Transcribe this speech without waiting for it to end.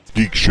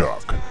Geek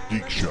Shock.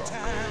 Geek Shock.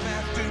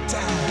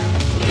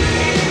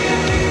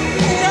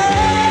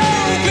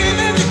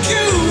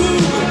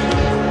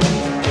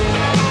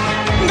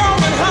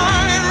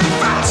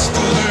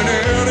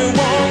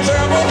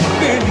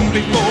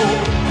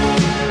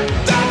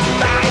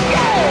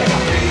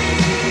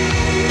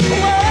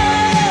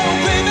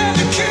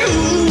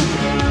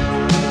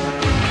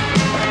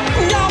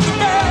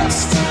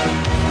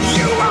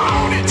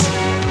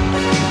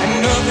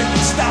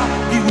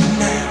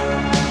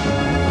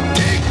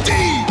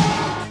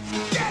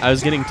 I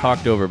was getting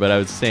talked over, but I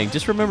was saying,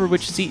 just remember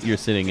which seat you're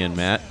sitting in,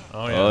 Matt.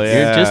 Oh, yeah.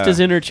 You're just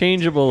as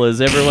interchangeable as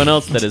everyone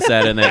else that has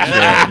sat in that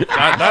chair.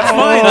 That's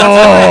fine.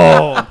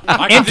 That's fine.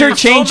 I can do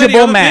Interchangeable so many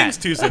other Matt. things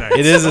Tuesday nights.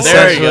 It is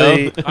There you go.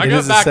 essentially, I it got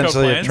is backup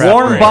essentially a plans. trap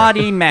Warm door.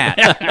 body Matt.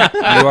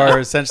 You are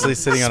essentially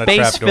sitting on a Space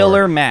trap door.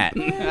 filler Matt.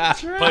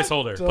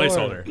 Placeholder.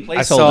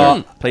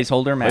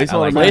 Placeholder Matt. I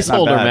like that.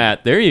 Placeholder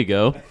Matt. There you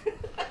go.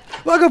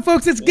 Welcome,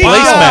 folks. It's Geek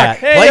Placemat. Shock.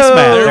 Placemat.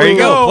 There you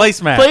go. go.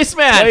 Placemat.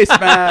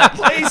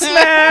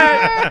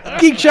 Placemat.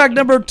 Geek Shock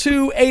number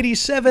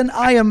 287.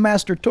 I am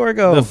Master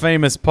Torgo. The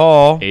famous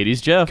Paul.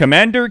 80s Jeff.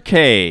 Commander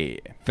K.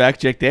 Fact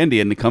checked Andy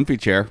in the comfy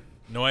chair.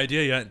 No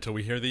idea yet until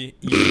we hear the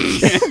but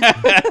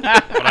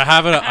I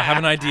have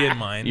an idea in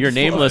mind. You're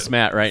nameless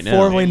Matt right now.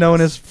 formerly known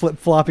as Flip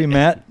Floppy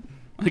Matt.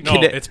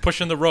 No, it's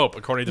pushing the rope,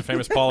 according to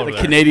famous Paul over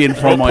there. Canadian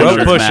from Rope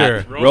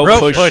pusher.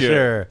 Rope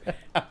pusher.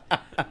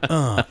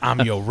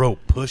 I'm your rope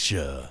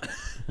pusher.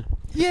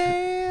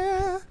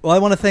 Well, I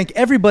want to thank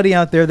everybody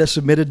out there that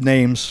submitted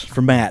names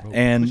for Matt,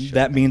 and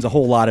that means a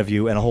whole lot of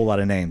you and a whole lot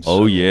of names.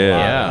 Oh, yeah.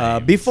 Yeah.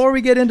 Before we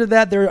get into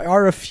that, there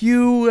are a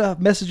few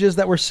messages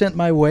that were sent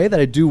my way that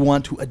I do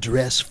want to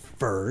address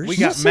first. We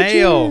got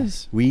mail.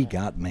 We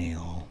got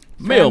mail.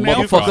 Mail,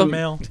 Mail from motherfucker.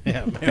 mail.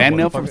 Fan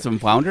mail from some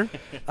founder?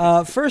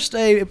 First,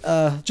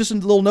 just a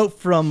little note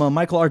from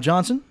Michael R.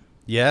 Johnson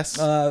Yes.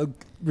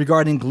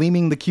 regarding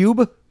Gleaming the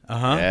Cube.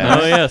 Yeah.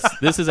 Oh, yes.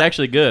 This is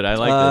actually good. I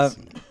like this.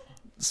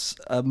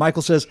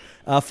 Michael says,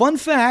 fun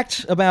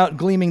fact about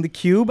Gleaming the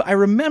Cube, I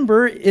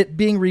remember it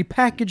being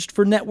repackaged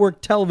for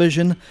network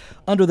television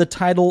under the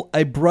title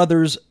A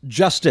Brother's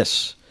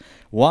Justice.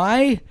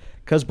 Why?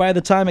 Because by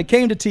the time it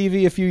came to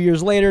TV a few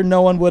years later,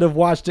 no one would have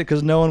watched it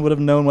because no one would have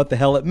known what the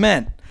hell it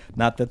meant.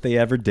 Not that they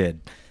ever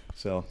did.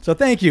 So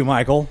thank you,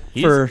 Michael,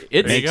 for It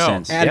There you makes go.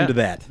 sense. adding Yeah. to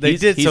that. They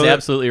did. He's so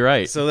absolutely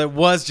right. So that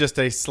was just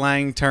a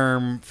slang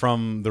term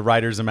from the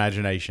writer's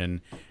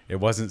imagination. It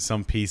wasn't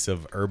some piece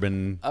of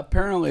urban.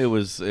 Apparently, it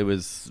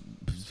was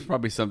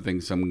probably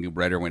something some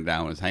writer went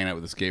down, was hanging out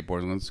with the skateboards,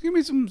 and went, give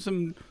me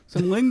some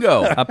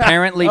lingo.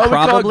 Apparently, Oh, we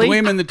call it probably.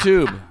 Gleam in the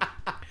tube.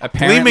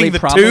 Apparently, Gleaming the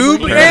probably.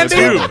 tube, Andy?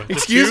 Tube.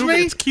 It's Excuse cube. me?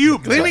 It's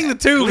cube. Gleaming the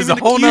tube is a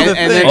Gleaming whole the cube. nother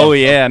And thing. then- Oh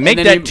yeah, make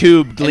And then that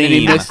tube and then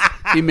he gleam.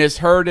 he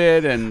misheard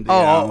it, and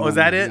Was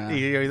that it?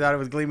 yeah. He thought it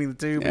was Gleaming the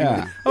Tube?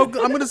 Yeah. Oh, I'm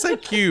going to say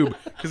cube,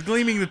 because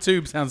Gleaming the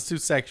Tube sounds too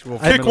sexual.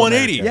 for Kick middle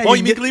 180. America. Yeah, Oh, you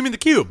you mean get- Gleaming the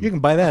Cube? You can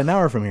buy that an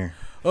hour from here.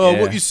 Oh,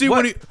 Yeah. what you see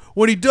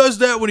when he does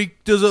that, when he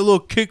does that little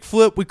kick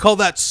flip, we call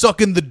that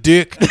sucking the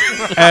dick.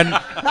 And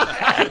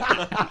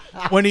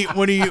when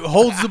he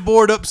holds the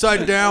board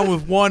upside down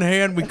with one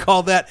hand, we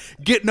call that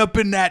getting up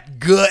in that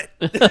gut.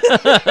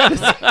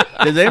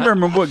 Does anyone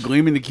remember what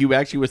Gleaming the Cube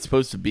actually was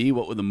supposed to be?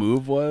 What the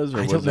move was? Or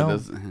I was don't know.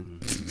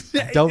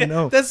 It Don't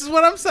know. This is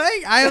what I'm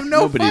saying. I have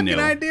no Nobody fucking knew.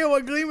 idea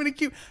what Gleaming the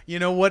Cube. You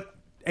know what?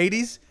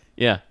 80s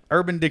Yeah.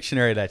 Urban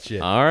Dictionary, that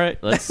shit. All right.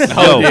 Let's.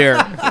 Oh dear.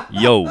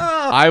 Yo.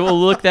 I will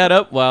look that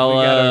up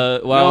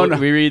while No.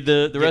 we read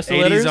the rest of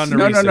the 80s letters. on the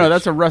No, research.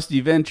 that's a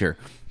rusty venture.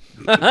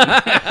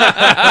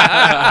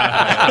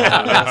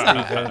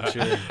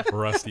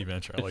 Rusty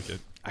Venture. I like it.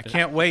 I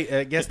can't wait.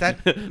 I guess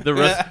that The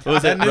rust. What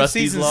was that that? new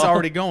Rusty's season's Law?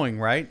 already going,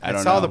 right? I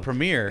don't saw know. the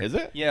premiere. Is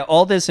it? Yeah,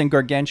 all this and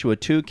Gargantua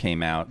 2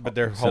 came out. But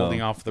they're so-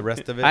 holding off the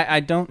rest of it. I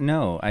don't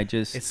know. I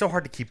just It's so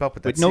hard to keep up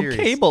with that with no series.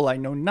 cable, I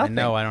know I nothing.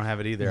 know I don't have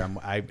it either.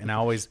 I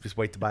always just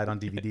wait to buy it on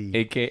DVD.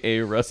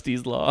 AKA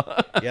Rusty's Law.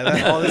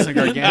 Yeah, all this in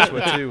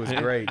Gargantua too was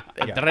great.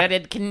 Yeah.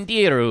 Dreaded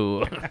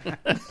Kindiru.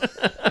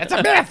 It's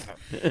a myth.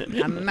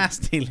 A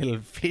nasty little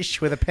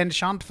fish with a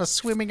penchant for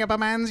swimming up a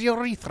man's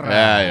urethra.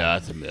 Yeah,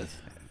 that's a myth.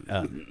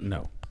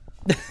 No.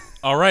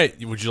 All right.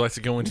 Would you like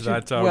to go into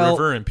that well-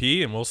 river and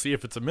pee, and we'll see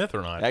if it's a myth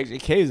or not? Actually,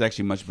 Kay is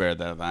actually much better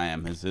than I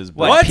am. His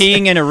What?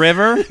 Peeing in a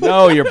river?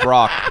 No, you're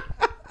Brock.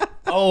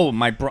 Oh,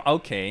 my bro.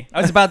 Okay.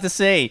 I was about to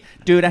say,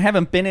 dude, I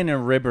haven't been in a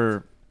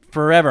river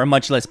forever,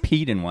 much less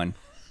peed in one.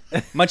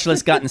 Much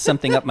less gotten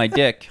something up my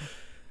dick.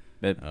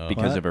 But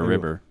because of a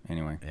river.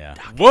 Anyway. Yeah.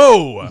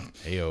 Whoa!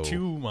 Ayo.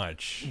 Too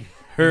much.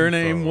 Her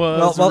name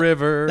was Well-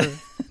 River.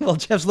 Well,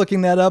 Jeff's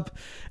looking that up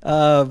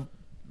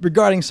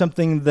regarding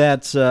something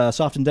that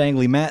Soft and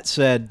Dangly Matt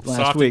said last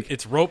Soft, week.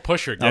 It's rope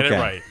pusher. Get Okay. it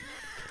right.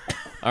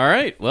 All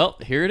right. Well,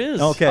 here it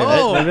is. Okay,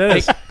 Oh, that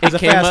is. He's a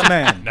came fast up-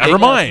 man. Never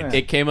mind.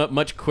 It came up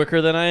much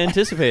quicker than I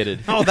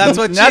anticipated. Oh, that's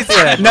what she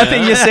said.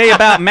 Nothing you say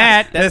about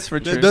Matt. That's for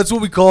true. That's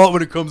what we call it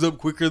when it comes up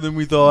quicker than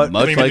we thought.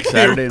 Much like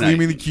Saturday night.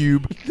 Gleaming the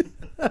Cube.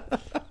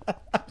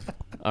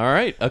 All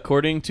right.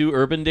 According to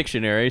Urban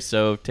Dictionary,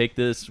 so take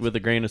this with a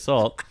grain of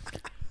salt.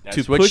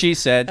 That's what she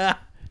said.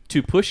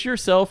 to push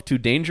yourself to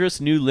dangerous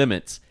new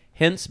limits,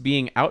 hence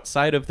being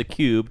outside of the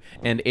cube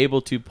and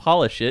able to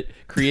polish it,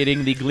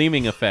 creating the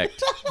gleaming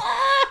effect.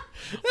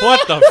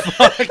 What the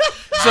fuck?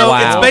 So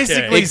Wow. it's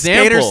basically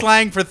Example. skater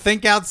slang for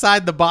think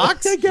outside the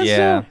box. I guess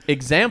Yeah. so.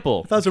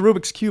 Example. That was a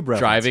Rubik's Cube reference.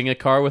 Driving a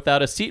car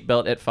without a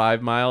seatbelt at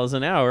 5 miles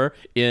an hour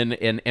in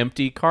an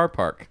empty car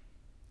park.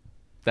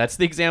 That's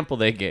the example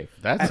they gave.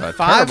 That's a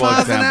 5 terrible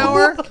miles an example.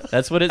 hour.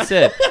 That's what it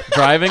said.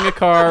 Driving a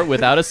car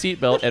without a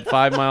seatbelt at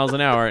 5 miles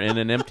an hour in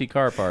an empty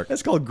car park.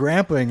 That's called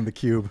gramping the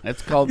cube.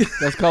 That's called the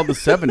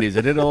 70s.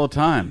 I did it all the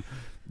time.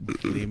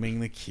 Gleaming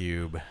the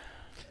cube.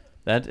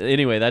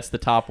 Anyway, that's the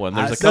top one.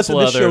 There's a That's couple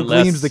what this other show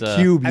gleams less. the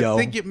cube, yo. I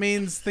think it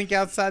means think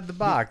outside the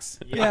box.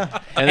 Yeah.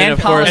 And then of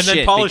polish course, And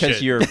then it polish because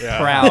it. you're Yeah.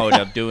 proud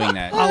of doing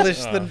that. Polish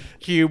the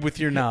cube with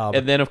your knob.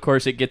 and then of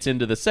course it gets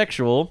into the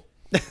sexual.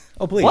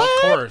 Oh, please. Of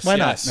course. Why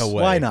yes. not? No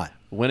way. Why not?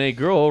 When a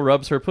girl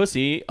rubs her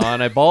pussy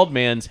on a bald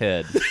man's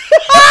head.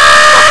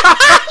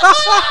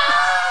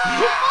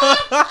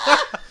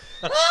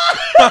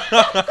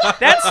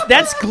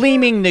 That's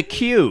gleaming the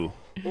cue.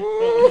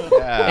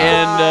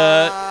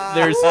 And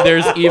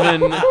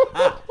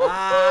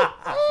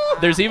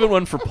there's even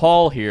one for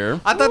Paul here.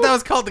 I thought that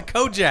was called the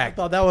Kojak.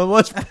 Thought that one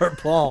was for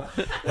Paul.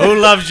 Who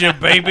loves you,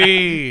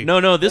 baby?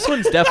 No, this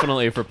one's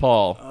definitely for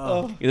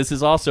Paul. This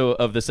is also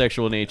of the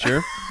sexual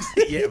nature.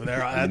 Yeah,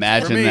 that's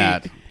Imagine for me.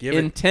 that. Give it.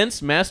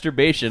 Intense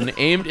masturbation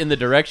aimed in the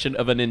direction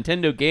of a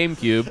Nintendo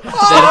GameCube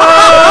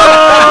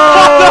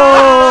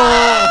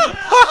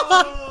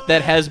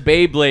that has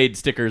Beyblade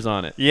stickers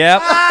on it.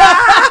 Yep.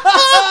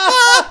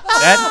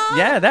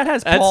 that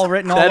has Paul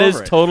written all That over is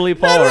it. totally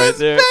Paul right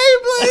there.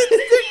 Beyblade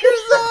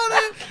stickers on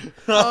it.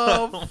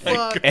 Oh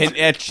fuck! And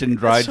etched and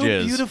dry So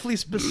jizz. beautifully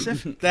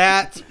specific.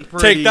 That's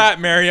pretty. Take that,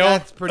 Mario.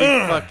 That's pretty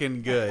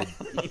fucking good.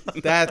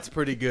 That's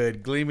pretty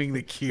good. Gleaming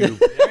the cube.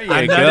 There you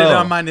I go. nutted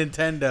on my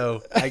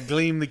Nintendo. I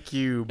gleam the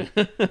cube.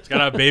 It's got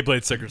to have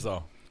Beyblade stickers,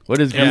 though. What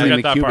does Yeah, I gleaming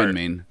the got that Cuban part.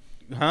 mean?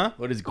 Huh?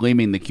 What does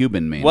gleaming the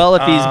Cuban mean? Well,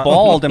 if he's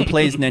bald and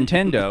plays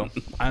Nintendo,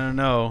 I don't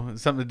know.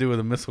 It's something to do with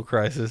a missile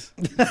crisis.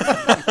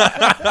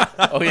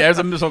 oh yeah, there's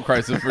a missile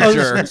crisis for Oh,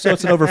 sure. So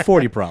it's an over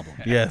 40 problem.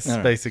 Yes, All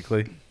right.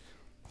 basically.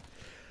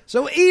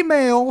 So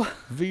email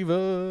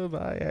Viva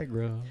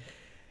Viagra.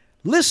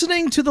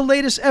 listening to the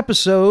latest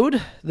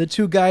episode, the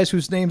two guys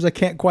whose names I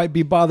can't quite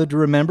be bothered to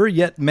remember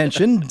yet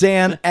mentioned,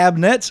 Dan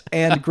Abnett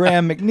and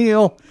Graham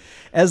McNeil,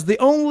 as the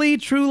only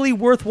truly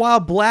worthwhile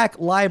Black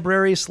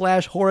Library /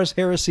 Horus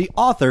Heresy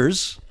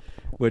authors,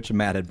 which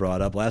Matt had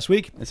brought up last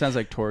week. it sounds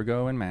like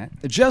Torgo and Matt.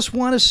 Just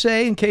want to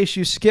say, in case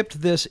you skipped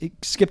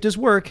his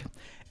work,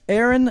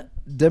 Aaron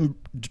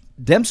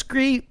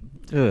Dembski,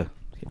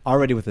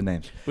 already with the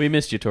names. We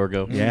missed you,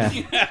 Torgo. Yeah.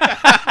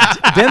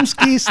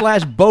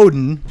 Dembski /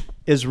 Bowden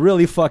is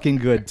really fucking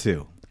good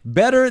too.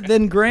 Better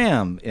than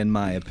Graham, in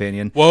my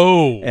opinion.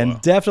 Whoa.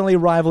 And definitely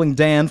rivaling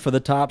Dan for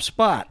the top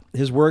spot.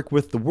 His work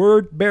with the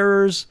Word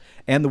Bearers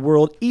and the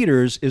World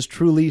Eaters is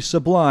truly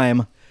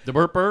sublime. The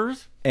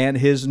Burpers? And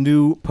his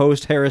new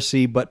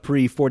post-heresy but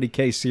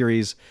pre-40K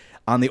series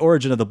on the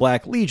origin of the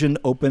Black Legion,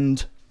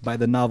 opened by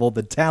the novel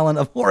The Talon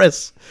of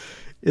Horus,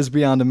 is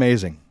beyond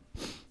amazing.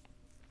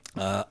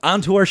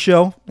 On to our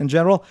show in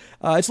general.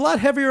 It's a lot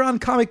heavier on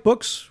comic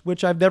books,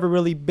 which I've never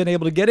really been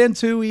able to get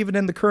into. Even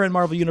in the current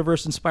Marvel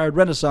Universe-inspired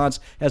Renaissance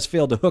has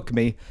failed to hook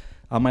me.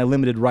 On my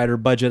limited writer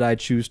budget, I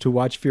choose to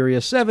watch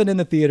Furious 7 in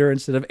the theater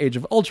instead of Age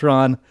of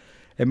Ultron.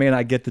 I may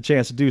not get the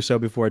chance to do so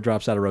before it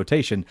drops out of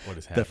rotation. What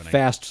is The happening?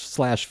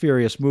 Fast /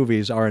 Furious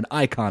movies are an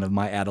icon of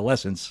my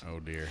adolescence. Oh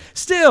dear.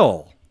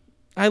 Still,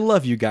 I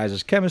love you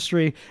guys'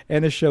 chemistry,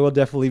 and this show will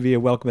definitely be a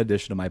welcome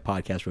addition to my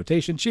podcast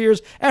rotation.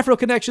 Cheers, Afro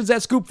Connections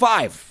at Scoop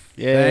 5.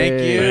 Thank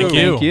you. Thank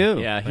you. Thank you.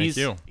 Yeah, Thank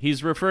you.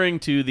 he's referring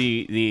to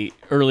the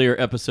earlier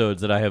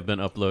episodes that I have been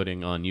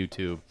uploading on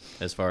YouTube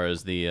as far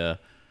as the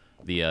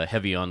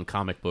heavy on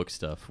comic book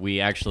stuff. We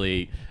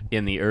actually,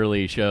 in the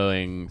early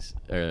showings...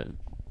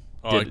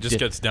 It just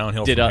gets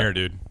downhill did, from uh, here,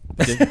 dude.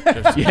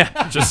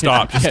 yeah. Just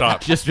stop. Just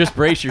stop. Just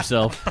brace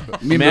yourself.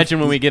 Imagine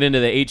when we get into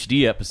the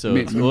HD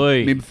episodes.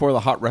 Oy. Me before the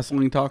hot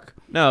wrestling talk.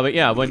 No, but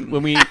yeah, when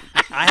we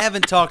I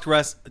haven't talked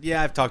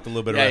Yeah, I've talked a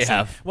little bit of Yeah, you wrestling.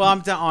 have. Well,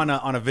 I'm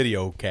on a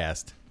video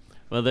cast.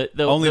 well the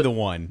Only the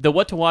one. the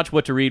what to watch,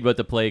 what to read, what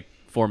to play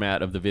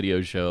format of the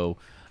video show.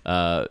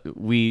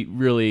 We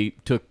really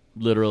took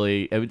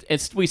literally.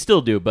 We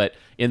still do, but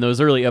in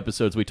those early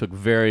episodes, we took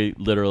very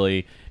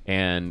literally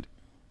and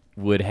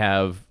would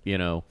have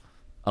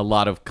a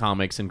lot of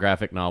comics and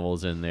graphic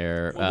novels in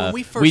there. When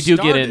we first we do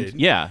started,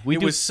 get in.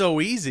 it was so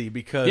easy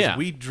because Yeah.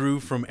 we drew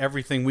from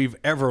everything we've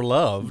ever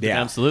loved.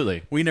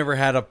 Absolutely. We never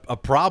had a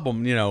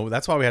problem,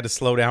 that's why we had to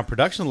slow down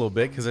production a little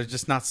bit, because there's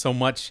just not so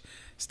much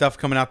stuff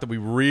coming out that we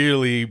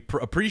really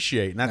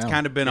appreciate, and that's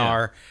kind of been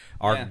our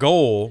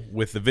goal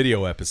with the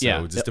video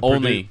episodes, is to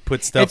only-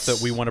 put stuff it's-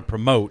 that we want to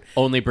promote.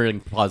 Only bring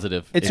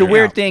positive. It's in a it.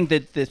 weird thing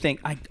that the thing.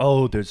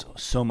 There's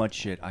so much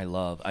shit I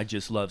love. I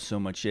just love so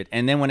much shit.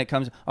 And then when it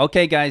comes,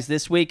 okay, guys,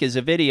 this week is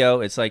a video.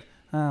 It's like,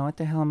 oh, what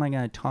the hell am I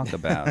going to talk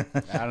about?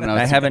 I don't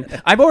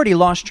know. I've already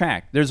lost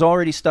track. There's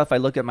already stuff I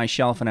look at my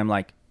shelf and I'm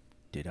like,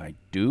 did I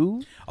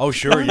do? Oh,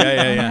 sure.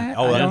 Yeah.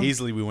 Oh, I don't-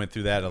 easily we went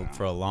through that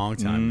for a long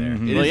time there.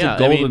 It Well, is yeah, I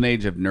the golden mean-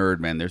 age of nerd,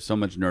 man. There's so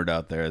much nerd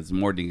out there. It's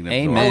more than you can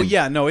Amen. absorb. Oh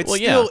yeah, no, it's Well,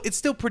 still yeah. it's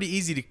still pretty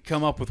easy to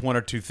come up with one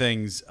or two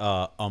things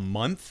a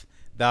month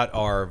that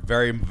are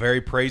very very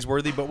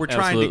praiseworthy. But we're trying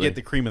Absolutely. to get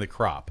the cream of the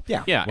crop.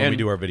 Yeah. Yeah, when we and-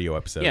 do our video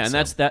episodes. Yeah,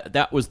 and so.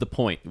 that was the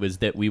point, was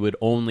that we would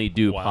only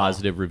do Wow.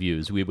 positive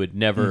reviews. We would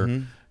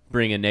never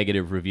bring a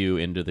negative review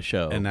into the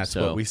show. and that's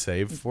So, what we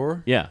save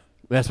for Yeah,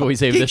 that's what we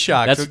say. Geek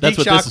Shock. That's, So that's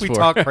Geek what Shock, this is we for.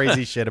 talk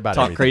crazy shit about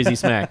Talk everything. crazy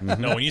smack.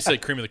 No, when you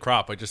said cream of the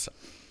crop, I just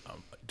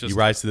You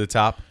rise to the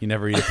top. You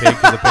never eat a pig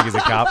because a pig is a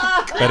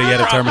cop. Better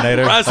yet, a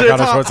Terminator. Rise Like to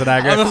the Arnold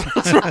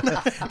top.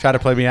 Schwarzenegger. Try to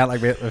play me out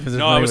like if it's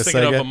no, I was with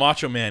thinking of Sega. a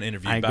Macho Man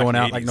interview. I ain't back going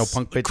in the out like no 80s.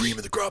 punk The bitch. cream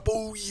of the crop,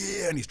 oh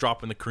yeah, and he's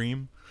dropping the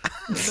cream.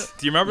 Do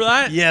you remember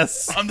that?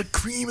 Yes. I'm the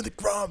cream of the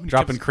crop. And he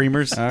Dropping kept-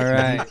 creamers. All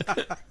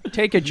right.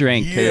 Take a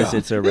drink because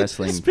it's a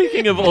wrestling.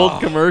 Speaking of old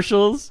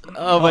commercials,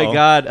 oh my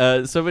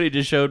God! Somebody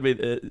just showed me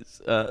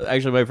this.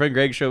 Actually, my friend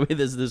Greg showed me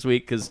this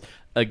week because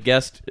a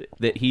guest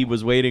that he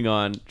was waiting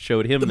on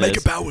showed him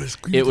this. powers.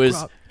 It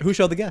was Who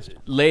showed the guest?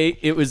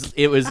 It was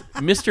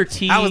Mr.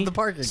 T How was the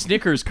parking?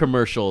 Snickers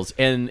commercials,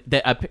 and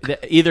that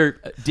either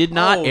did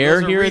not Oh, air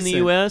those are here in the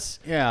recent. U.S.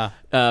 Yeah.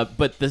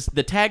 But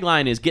the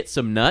tagline is "Get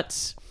some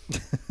nuts."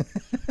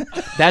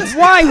 That's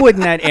Why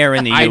wouldn't that air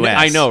in the U.S.?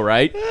 I know,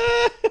 right?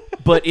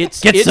 But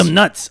it's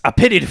nuts. I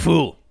pity the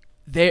fool.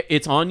 there.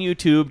 It's on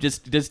YouTube.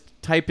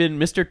 Just type in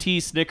Mr. T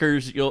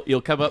Snickers.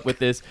 You'll come up with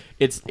this.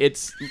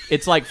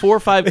 It's like 4 or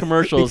 5 Be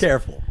commercials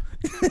careful.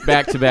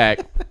 back to back.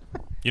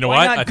 You know Why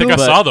what? not I think I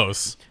Google- saw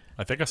those.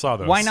 I think I saw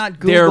those. Why not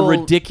Google They're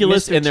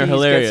ridiculous Mr. and they're T's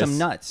hilarious. Get some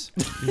nuts.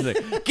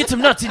 Get some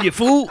nuts in you,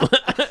 fool.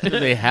 Do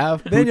they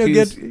have Then you'll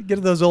poutines? get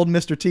to those old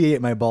Mr. T ate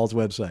my balls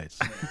websites.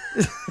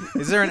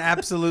 Is there an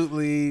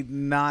absolutely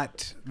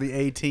not the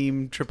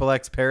A-Team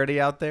XXX parody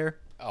out there?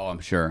 Oh,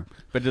 I'm sure.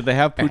 But do they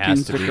have It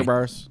has poutine to be. Snicker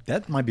bars?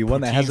 That might be one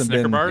that Poutine hasn't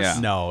Snicker been. bars? Yeah.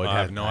 No, it I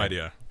have has- no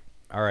idea.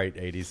 All right,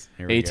 80s.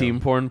 Here we A-Team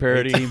go. porn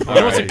parody. You know what's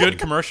a Alright. good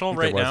commercial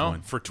right was now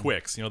one. for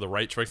Twix? You know, the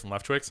right Twix and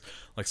left Twix?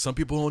 Like, some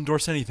people will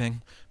endorse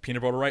anything.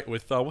 Peanut butter right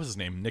with, what's his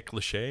name? Nick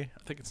Lachey?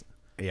 I think it's...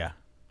 Yeah.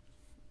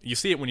 You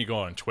see it when you go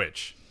on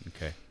Twitch.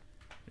 Okay.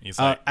 He's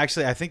like,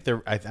 Actually, I think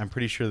I'm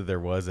pretty sure that there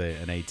was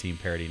an A-Team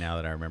parody now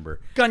that I remember.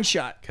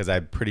 Gunshot. Because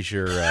I'm pretty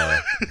sure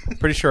I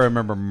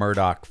remember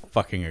Murdoch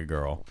fucking a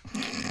girl.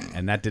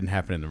 And that didn't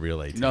happen in the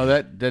real A-Team. No,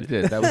 that did.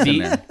 That was in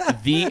there.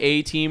 The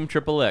A-Team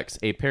XXX,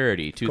 a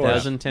parody,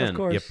 2010. Of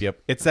course. Yep.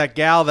 It's that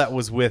gal that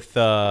was with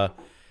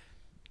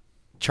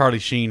Charlie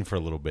Sheen for a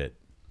little bit.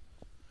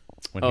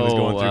 When he was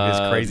going through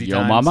his crazy Yo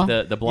times.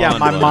 Mama? The blonde Yeah,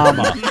 my one.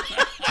 mama.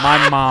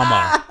 My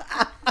mama.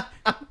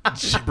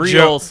 Brie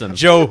Joe, Olsen.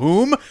 Joe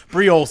whom?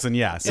 Brie Olsen,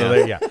 yeah. So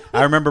there, yeah.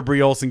 I remember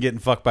Brie Olsen getting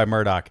fucked by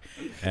Murdoch.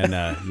 And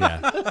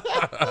yeah.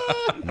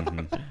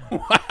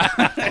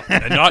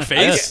 and not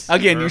face?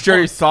 Again, you sure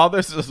you saw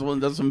this? This one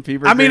does some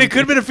fever. I mean, dream? it could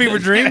have been a fever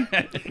dream.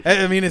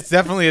 I mean, it's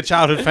definitely a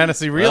childhood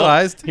fantasy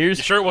realized. You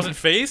sure it wasn't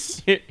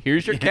face?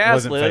 Here's your It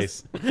cast wasn't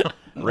list. face.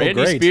 Randy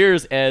great.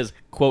 Spears as,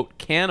 quote,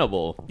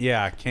 cannibal.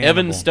 Yeah, cannibal.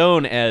 Evan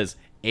Stone as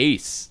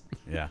Ace.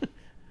 Yeah.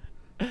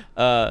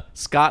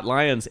 Scott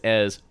Lyons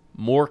as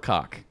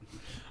Moorcock.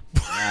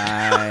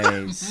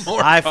 Nice.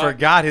 I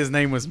forgot his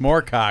name was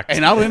Moorcock.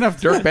 And oddly enough,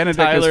 Dirk Benedict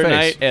Tyler face.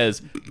 Knight as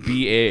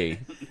B.A.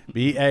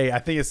 B.A. I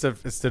think it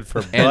stood for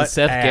And butt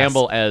Seth ass.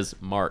 Gamble as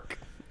Mark.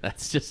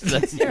 That's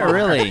Yeah,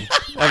 really.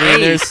 I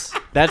mean,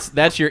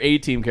 that's your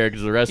A-Team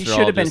characters. The rest He are all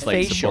should have been just like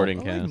facial.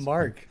 supporting cast.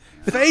 Mark.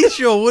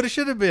 Facial. What it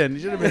should have been.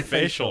 It should have been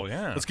Facial,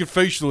 yeah. Let's get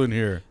facial in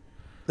here.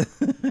 Why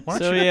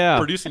aren't So, you yeah.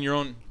 producing your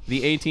own...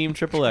 The A-Team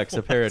XXX,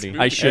 a parody.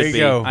 I should There you be.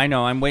 go. I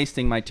know. I'm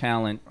wasting my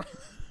talent.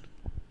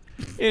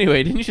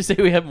 Anyway, didn't you say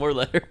we have more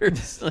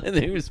letters? I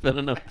think we spent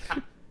enough.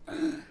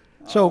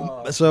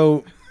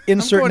 So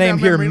insert going name down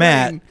here, memory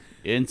Matt. lane.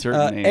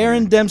 Insert name.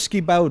 Aaron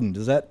Dembski Bowden.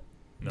 Does that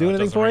do it anything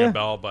doesn't for ring you? a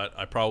bell, but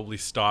I probably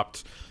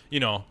stopped,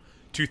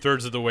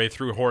 2/3 of the way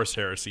through Horus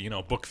Heresy,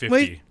 book 50.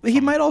 Wait, he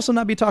might also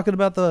not be talking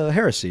about the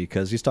heresy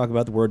because he's talking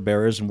about the word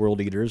bearers and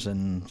world eaters,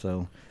 and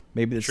so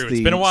maybe it's True. the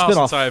It's been a while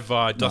spin-off since I've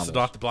dusted novels.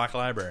 off the Black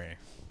Library,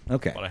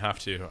 Okay, but I have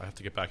to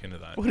get back into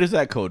that. What is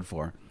that code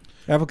for?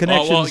 Apple Oh,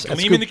 Connections. well, at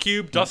gleaming the Scoop-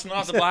 cube, dusting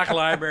off the Black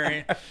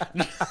Library.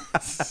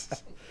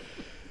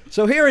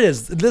 So here it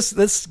is.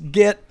 Let's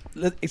get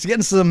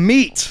into some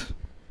meat.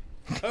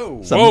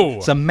 Oh.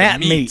 Some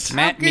Matt meat.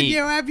 Matt meat.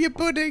 have your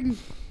pudding?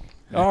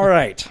 All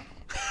right.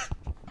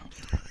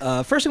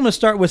 First, I'm going to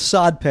start with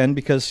Sodpen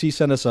because he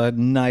sent us a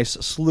nice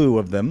slew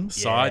of them.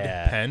 Sod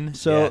Yeah. pen.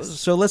 So, Yes.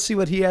 so let's see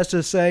what he has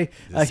to say.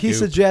 He scoop.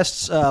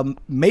 suggests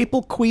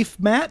maple queef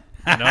Matt.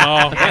 No.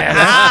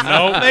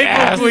 No.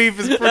 Maple queef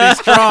is pretty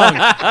strong.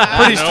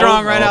 Pretty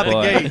strong right out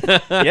boy. the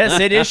gate. Yes,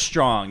 it is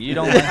strong. You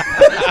don't.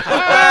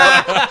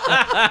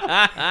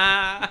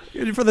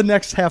 For the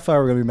next half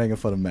hour, we're going to be making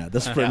fun of Matt.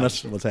 That's pretty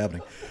much what's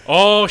happening.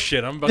 Oh,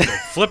 shit. I'm about to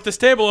flip this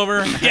table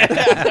over.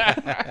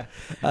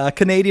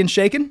 Canadian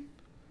shaken.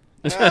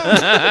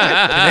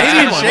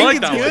 Canadian shaken's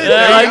that one. good.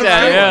 Yeah, I like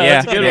that. Yeah, Yeah.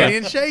 that's a good one.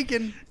 Canadian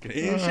shaking.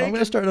 Canadian I'm shaking.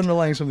 gonna start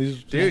underlining some of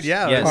these, Dude,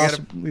 yeah. Yes. we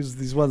gotta-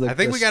 these ones. That I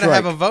think that we got to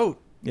have a strike.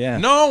 vote. Yeah.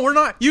 No, we're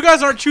not. You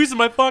guys aren't choosing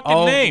my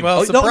fucking name. well,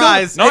 Oh, no, no.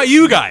 surprise. not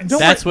you guys. Don't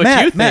That's worry, what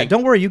Matt, you Matt, think.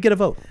 don't worry, you get a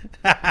vote.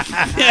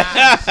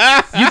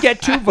 You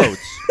get 2 votes.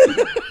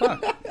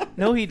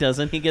 No, he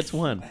doesn't. He gets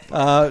one.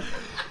 Wow,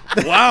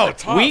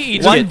 tough. We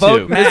each One get vote,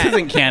 two. Matt. This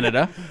isn't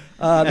Canada.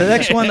 The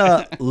next one,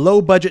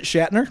 low budget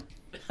Shatner.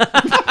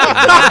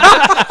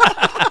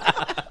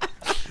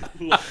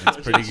 That's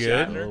pretty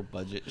good. Low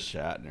budget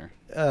Shatner.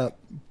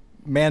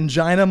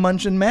 Mangina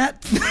Munchin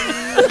Matt.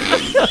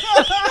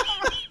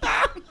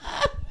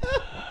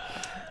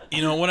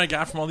 You know what I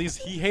got from all these?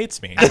 He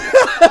hates me.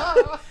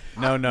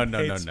 No.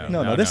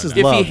 No, this is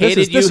If love. he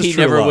hated this is he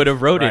true never love. would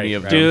have wrote Right, any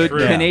of right. them. Dude,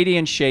 True.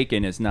 Canadian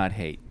shaken is not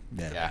hate.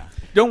 Yeah.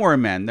 Don't worry,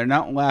 man. They're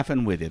not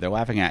laughing with you. They're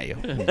laughing at you.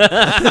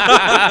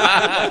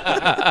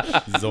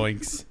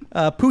 Zoinks.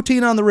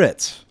 Poutine on the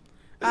Ritz.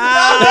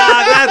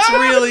 That's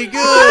really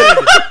good.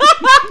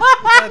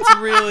 That's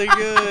really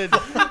good.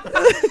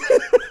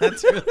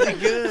 That's really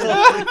good.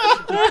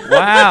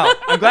 Wow.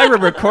 I'm glad we're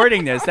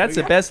recording this. That's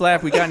the best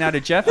laugh we've gotten out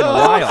of Jeff in a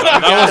while.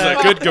 That was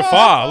a good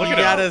guffaw. Look You at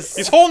gotta him. s-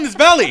 He's holding his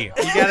belly.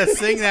 You gotta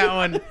sing that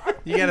one.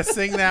 You gotta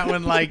sing that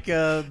one like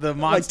the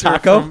monster.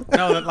 Taco? From,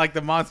 no, like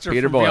the monster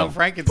Peter from Boyle. Young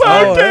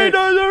Frankenstein. Oh, hey.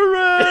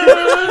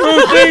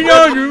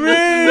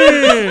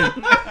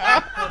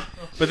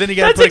 But then you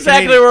gotta That's put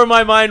exactly a Canadian, where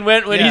my mind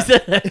went when Yeah. he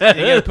said you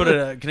gotta put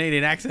a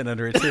Canadian accent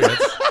under it too.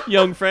 That's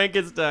Young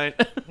Frankenstein.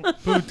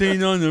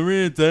 poutine on the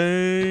Ritz,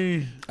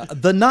 eh?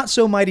 The Not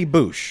So Mighty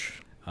Boosh.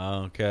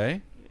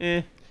 Okay.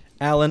 Eh.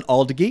 Alan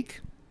Aldegeek.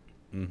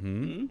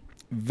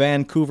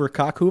 Vancouver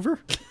Cockhoover.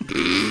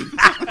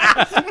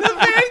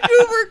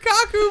 Vancouver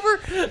Cockhoover.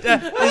 Is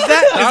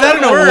that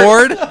an work.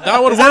 award?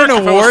 That would Is that work an if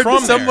I was award? from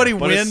Did somebody there,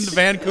 but win it's- the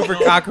Vancouver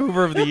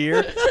Cockhoover of the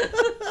year?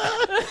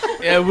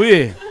 Yeah,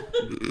 we.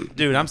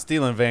 Dude, I'm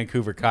stealing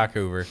Vancouver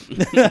Cockhoover.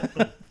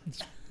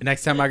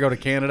 Next time I go to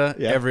Canada,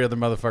 every other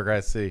motherfucker I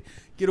see,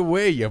 get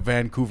away, you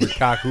Vancouver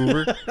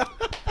Cockhoover.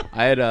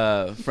 I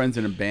had friends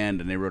in a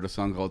band, and they wrote a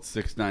song called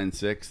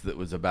 696 that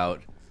was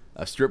about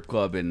a strip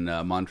club in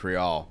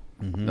Montreal.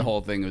 The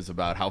whole thing was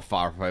about how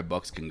far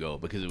 $5 can go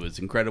because it was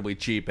incredibly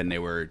cheap, and they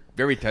were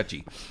very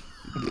touchy.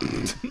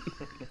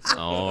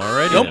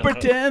 Alrighty. Don't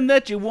pretend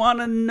that you want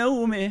to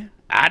know me.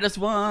 I just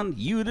want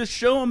you to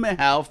show me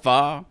how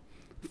far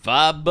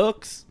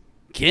 $5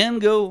 can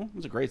go. It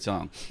was a great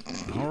song.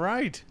 All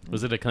right.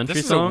 Was it a country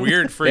This is song? a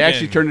weird freaking. They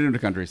actually turned it into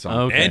a country song.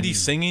 Okay.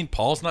 Andy's singing.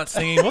 Paul's not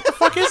singing. What the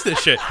fuck is this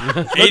shit?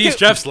 80s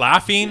Jeff's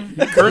laughing.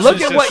 Kirsten's Look at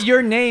just- what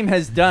your name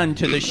has done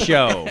to the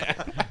show.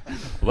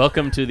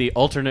 Welcome to the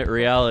alternate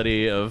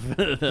reality of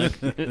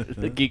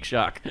the Geek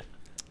Shock.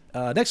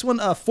 Next one,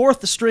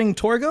 fourth string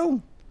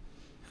Torgo.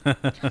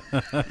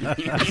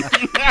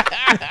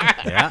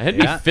 That'd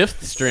be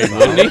fifth string,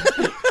 wouldn't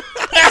he?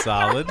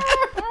 Solid.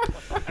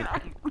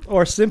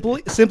 Or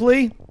simply,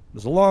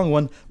 there's a long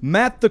one.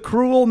 Matt the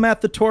Cruel,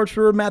 Matt the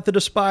Torturer, Matt the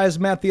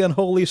Despised, Matt the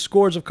Unholy,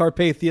 Scourge of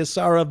Carpathia,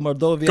 Sara of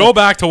Mordovia. Go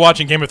back to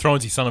watching Game of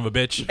Thrones, you son of a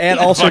bitch. And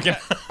also, Fucking-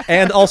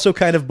 and also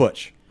kind of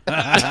Butch.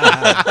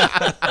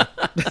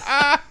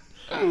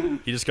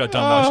 He just got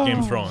done watching Game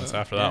of Thrones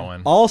after that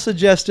one. All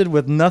suggested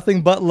with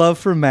nothing but love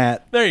for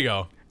Matt, There you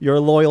go. your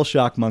loyal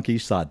shock monkey,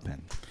 Sodpen.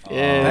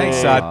 Thanks,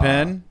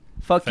 Sodpen.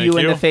 Fuck Thank you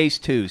in you. the face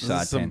too, Those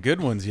are some Sodpen. good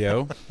ones,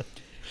 yo.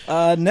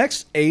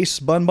 Next, Ace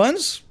Bun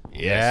Buns.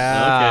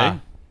 Yeah.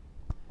 Okay.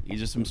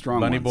 These are some strong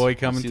Bunny ones. Boy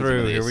coming I've seen some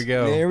through. of Here these. we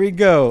go. There we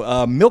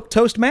go. Milk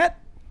Toast Matt,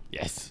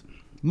 Yes.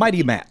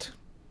 Mighty Matt,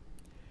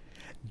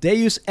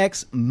 Deus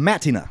Ex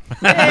Machina,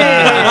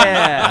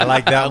 I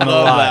like that one a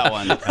love lot. that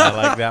one. I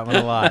like that one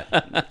a lot.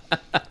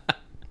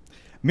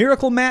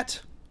 Miracle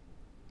Matt,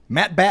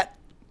 Matt Bat,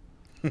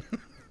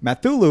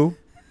 Mathulu,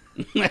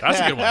 That's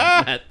a good one.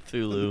 Matt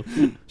Thulu.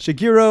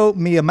 Shigeru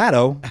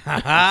Miyamoto,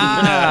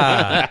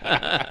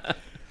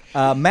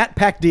 Matt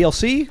Pack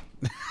DLC,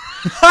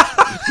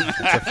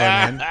 That's a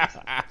fun one.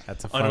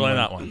 That's a fun Underline one.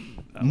 that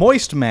one.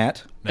 Moist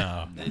Matt,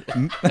 No.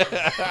 No.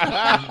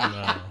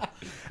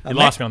 You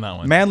lost me on that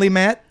one. Manly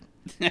Matt,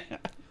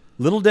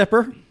 Little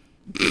Dipper,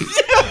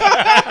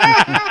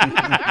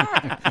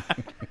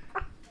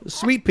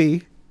 Sweet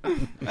Pea,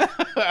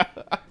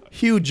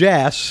 Hugh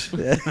Jass,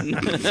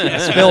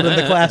 spelled in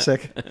the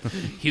classic,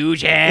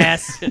 Huge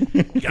ass.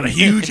 Got a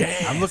huge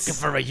ass. I'm looking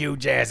for a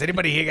huge ass.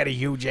 Anybody here got a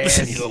huge ass?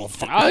 Oh,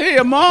 hey,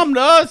 your mom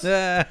does.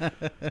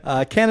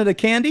 Canada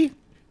Candy,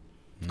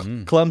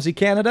 Clumsy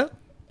Canada,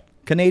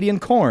 Canadian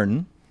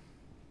Corn,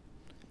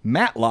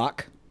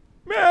 Matlock,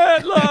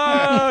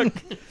 Matlock.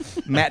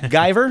 Matt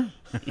Guyver,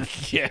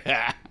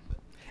 Yeah.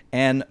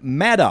 and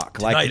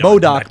Maddock, like Tonight on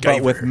Modoc, Matt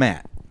but with Guyver.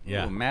 Matt.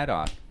 Yeah. Oh,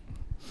 Maddock.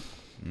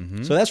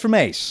 So that's from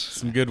Ace.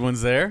 Some good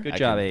ones there. Good I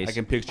job, can, Ace. I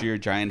can picture your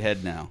giant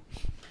head now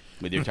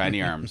with your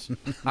tiny arms.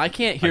 I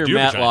can't hear do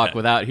have a giant Matlock head.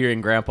 without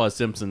hearing Grandpa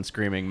Simpson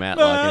screaming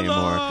Matlock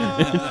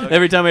anymore.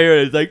 Every time I hear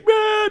it, it's like,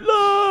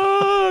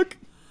 Matlock!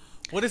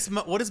 What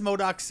does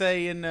Modoc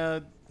say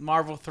in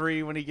Marvel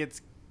 3 when he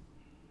gets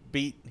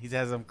beat. He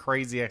has some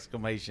crazy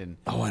exclamation.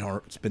 Oh, I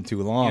don't. It's been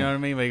too long. You know what I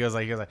mean? But he goes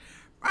like,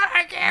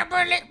 I can't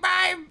believe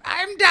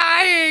I'm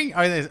dying.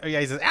 Oh yeah,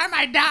 he says, am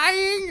I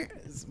dying?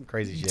 Some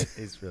crazy shit.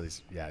 It's really,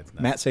 it's nuts.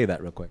 Matt, say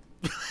that real quick.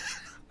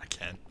 I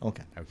can't.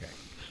 Okay.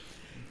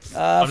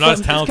 I'm not as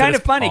It's talented kind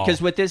as of funny Paul.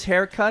 because with this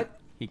haircut,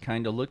 he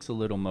kind of looks a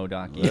little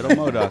Modoc-y. Little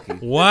Modoc-y.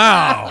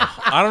 Wow.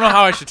 I don't know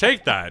how I should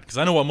take that because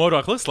I know what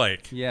MODOK looks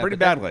like. Yeah, Pretty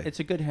but that- badly. It's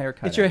a good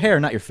haircut. It's your hair,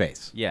 not your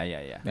face. Yeah.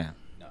 Yeah.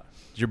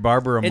 Is your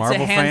barber a It's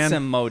Marvel a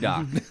handsome fan?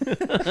 Modoc.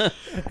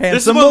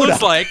 This is what it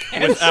looks like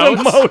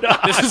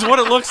without. This is what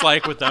it looks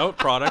like without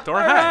product or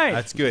hat. Right.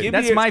 That's good.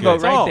 That's my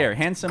vote right Oh. there.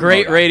 Handsome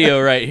Great Modoc.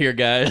 radio right here,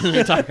 guys.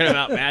 We're talking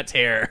about Matt's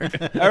hair.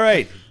 All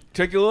right.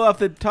 Took you a little off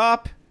the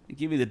top.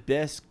 Give you the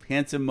best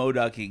handsome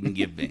Modoc you can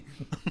give me.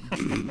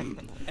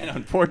 And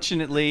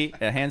unfortunately,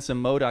 a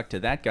handsome Modoc to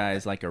that guy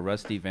is like a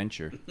rusty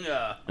venture.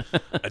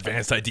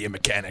 Advanced idea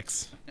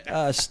mechanics.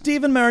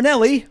 Stephen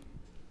Marinelli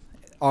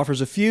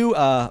offers a few.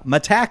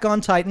 Matak on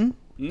Titan,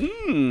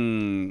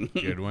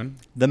 Good one.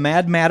 The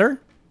Mad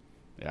Matter,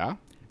 Yeah.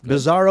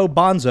 Bizarro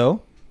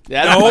Bonzo,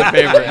 That's my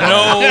favorite.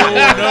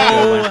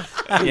 No.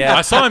 Yeah.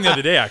 I saw him the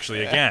other day,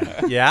 actually, again.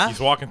 Yeah? He's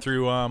walking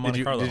through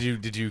Monte Carlo.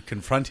 Did you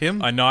confront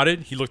him? I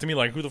nodded. He looked at me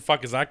like, who the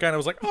fuck is that guy? And I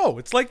was like, oh,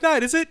 it's like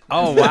that, is it?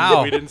 Oh,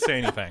 wow. We didn't say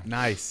anything.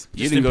 Nice. You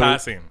Just didn't in go to-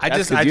 passing. I That's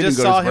just 'cause you didn't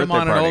go to saw his him on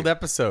birthday an party. old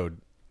episode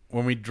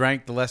when we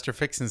drank the Lester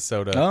Fixin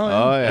soda. Oh,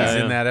 yeah. Oh, yeah.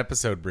 He's in that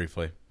episode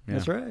briefly. Yeah.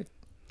 That's right.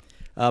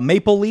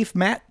 Maple Leaf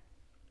Matt,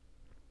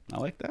 I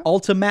like that.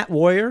 Ultimate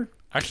Warrior,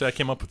 Actually, I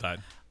came up with that.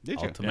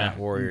 Did you? Ultimate Yeah.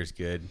 Warrior's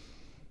good.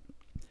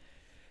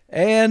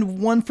 and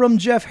one from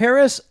Jeff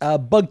Harris,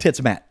 Bug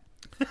Tits Matt.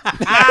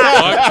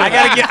 I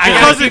gotta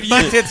Because keep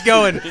Bug Tits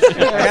going. I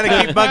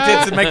gotta keep Bug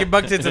Tits and making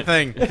Bug Tits a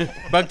thing.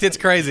 Bug Tits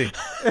crazy.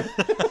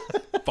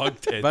 Bug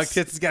tits. Bug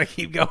Tits has got to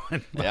keep going.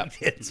 Bug Yep.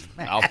 Tits.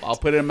 I'll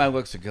put it in my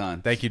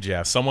lexicon. Thank you,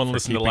 Jeff. Someone for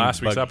listened to keeping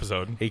last week's Bug-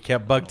 episode. He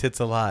kept Bug Tits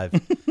alive.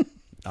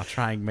 I'll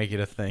try and make it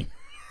a thing.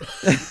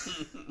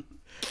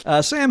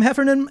 Sam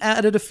Heffernan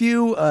added a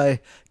few.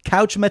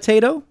 Couch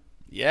Matato,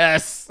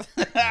 Yes.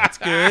 That's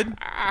good.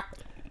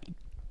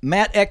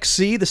 Matt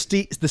XC. The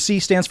C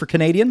stands for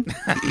Canadian.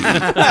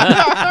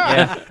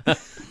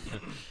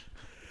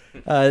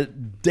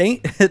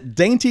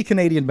 Dainty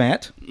Canadian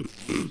Matt.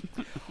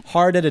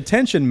 Hard at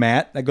attention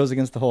Matt. That goes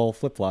against the whole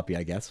flip floppy,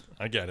 I guess.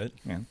 I get it.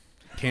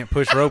 Can't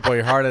push rope while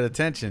you're hard at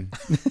attention.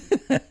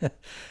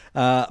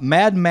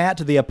 Mad Matt,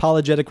 the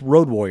apologetic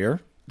road warrior,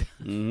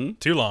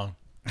 Too long.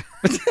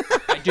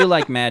 I do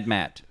like Mad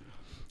Matt.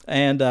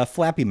 and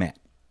Flappy Matt.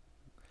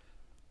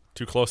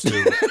 Too close to.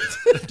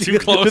 Too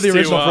close to the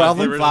original problem,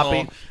 the original-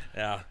 floppy.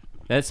 Yeah.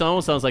 That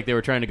almost sounds like they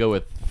were trying to go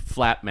with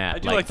Flap Matt. I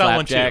do like that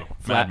one, too.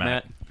 Flapjack, Flap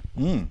Mad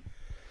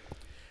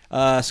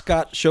Matt.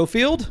 Scott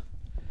Schofield.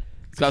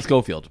 Scott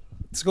Schofield.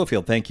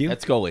 Schofield, thank you.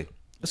 That's Scully.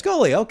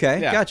 Scully,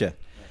 okay, Yeah. gotcha.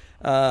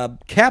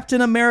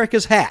 Captain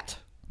America's hat.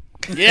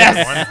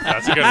 Yes.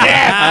 That's a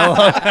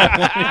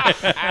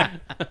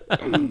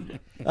good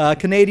one.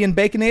 Canadian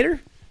Baconator.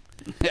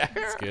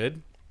 That's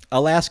good.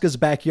 Alaska's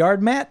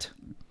Backyard Matt.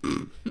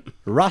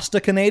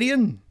 Rasta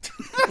Canadian.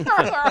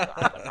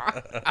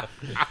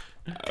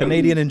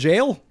 Canadian in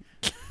jail.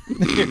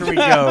 Here we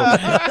go.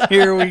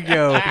 Here we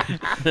go.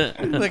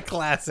 The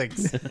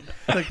classics.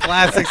 The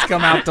classics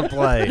come out to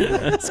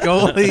play.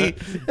 Scully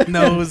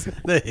knows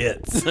the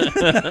hits.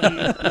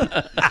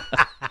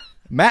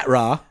 Matt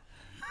Ra.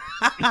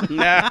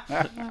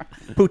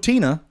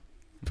 Putina.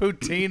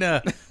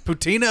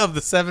 Putina of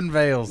the Seven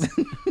Veils.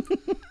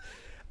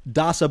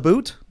 Dasa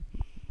Boot.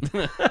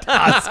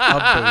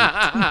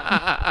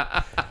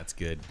 That's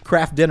good.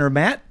 Craft Dinner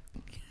Matt.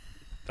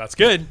 That's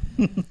good.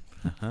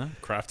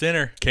 Craft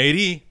dinner.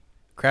 KD.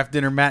 Kraft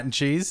Dinner Matt and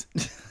Cheese.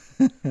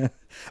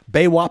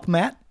 Baywop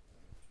Matt.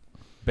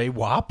 Bay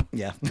Wop.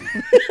 Yeah.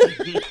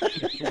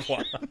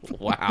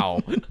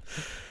 Wow.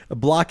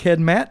 Blockhead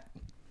Matt.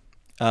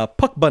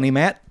 Puck Bunny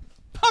Matt.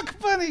 Puck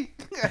Bunny.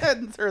 I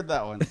hadn't heard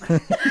that one.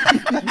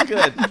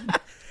 Good.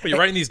 Are you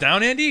writing these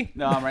down, Andy?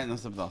 No, I'm writing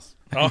something else.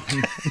 Oh,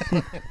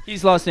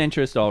 He's lost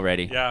interest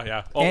already. yeah,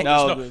 yeah. Oh,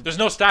 And- there's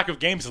no stack of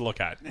games to look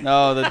at.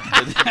 No,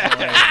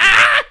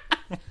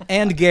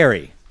 And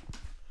Gary.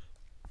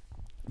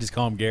 Just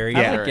call him Gary.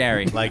 I like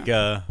Gary. Like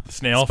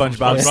Snail from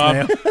SpongeBob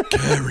SpongeBob. snail.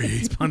 Gary.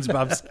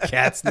 SpongeBob's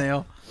cat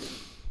snail.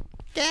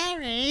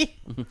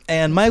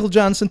 And Michael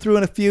Johnson threw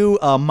in a few.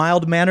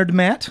 Mild-mannered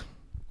Matt.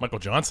 Michael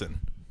Johnson.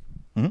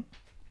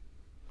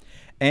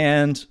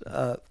 And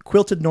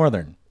Quilted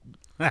Northern.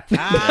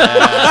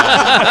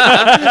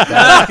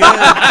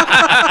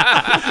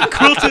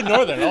 Quilted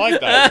Northern. I like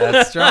that.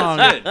 That's strong.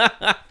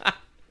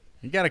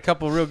 You got a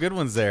couple real good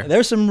ones there.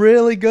 There's some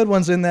really good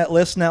ones in that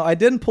list. Now, I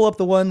didn't pull up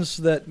the ones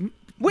that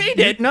We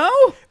did no.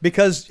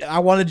 because I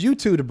wanted you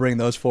two to bring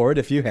those forward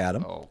if you had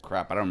them. oh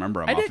crap! I don't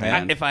remember. I'm I didn't.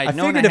 offhand. If I I'd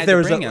known figured I if had there to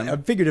was bring I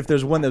him. figured if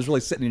there's one that was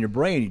really sitting in your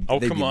brain, Oh,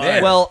 they'd come be on.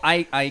 there. Well,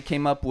 I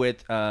came up with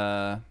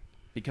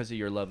because of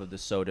your love of the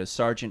soda,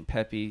 Sergeant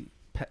Pepsi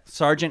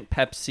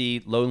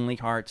Lonely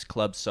Hearts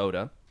Club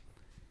Soda,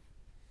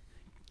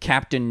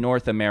 Captain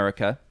North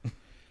America.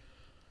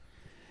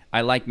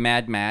 I like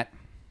Mad Matt.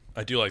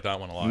 I do like that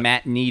one a lot.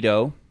 Matt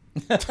Nito,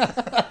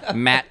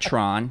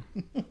 Mattron,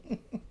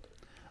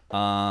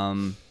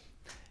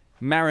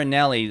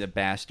 Marinelli, the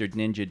bastard,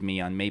 ninja'd me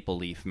on Maple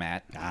Leaf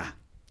Matt.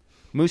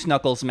 Moose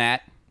Knuckles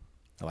Matt,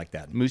 I like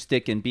that. Moose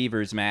Dick and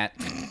Beavers Matt.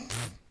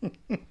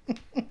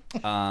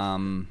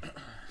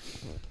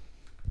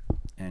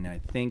 And I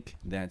think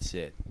that's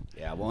it.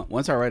 Yeah, well,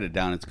 once I write it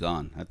down, it's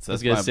gone. That's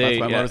gonna my, say, that's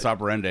my yeah. modus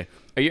operandi.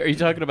 Are you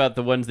talking about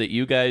the ones that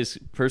you guys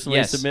personally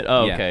Yes. submit?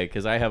 Oh, Yeah. okay,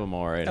 because I have them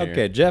all right here.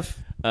 Okay, Jeff.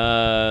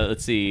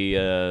 Let's see.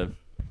 I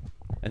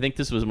think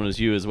this one was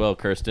you as well,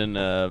 Kirsten.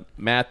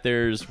 Matt,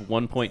 there's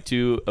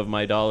 1.2 of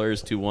my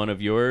dollars to one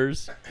of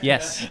yours.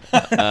 Yes.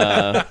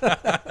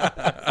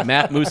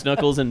 Matt, Moose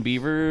Knuckles and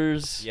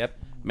Beavers. Yep.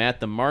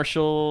 Matt the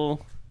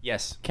Marshal.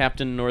 Yes.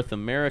 Captain North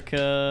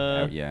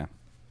America. Yeah.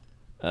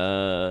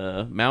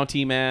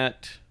 Mountie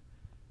Matt.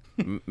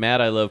 Matt,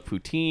 I love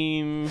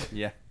poutine.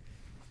 Yeah.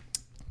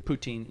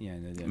 Poutine. Yeah.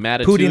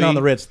 Matatouille. Poutine on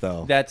the Ritz,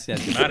 though. That's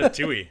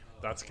Matatouille.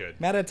 That's good.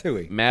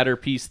 Matatouille.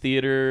 Matterpiece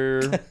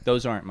Theater.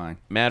 those aren't mine.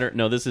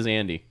 No, this is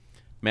Andy.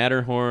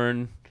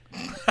 Matterhorn.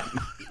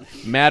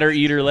 Matter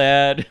Eater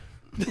Lad.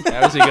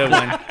 That was a good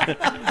one.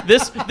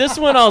 This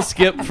one I'll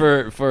skip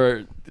for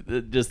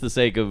just the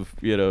sake of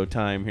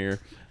time here.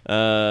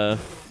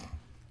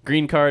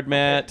 Green Card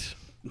Matt.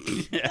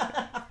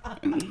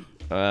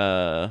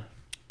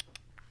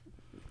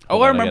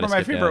 Oh, I remember gotta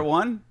my skip favorite that.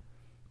 one.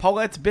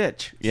 Paulette's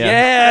bitch.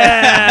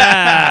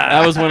 Yeah.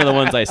 That was one of the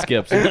ones I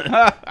skipped.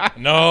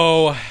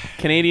 No.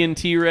 Canadian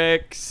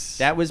T-Rex.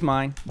 That was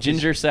mine.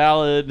 Ginger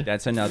Salad.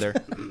 That's another.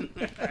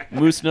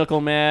 Moose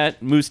Knuckle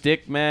Matt. Moose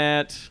Dick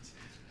Matt.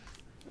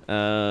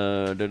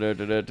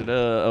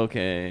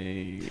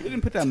 Okay. We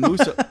didn't put that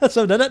moose.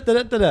 So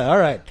da-da-da-da-da. All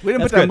right. We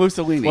didn't That's put that good.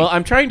 Mussolini. Well,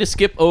 I'm trying to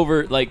skip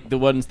over like the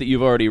ones that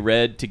you've already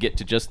read to get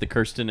to just the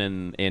Kirsten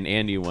and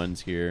Andy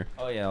ones here.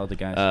 Oh yeah, all the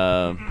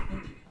guys.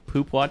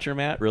 Poop Watcher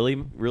Matt,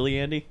 really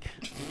Andy?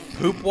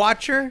 Poop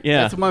Watcher?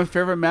 Yeah. That's one of my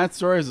favorite Matt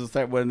stories. Is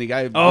that when the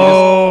guy?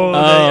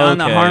 On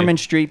the okay. Harmon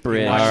Street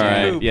Bridge. All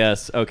right. Poop.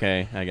 Yes.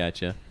 Okay. I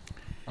got you.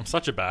 I'm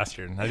such a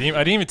bastard. I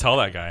didn't even tell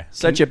that guy.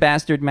 Such a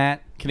bastard,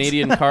 Matt.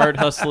 Canadian Card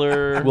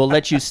Hustler. We'll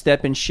let you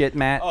step in shit,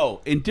 Matt.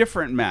 Oh,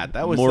 Indifferent Matt.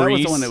 That was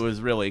Maurice. the one that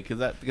was really because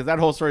that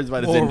whole story is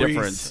about his Maurice.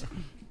 indifference.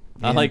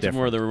 I liked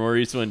more the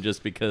Maurice one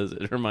just because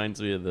it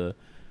reminds me of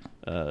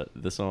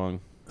the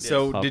song.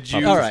 So Pop- did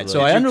Pop you? All right, so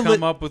did I you underlit-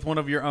 come up with one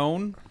of your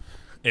own?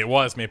 It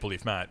was Maple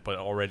Leaf Matt, but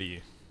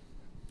already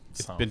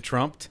It's been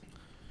trumped.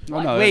 Oh,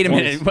 no, Wait a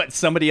that's- minute. What?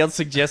 Somebody else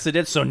suggested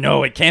it, so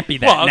no, it can't be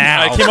that Well,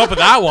 now. I came up with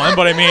that one,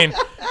 but I mean,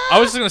 I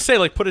was just gonna say,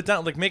 like, put it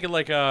down, like, make it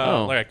like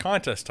Oh. a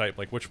contest type,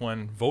 like, which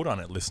one? Vote on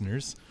it,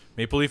 listeners.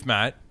 Maple Leaf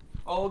Matt.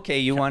 Okay,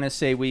 you want to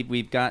say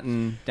we've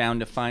gotten down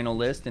to final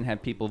list and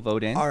have people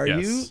vote in? Are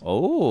Yes. you?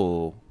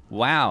 Oh,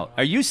 wow.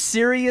 Are you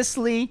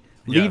seriously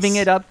Yes. leaving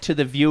it up to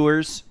the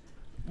viewers?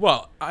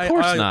 Well,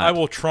 course not. I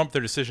will trump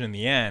their decision in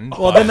the end.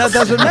 Well, then that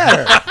doesn't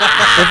matter.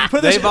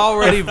 Put this- They've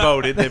already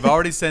voted. They've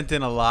already sent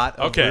in a lot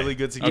of Okay. really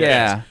good suggestions.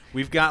 Yeah.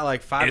 We've got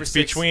like 5 or It's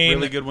 6 between-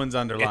 really good ones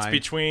underlined. It's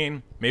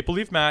between Maple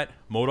Leaf Matt,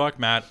 MODOK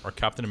Matt, or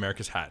Captain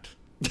America's hat.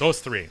 Those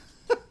three.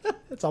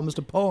 It's almost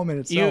a poem in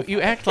itself. You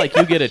act like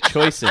you get a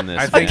choice in this.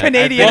 I think- Matt.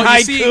 Canadian Well,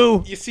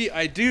 haiku. you see,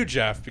 I do,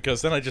 Jeff,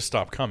 because then I just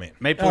stop coming.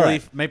 Maple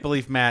All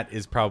Leaf Matt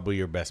is probably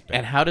your best bet.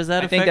 And how does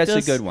that I affect think that's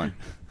us? a good one.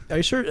 Are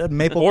you sure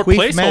Maple Or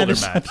Queef Man placeholder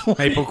is Matt.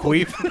 Maple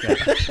Queef.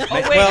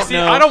 Well, see,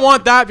 I don't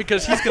want that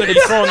because he's going to be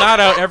throwing that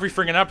out every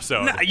friggin'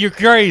 episode. You're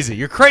crazy.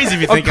 You're crazy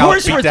if you Of think I'll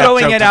course beat we're that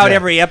throwing joke it to out death.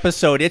 every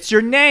episode. It's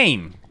your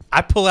name.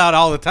 I pull out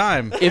all the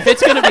time. If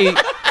it's going to be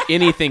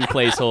anything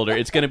placeholder,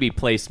 it's going to be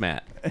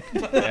placemat.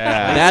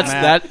 That's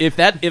that. If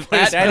that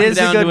That comes is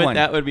a down good to it, one.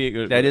 that would be a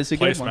good. That is a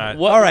good Placemat.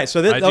 one. All right,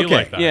 so this I do okay.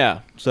 like that.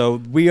 Yeah.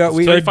 So we are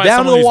Until you find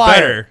down to someone the who's wire.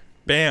 better,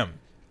 bam.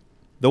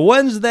 The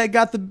ones that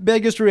got the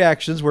biggest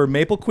reactions were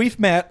Maple Queef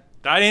Matt,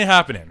 That ain't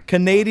happening.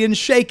 Canadian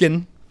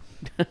Shaken,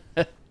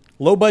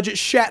 Low Budget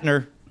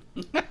Shatner,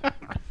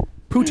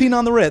 Poutine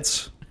on the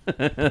Ritz,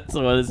 That's the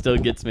one that still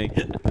gets me.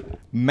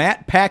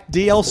 Matt Pack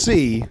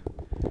DLC,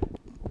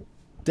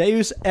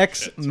 Deus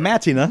Ex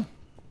Machina,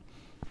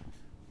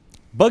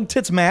 Bug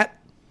Tits Matt,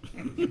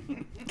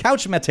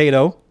 Couch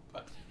Matato,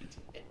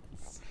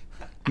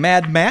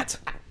 Mad Matt,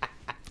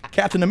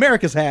 Captain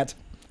America's Hat,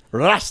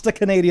 Rasta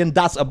Canadian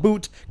Das a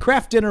Boot,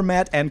 Kraft Dinner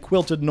Matt, and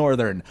Quilted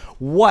Northern.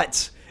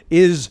 What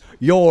is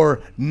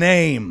your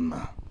name?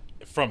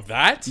 From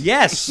that?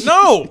 Yes.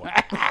 No.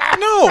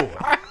 No.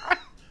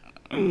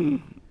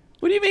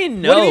 What do you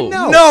mean? No. What do you mean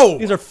no? No.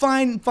 These are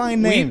fine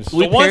names. The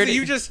ones paired that it-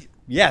 you just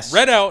Yes.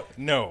 read out,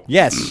 no.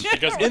 Yes.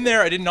 Because in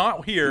there, I did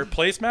not hear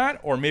Placemat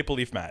or Maple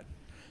Leaf Matt.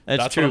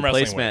 That's That's true. what I'm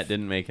wrestling Placemat with.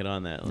 didn't make it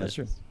on that list. That's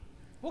true.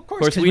 Well, of Of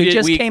course, course, we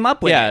just came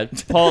up with yeah,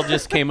 it. Paul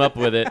just came up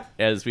with it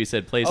as we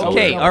said. Placeholder.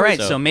 Okay, all right.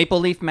 So- So Maple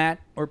Leaf Matt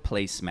or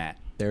Placemat?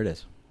 There it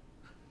is.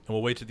 And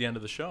we'll wait to the end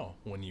of the show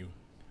when you.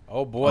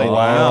 Oh boy!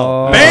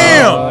 Wow.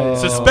 Bam!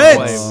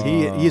 Suspense!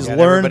 He's Got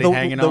learned everybody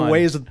hanging the on.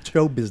 ways of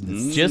show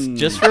business.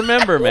 just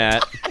remember,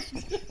 Matt.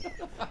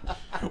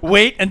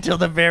 Wait until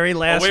the very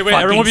last. Oh, wait,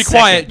 everyone be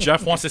quiet.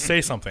 Jeff wants to say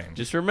something.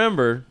 Just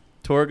remember,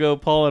 Torgo,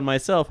 Paul, and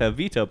myself have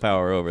veto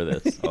power over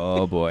this.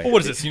 Oh boy.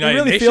 What is this, United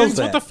really feels Nations?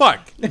 What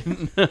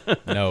that. the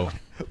fuck? No.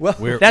 Well,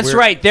 That's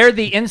right. They're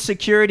the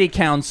Insecurity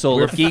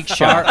Council of Geek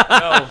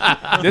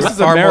Shock. This is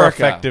Far more America.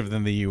 effective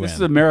than the UN. This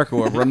is America.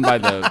 We're run by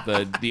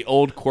the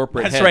old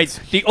corporate That's heads.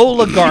 right. The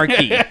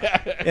oligarchy.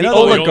 in The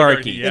other words,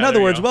 oligarchy. Yeah, in there other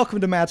you words, go.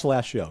 welcome to Matt's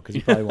last show because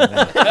he probably won't.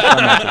 Have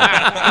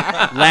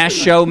it. Last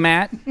show,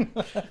 Matt.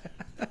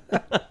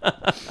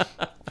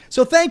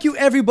 So thank you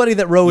everybody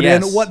that wrote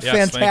Yes. in. What Yes,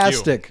 thank you.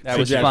 fantastic That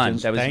was fun.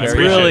 suggestions. That was Thanks,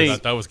 very appreciate Really-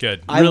 that. That was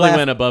good. I Really laughed-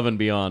 went above and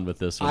beyond with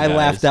this one. I guys.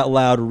 laughed out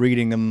loud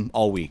reading them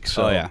all week.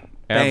 So Oh, yeah.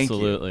 thank you.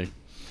 Absolutely.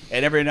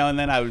 And every now and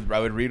then I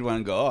would read one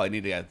and go, oh, I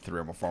need to add 3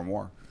 or 4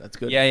 more. That's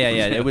good. Yeah.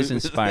 It was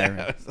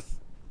inspiring.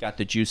 Got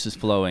the juices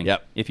flowing.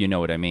 Yep. If you know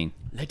what I mean.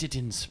 Let it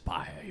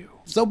inspire you.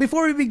 So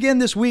before we begin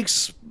this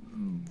week's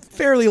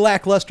fairly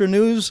lackluster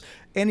news,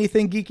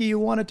 anything geeky you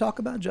want to talk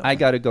about, John? I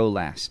got to go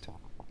last.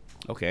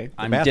 Okay.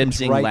 I'm bathroom's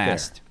dibsing right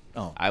last. there.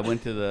 Oh, I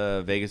went to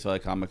the Vegas Valley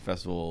Comic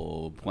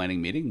Festival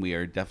planning meeting. We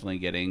are definitely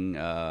getting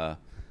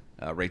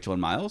Rachel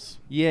and Miles.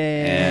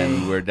 Yay.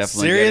 And we're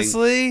definitely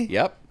Seriously? getting...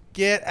 Yep.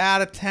 Get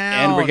out of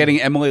town. And we're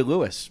getting Emily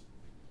Lewis.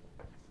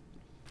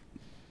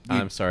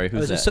 I'm sorry,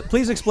 who's Just- that?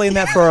 please explain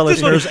that for our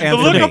listeners and the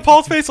for look me. on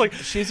Paul's face, like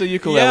She's a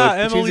ukulele.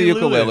 Yeah, she's a Emily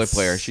ukulele Lewis.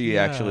 player. She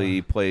Yeah.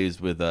 actually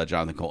plays with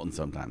Jonathan Colton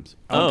sometimes.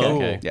 Oh, Okay.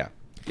 okay. Yeah.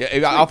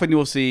 Yeah. Often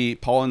you'll see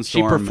Paul and She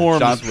Storm. performs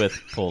Jonathan- with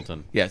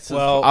Colton. Yes.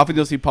 Well- often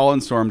you'll see Paul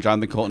and Storm,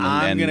 Jonathan Colton,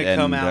 I'm and gonna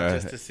come out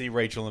and, just to see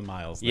Rachel and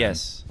Miles. then.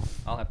 Yes.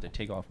 I'll have to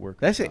take off work.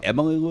 Did I say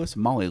Emily Lewis?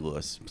 Molly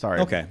Lewis. Sorry.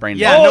 Okay. Brain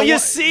Yeah. dead. no, you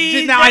what-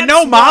 see, Now I that's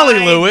know Molly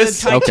why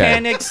Lewis. The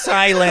Titanic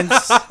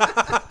silence.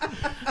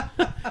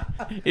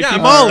 If Yeah,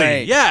 you, Molly.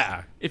 Alright.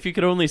 Yeah. if you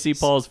could only see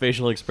Paul's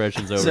facial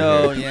expressions over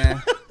So here.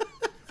 yeah,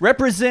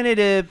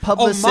 representative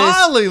publicist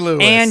Molly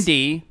Lewis.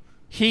 Andy,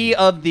 he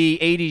of the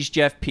 '80s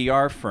Jeff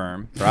PR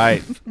firm.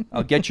 Right.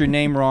 I'll get your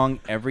name wrong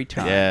every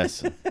time.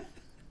 Yes.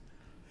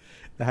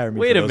 They hire me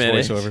Wait for a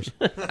those minute.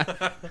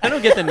 voiceovers. I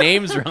don't get the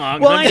names wrong.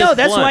 Well, I'm I know just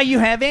that's blunt. why you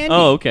have Andy.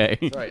 Oh, okay.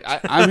 Right.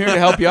 I'm here to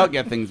help you out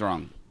get things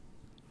wrong.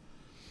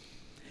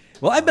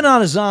 Well, I've been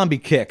on a zombie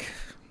kick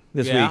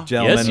this Yeah? week,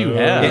 gentlemen. Yes, you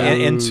have.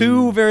 In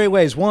two very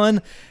ways.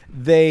 One,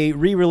 they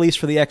re-released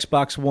for the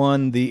Xbox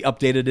One the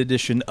updated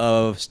edition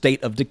of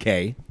State of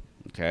Decay,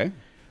 Okay.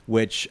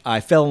 which I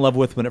fell in love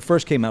with when it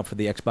first came out for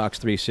the Xbox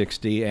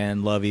 360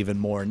 and love even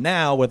more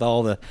now with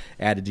all the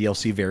added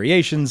DLC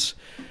variations.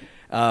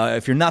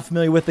 If you're not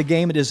familiar with the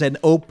game, it is an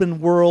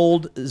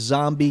open-world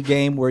zombie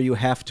game where you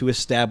have to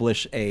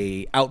establish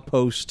a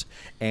outpost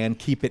and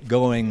keep it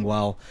going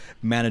while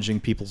managing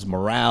people's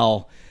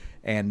morale.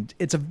 And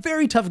it's a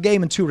very tough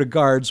game in two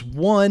regards.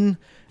 One,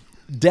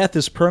 death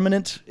is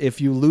permanent. If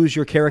you lose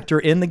your character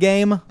in the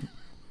game,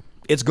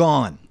 it's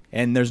gone.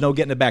 And there's no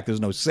getting it back.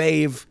 There's no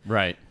save.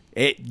 Right.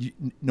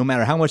 No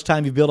matter how much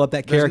time you build up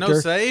that There's character, no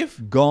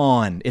save?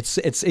 gone. It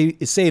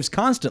saves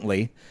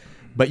constantly,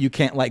 but you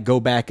can't like go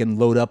back and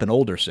load up an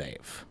older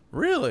save.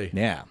 Really?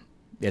 Yeah,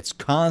 it's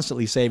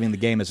constantly saving the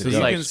game as it So goes.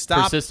 you like can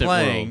stop persistent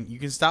playing. world. You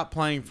can stop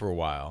playing for a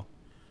while.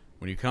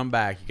 When you come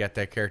back, you got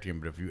that character in.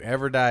 But if you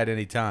ever die at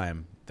any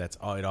time, that's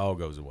all. It all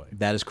goes away.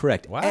 That is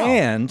correct. Wow.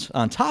 And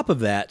on top of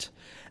that,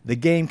 the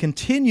game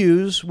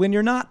continues when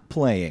you're not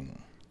playing.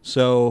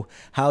 So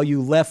how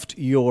you left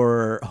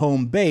your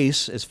home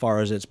base as far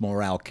as its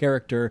morale,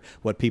 character,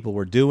 what people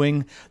were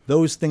doing,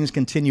 those things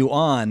continue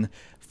on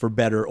for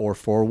better or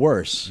for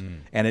worse.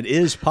 And it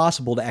is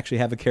possible to actually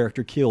have a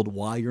character killed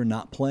while you're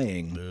not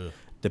playing,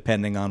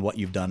 depending on what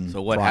you've done.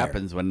 So what prior.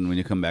 happens when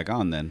you come back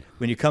on then?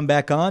 When you come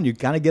back on, you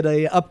kind of get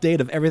a update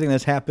of everything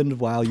that's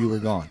happened while you were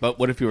gone. But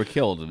what if you were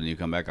killed when you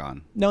come back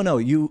on? No,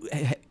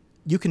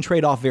 you can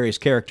trade off various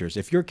characters.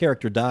 If your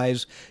character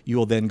dies, you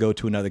will then go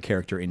to another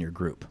character in your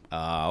group.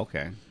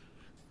 Okay.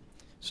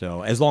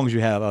 So as long as you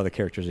have other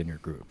characters in your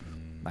group.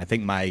 I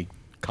think my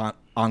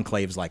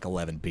enclave's like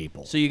 11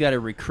 people. So you got to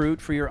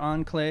recruit for your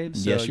enclave.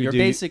 So Yes, you you're do.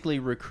 basically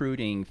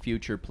recruiting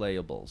future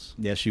playables.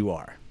 Yes, you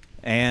are.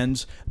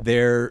 And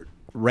their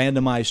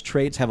randomized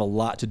traits have a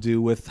lot to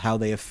do with how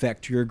they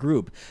affect your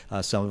group.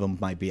 Some of them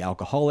might be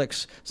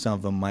alcoholics. Some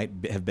of them might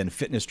have been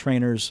fitness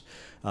trainers.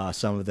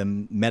 Some of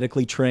them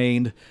medically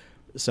trained.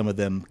 Some of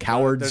them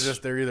cowards.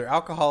 They're either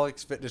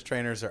alcoholics, fitness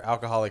trainers, or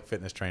alcoholic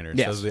fitness trainers.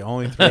 Yes. Those are the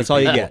only three. That's all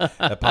you people get.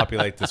 that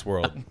populate this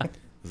world.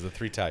 Those are the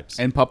three types.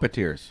 And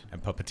puppeteers.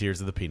 And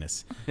puppeteers of the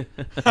penis.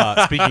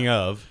 Speaking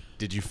of,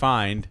 did you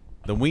find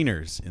the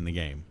wieners in the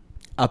game?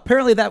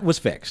 Apparently that was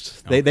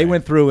fixed. They Okay.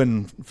 went through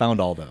and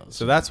found all those.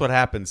 So that's what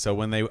happened. So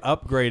when they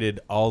upgraded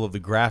all of the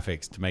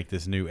graphics to make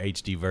this new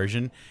HD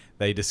version,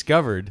 they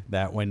discovered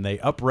that when they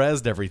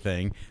up-resed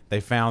everything, they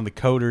found the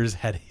coders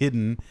had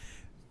hidden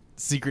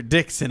secret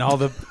dicks in all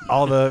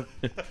the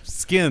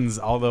skins,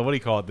 all the what do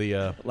you call it?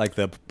 The like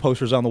the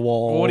posters on the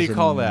wall. what do you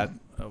call that?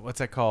 What's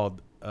that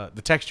called?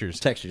 The textures.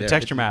 Textures, The yeah.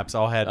 texture maps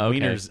all had Okay.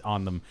 wieners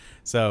on them.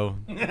 So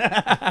they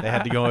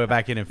had to go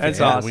back in and fix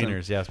That's all awesome. the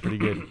wieners. Yeah, it's pretty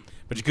good.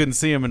 But you couldn't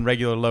see them in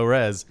regular low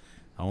res,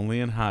 only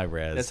in high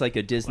res. That's like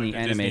a Disney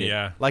animated.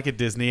 yeah. like a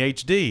Disney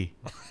HD.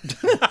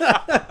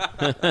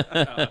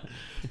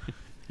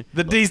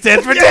 The D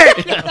stands for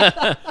dick.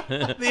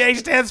 The H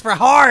stands for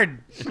hard.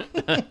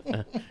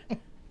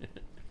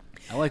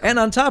 And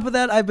on top of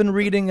that, I've been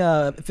reading,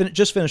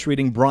 just finished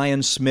reading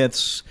Brian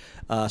Smith's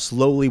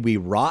Slowly We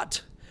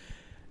Rot,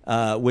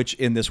 which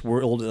in this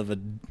world of a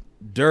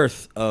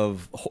dearth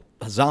of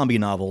zombie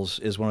novels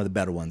is one of the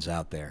better ones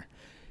out there.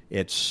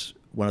 It's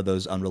one of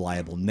those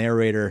unreliable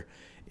narrator.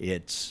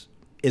 It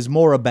is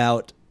more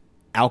about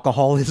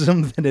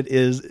alcoholism than it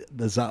is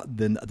the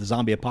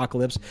zombie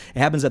apocalypse. It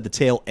happens at the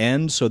tail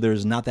end, so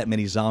there's not that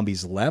many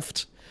zombies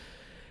left.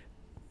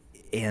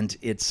 And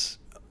it's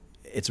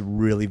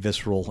really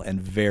visceral and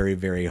very,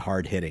 very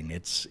hard hitting.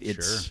 It's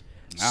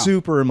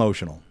super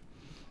emotional,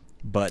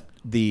 but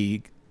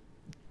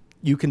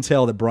you can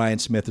tell that Brian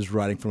Smith is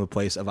writing from a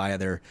place of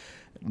either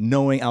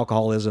knowing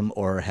alcoholism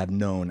or have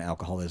known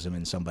alcoholism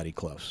in somebody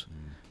close.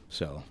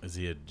 So Is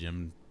he a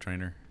gym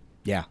trainer?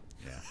 yeah,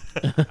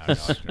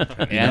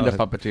 And a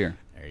puppeteer.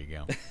 There you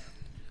go.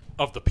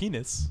 Of the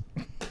penis.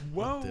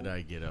 What did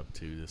I get up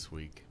to this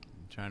week?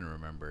 I'm trying to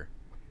remember.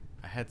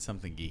 I had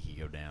something geeky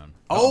go down.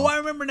 Uh-oh. Oh, I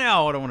remember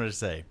now what I wanted to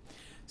say.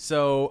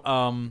 So,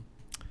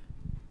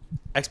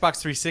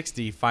 Xbox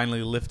 360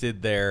 finally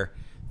lifted their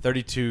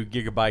 32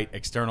 gigabyte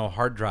external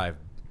hard drive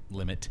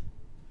limit.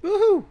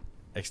 woohoo!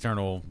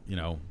 External,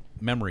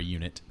 memory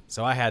unit.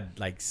 So I had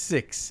like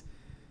 6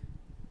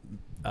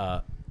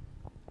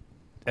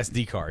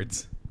 SD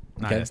cards.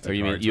 Not Okay. SD Or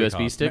you mean cards, what do USB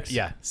call it? sticks?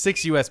 Yeah,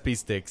 6 USB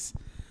sticks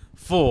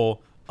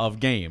full of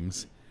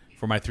games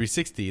for my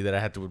 360 that I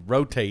had to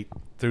rotate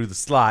through the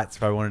slots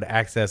if I wanted to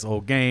access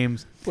old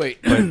games. Wait,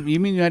 you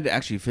mean you had to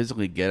actually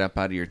physically get up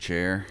out of your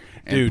chair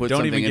and Dude, put don't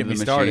something even get into me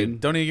the started. machine?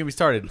 Don't even get me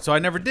started. So I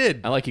never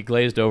did. I like you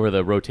glazed over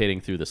the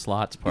rotating through the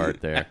slots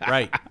part there.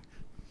 Right.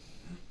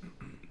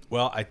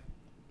 Well, I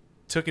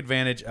took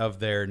advantage of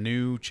their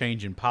new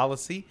change in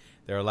policy.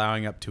 They're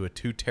allowing up to a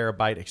 2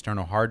 terabyte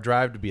external hard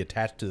drive to be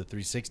attached to the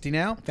 360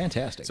 now.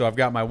 Fantastic. So I've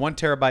got my 1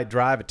 terabyte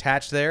drive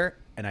attached there,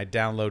 and I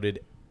downloaded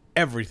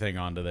everything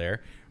onto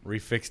there,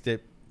 refixed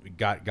it,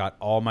 got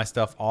all my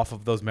stuff off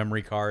of those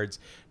memory cards,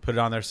 put it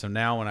on there. So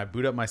now when I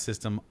boot up my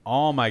system,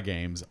 all my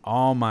games,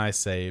 all my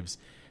saves,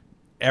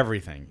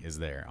 everything is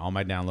there, all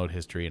my download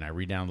history, and I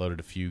re-downloaded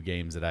a few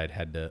games that I'd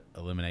had to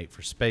eliminate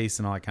for space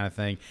and all that kind of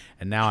thing.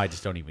 And now I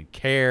just don't even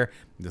care.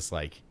 I'm just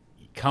like,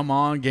 come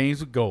on, games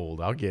with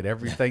gold. I'll get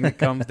everything that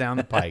comes down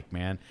the pike,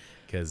 man.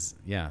 Because,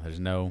 there's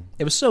no...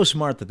 It was so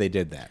smart that they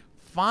did that.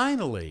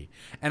 Finally.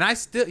 And I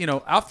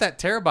still, off that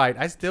terabyte,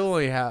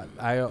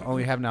 I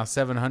only have now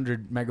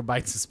 700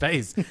 megabytes of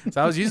space.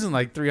 So I was using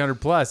like 300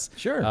 plus.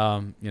 Sure.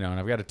 And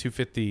I've got a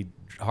 250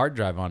 hard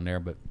drive on there,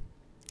 but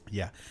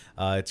yeah,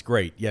 it's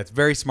great. Yeah, it's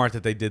very smart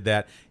that they did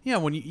that.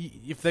 When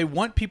if they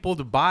want people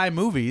to buy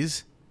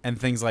movies and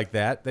things like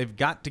that, they've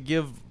got to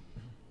give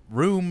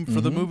room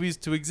for the movies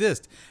to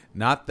exist.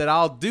 Not that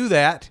I'll do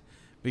that,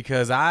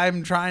 because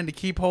I'm trying to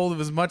keep hold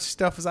of as much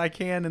stuff as I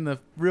can in the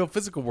real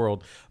physical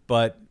world.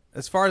 But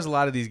as far as a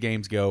lot of these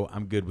games go,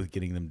 I'm good with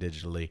getting them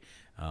digitally.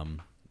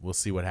 We'll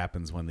see what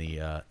happens when the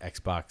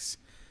Xbox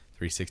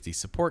 360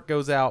 support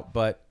goes out.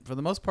 But for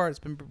the most part, it's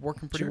been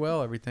working pretty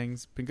well.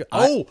 Everything's been good.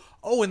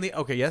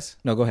 Okay, yes?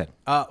 No, go ahead.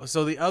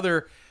 So the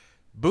other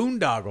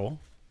boondoggle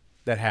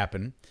that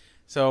happened.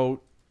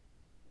 So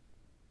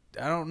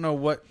I don't know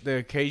what the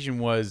occasion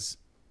was,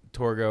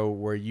 Torgo,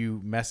 where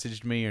you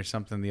messaged me or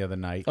something the other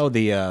night. Oh,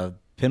 the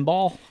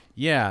pinball?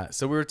 Yeah.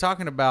 So we were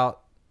talking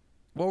about,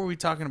 what were we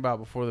talking about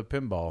before the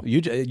pinball?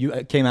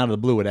 You came out of the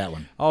blue with that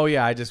one. Oh,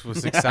 yeah. I just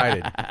was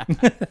excited.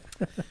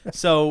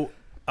 So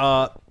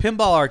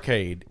Pinball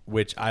Arcade,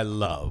 which I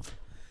love,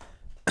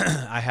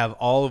 I have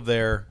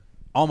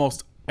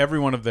almost every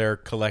one of their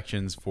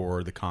collections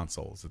for the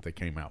consoles that they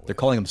came out with. They're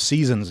calling them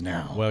seasons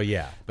now. Well,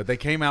 yeah, but they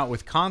came out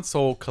with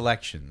console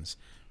collections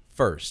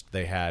first.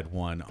 They had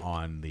one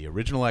on the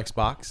original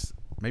Xbox,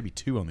 maybe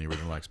 2 on the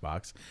original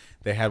Xbox.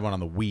 They had one on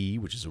the Wii,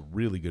 which is a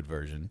really good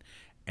version.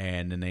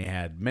 And then they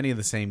had many of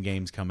the same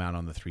games come out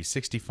on the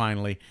 360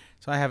 finally.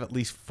 So I have at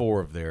least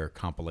 4 of their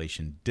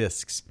compilation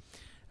discs.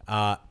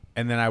 And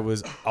then I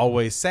was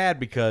always sad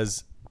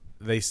because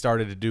they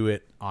started to do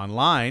it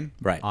online,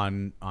 right,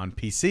 on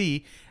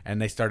PC,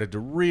 and they started to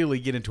really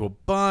get into a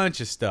bunch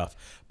of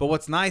stuff. But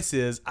what's nice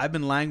is I've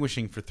been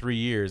languishing for 3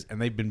 years,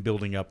 and they've been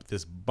building up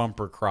this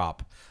bumper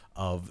crop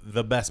of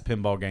the best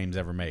pinball games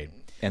ever made.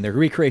 And they're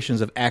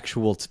recreations of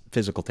actual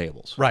physical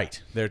tables.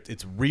 Right.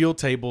 It's real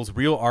tables,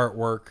 real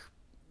artwork,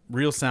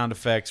 real sound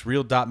effects,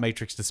 real dot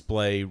matrix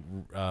display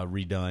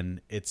redone.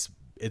 It's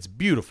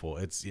beautiful.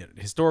 It's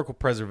historical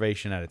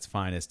preservation at its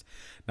finest,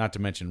 not to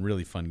mention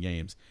really fun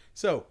games.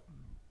 So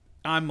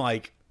I'm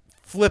like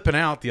flipping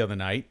out the other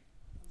night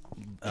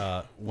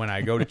when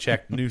I go to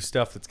check new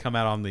stuff that's come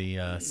out on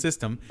the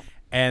system,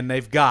 and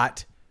they've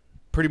got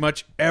pretty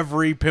much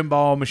every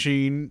pinball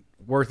machine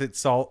worth its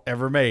salt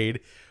ever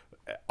made,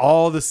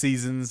 all the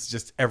seasons,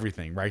 just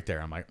everything right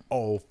there. I'm like,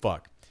 oh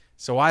fuck.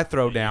 So I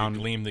throw down,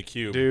 Gleam the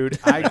cube, dude.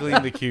 I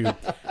gleam the cube.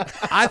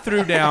 I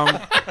threw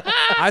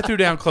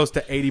down close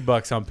to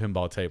 $80 on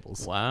pinball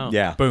tables. Wow.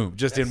 Yeah. Boom,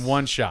 just in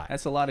one shot.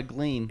 That's a lot of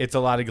gleam. It's a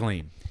lot of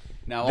gleam.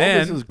 Now, all Then-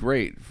 this is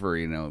great for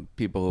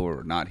people who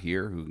are not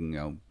here, who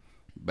can,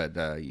 but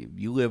people who are not here, who can, but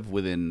you live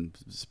within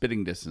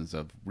spitting distance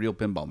of real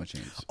pinball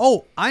machines.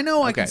 Oh, I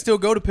know I can Okay. still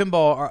go to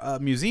pinball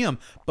museum,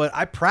 but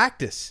I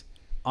practice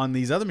on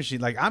these other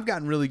machines. Like I've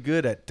gotten really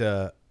good at,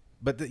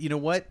 you know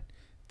what?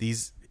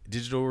 These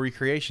digital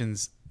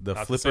recreations, the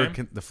Not the flipper,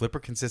 same? the flipper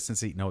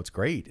consistency. No, it's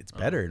great. It's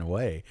better in a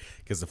way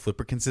because the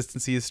flipper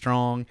consistency is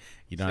strong.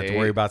 You don't have to See?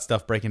 worry about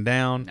stuff breaking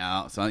down.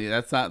 No, so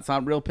that's not. It's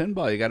not real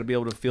pinball. You got to be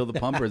able to feel the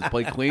pumpers,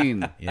 play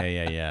clean.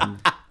 Yeah.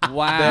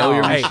 Wow, know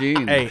your Hey,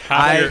 machine. hey,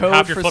 Half code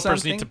your for flippers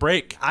something? need to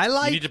break. I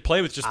like. You need to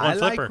play with just one I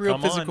flipper. like real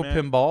Come physical on,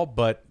 man. pinball,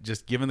 but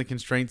just given the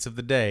constraints of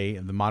the day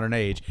and the modern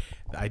age,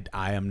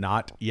 I am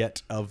not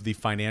yet of the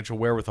financial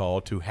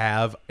wherewithal to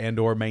have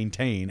and/or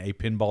maintain a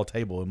pinball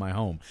table in my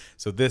home.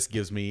 So this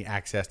gives me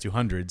access to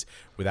hundreds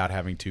without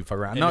having to fuck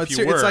around. And No, if it's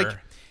you were, it's like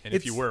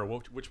if you were,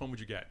 which one would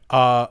you get?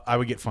 I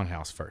would get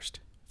Funhouse first.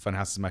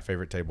 Funhouse is my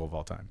favorite table of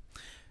all time.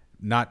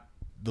 Not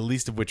the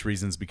least of which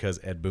reasons because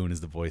Ed Boon is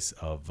the voice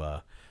of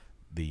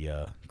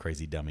the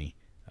crazy dummy.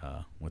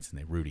 What's his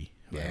name? Rudy.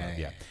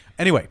 Yeah.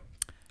 Anyway,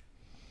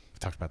 we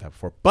talked about that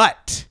before.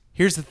 But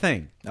here's the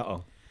thing.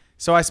 Uh-oh.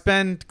 So I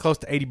spend close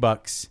to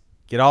 $80,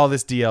 get all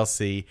this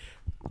DLC.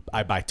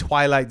 I buy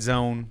Twilight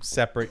Zone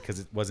separate because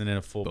it wasn't in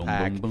a full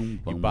pack.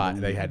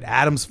 They had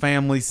Addams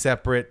Family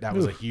separate. That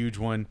was a huge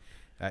one.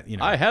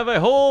 I have a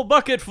whole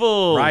bucket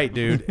full. Right,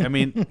 dude. I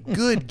mean,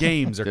 good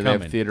games are Do they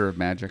coming. have Theater of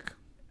Magic?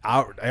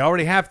 I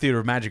already have Theater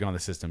of Magic on the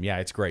system. Yeah,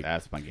 it's great.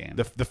 That's my game.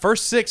 The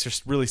first 6 are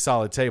really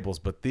solid tables,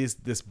 but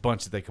this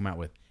bunch that they come out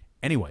with.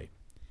 Anyway,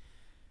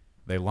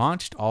 they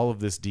launched all of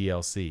this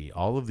DLC,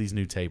 all of these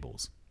new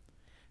tables,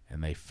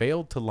 and they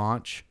failed to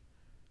launch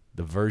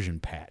the version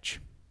patch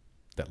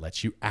that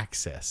lets you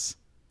access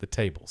the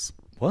tables.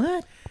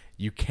 What?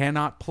 You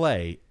cannot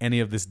play any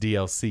of this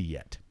DLC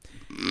yet.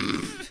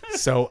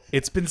 So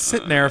it's been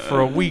sitting there for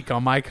a week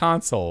on my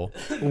console.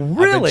 I've been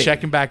Really?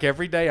 checking back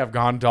every day. I've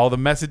gone to all the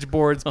message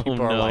boards. People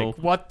are no. like,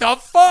 "What the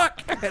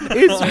fuck?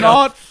 It's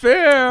not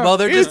fair." Well,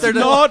 they're just It's they're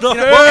not fair.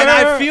 fair. And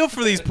I feel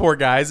for these poor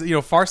guys.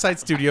 Farsight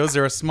Studios.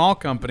 They're a small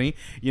company.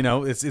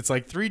 It's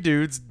like 3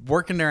 dudes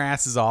working their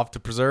asses off to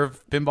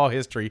preserve pinball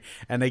history,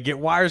 and they get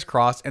wires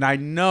crossed. And I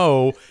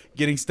know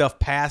getting stuff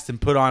passed and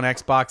put on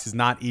Xbox is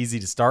not easy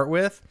to start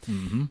with.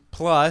 Mm-hmm.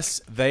 Plus,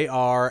 they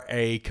are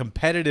a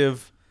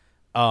competitive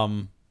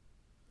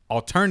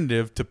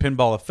alternative to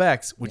Pinball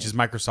Effects, which is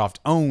Microsoft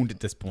owned at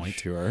this point.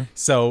 Sure.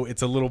 So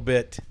it's a little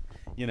bit,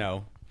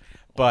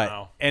 But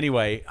Wow.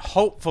 anyway,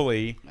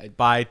 hopefully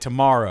by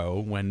tomorrow,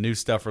 when new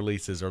stuff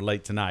releases, or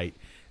late tonight,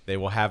 they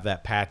will have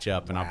that patch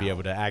up and I'll be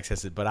able to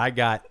access it. But I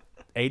got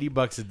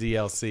 $80 of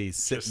DLC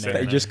sitting there.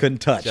 They just couldn't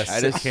touch. Just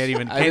I just- can't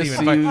even I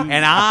just find- see-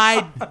 and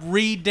I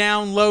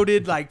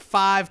re-downloaded like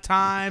 5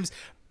 times,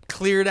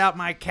 cleared out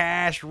my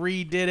cache,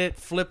 redid it,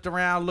 flipped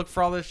around, looked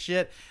for all this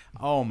shit.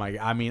 Oh my!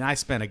 I mean, I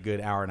spent a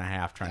good hour and a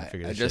half trying to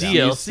figure this just- shit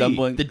out. You DLC.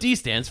 stumbling- The D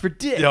stands for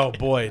dick. Oh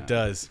boy, it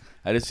does.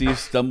 I just see you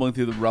stumbling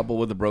through the rubble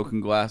with the broken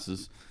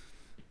glasses.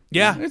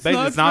 Yeah, It's it's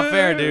not not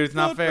fair, fair. dude. It's It's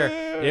not not fair.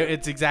 fair.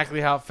 It's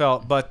exactly how it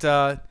felt. But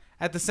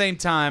at the same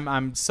time,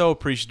 I'm so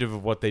appreciative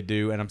of what they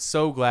do, and I'm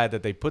so glad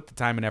that they put the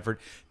time and effort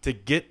to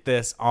get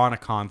this on a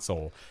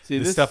console. See,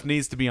 this this- stuff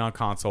needs to be on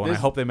console, and I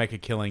this- hope they make a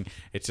killing.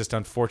 It's just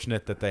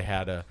unfortunate that they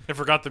had a I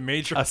forgot the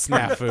major.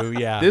 snafu.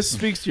 Yeah, This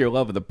speaks to your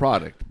love of the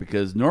product,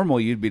 because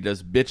normally you'd be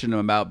just bitching them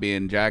about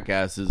being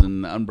jackasses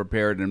and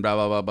unprepared and blah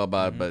blah blah blah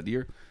blah. But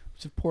you're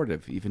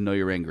supportive, even though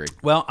you're angry.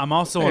 Well, I'm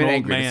also Very an old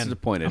angry, man.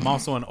 disappointed. I'm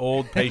also an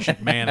old,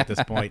 patient man at this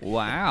point.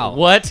 Wow.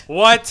 What?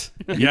 What?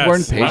 Yes.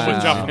 weren't patient. I'm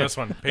with Jeff on this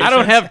one. I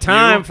don't have Patience,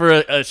 time you. for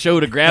a show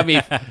to grab me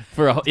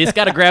it's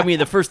got to grab me in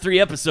the first 3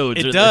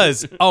 episodes. It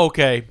does. Oh,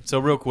 okay. So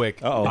real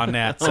quick Uh-oh. on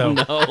that. So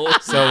No.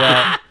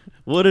 so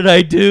What did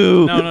I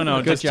do?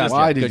 no. Good job.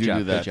 Why Jeff. did Good you job.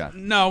 do that? Good job.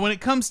 No, when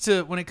it comes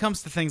to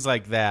things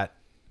like that,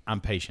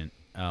 I'm patient.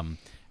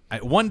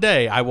 One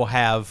day I will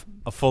have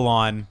a full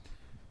on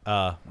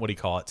what do you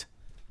call it?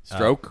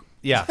 Stroke.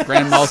 Yeah,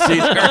 Grand Mal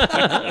Seizure.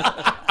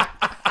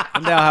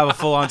 one day I'll have a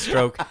full on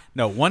stroke.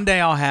 No, one day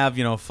I'll have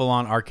full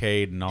on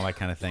arcade and all that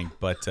kind of thing.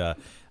 But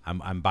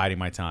I'm biding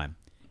my time.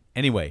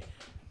 Anyway,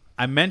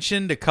 I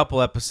mentioned a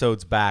couple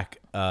episodes back.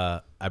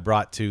 I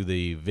brought to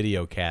the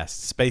video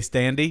cast Space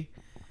Dandy,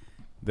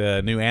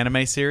 the new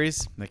anime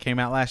series that came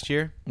out last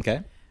year.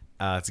 Okay.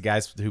 It's the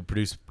guys who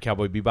produced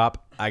Cowboy Bebop.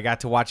 I got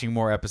to watching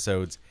more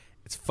episodes.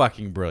 It's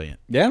fucking brilliant.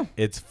 Yeah.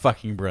 It's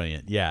fucking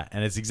brilliant. Yeah.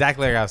 And it's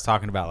exactly like I was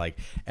talking about. Like,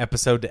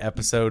 episode to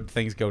episode,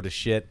 things go to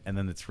shit, and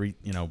then it's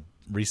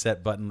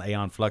reset button,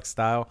 Aeon Flux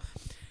style.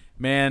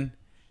 Man,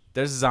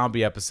 there's a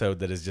zombie episode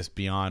that is just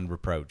beyond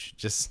reproach.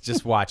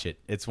 Just watch it.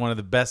 It's one of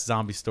the best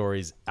zombie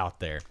stories out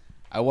there.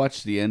 I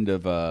watched the end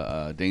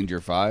of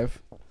Danger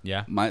 5.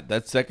 Yeah.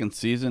 That second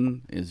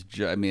season is,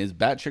 as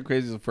batshit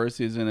crazy as the first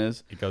season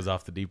is. It goes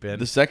off the deep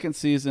end. The second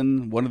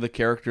season, one of the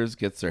characters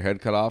gets their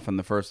head cut off in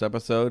the first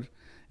episode,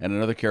 and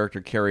another character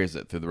carries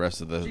it through the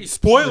rest of the.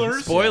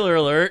 Spoilers. Spoiler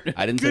alert.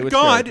 I didn't say Good which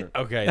God. character.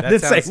 Okay. I That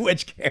didn't say sounds,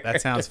 which character.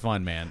 that sounds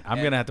fun, man. I'm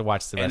going to have to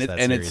watch the rest And, of that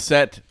and series. it's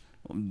set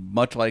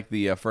much like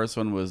the first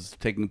one was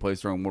taking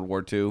place during World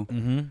War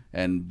II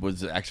and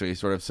was actually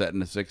sort of set in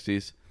the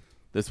 60s.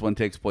 This one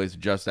takes place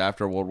just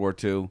after World War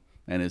II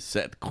and is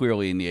set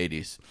clearly in the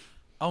 80s.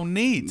 Oh,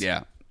 neat.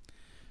 Yeah.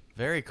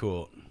 Very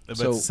cool. But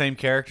So- it's the same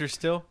character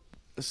still?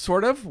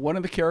 Sort of. One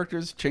of the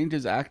characters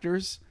changes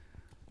actors.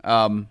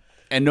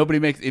 And nobody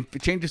makes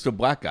it changes to a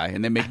black guy,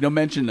 and they make no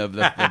mention of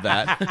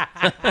that.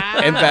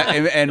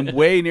 and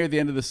way near the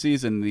end of the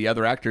season, the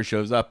other actor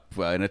shows up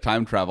in a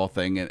time travel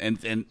thing,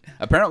 and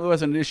apparently it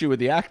wasn't an issue with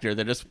the actor.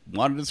 They just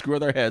wanted to screw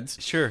their heads,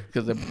 Sure.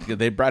 because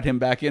they brought him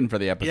back in for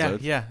the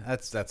episode. Yeah,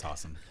 that's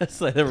awesome. That's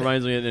like, that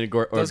reminds me of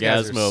Those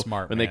guys are Orgasmo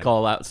smart, when man. they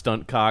call out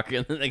stunt cock,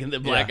 and then the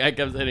black guy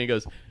comes in and he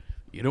goes,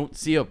 "You don't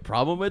see a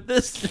problem with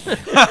this?"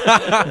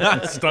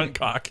 Stunt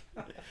cock.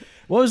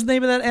 What was the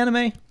name of that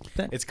anime?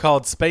 It's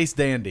called Space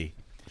Dandy.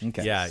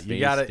 Okay. Yeah, you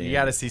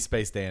gotta see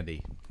Space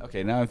Dandy.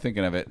 Okay, now I'm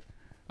thinking of it.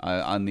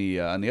 On the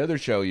other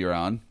show you're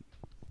on,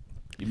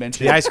 you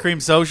mentioned The Ice Cream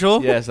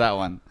Social? Yes, that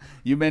one.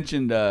 You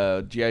mentioned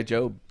G.I.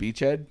 Joe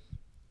Beachhead.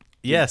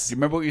 Yes. Do you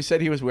remember what you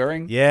said he was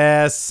wearing?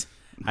 Yes.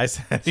 I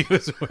said he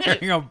was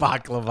wearing a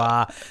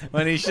baklava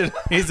when he's a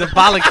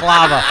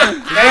balaclava.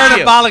 He's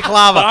wearing a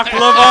balaclava.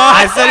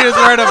 I said he was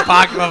wearing a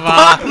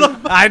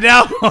baklava. I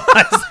know.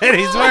 I said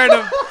he's wearing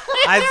a.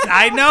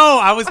 I know.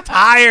 I was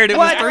tired. It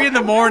was 3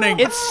 a.m.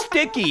 It's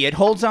sticky. It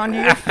holds onto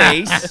your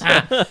face.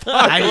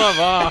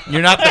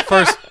 You're not the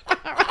first.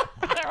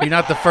 You're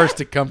not the first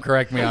to come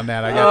correct me on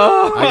that. I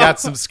got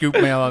some scoop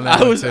mail on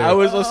that. I was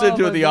one too. listening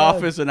to The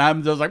Office, and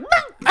I'm just like.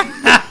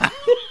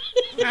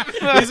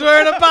 He's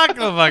wearing a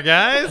baklava,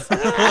 guys.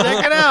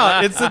 Check it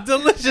out. It's a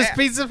delicious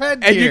piece of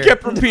headgear. And you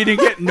kept repeating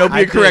it. And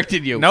nobody I did.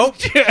 corrected you. Nope.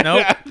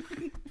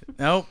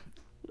 Nope.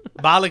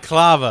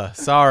 Balaclava.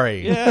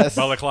 Sorry. Yes.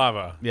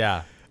 Balaclava.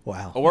 Yeah.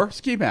 Wow. Or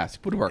ski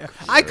mask would work.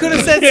 I could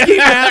have said ski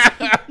mask,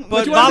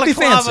 but you wanted to be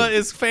balaclava fancy.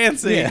 is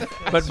fancy. Yeah.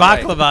 But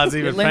baklava is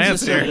even It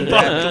lends a fancier.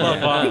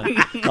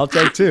 certain- I'll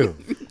take 2.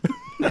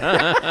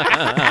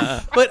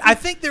 But I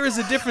think there is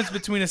a difference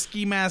between a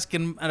ski mask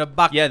and a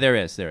baklava. Yeah, there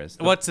is.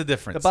 What's the The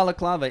difference?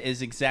 balaclava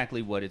is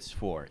exactly what it's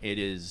for.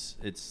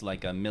 It's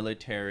like a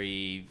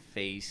military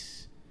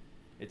face.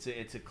 It's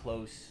a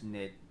close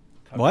knit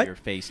cover What? your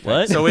face. type.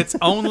 What? So it's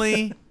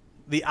only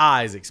the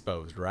eyes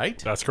exposed, right?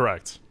 That's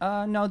correct.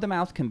 No, the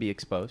mouth can be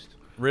exposed.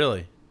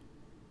 Really?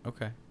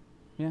 Okay.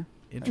 Yeah.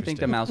 I Interesting. think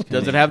the mouth can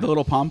Does be. it have the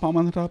little pom pom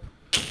on the top?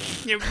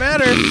 You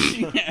better.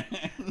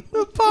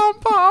 The pom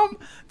pom.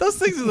 Those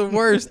things are the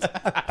worst.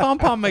 Pom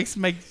pom makes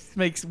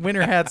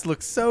winter hats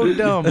look so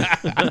dumb.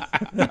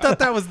 I thought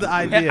that was the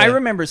idea. I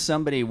remember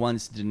somebody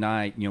once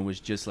denied, was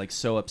just like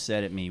so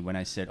upset at me when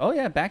I said, "Oh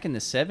yeah, back in the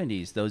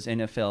 '70s, those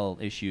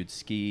NFL issued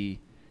ski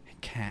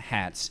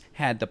hats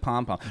had the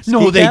pom pom."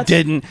 No, they cats?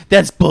 didn't.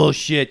 That's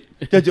bullshit.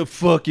 That's a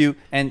fuck you.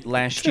 And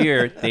last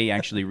year they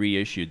actually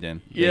reissued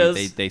them.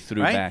 Yes. They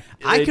threw right? back.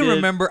 I They can did.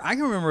 remember. I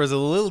can remember as a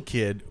little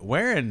kid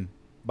wearing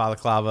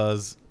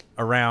balaclavas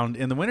around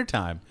in the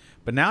wintertime.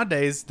 But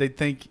nowadays they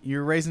think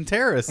you're raising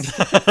terrorists.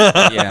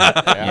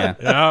 Yeah.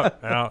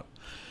 Yeah.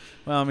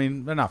 Well, I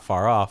mean, they're not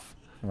far off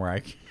from where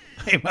I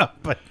came up,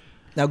 but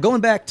Now,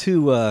 going back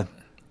to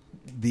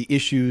the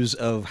issues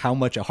of how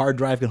much a hard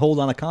drive can hold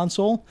on a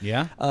console,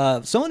 Yeah.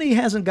 Sony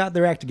hasn't got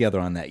their act together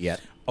on that yet.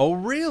 oh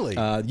really?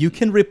 You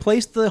can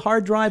replace the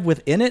hard drive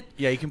within it.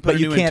 Yeah, you can put but a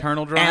you new can't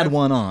internal drive. add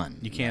one on.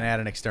 You can't add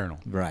an external.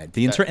 Right.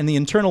 And the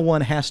internal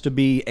one has to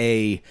be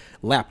a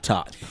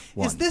laptop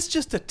one. Is this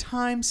just a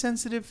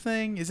time-sensitive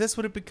thing? Is this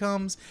what it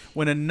becomes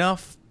when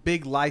enough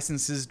big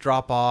licenses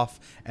drop off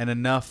and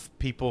enough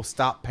people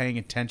stop paying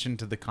attention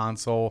to the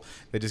console?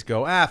 They just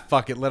go,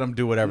 fuck it, let them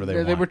do whatever they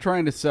want. They were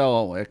trying to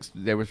sell.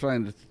 They were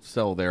trying to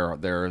sell their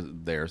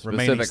remaining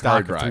specific stock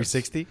hard of drives.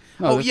 360.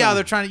 No, Oh they're yeah, trying-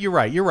 they're trying to.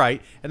 You're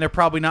right, and they're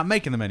probably not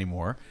making them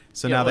anymore.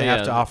 So Yeah, now they well,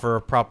 have to yeah.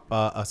 offer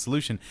a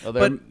solution. Well,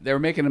 but they were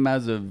making them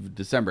as of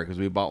December because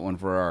we bought one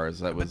for ours.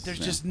 That was. there's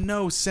just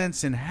no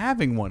sense in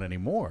having one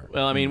anymore.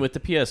 Well, I mean, with the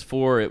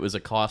PS4, it was a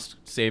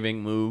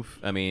cost-saving move.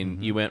 I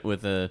mean, you went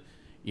with a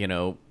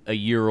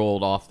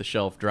year-old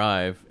off-the-shelf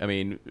drive. I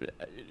mean,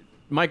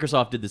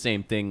 Microsoft did the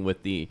same thing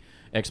with the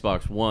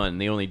Xbox One.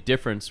 The only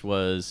difference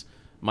was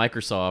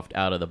Microsoft,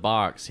 out of the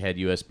box, had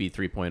USB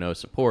 3.0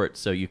 support,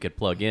 so you could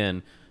plug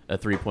in a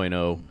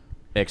 3.0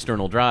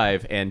 external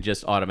drive and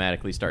just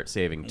automatically start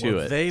saving to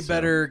Well, it. They So-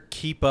 better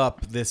keep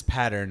up this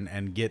pattern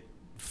and get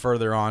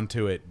further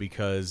onto it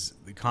because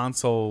the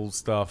console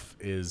stuff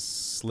is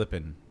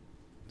slipping.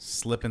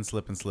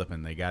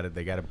 They got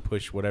to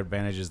push what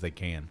advantages they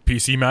can.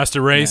 PC Master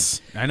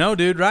Race. I know,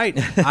 dude. Right?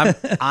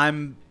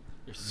 I'm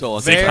so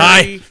very.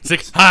 Hi.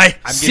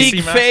 I'm Seek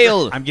getting,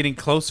 fail. I'm getting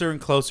closer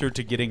and closer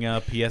to getting a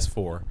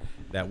PS4.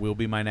 That will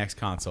be my next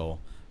console,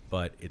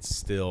 but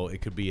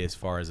it could be as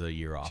far as a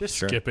year off. Just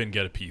skip and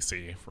get a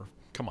PC.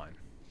 Come on.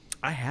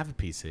 I have a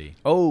PC.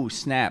 Oh,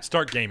 snap.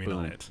 Start gaming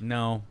on it.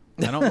 No,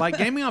 I don't like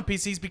gaming on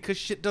PCs because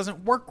shit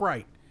doesn't work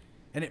right,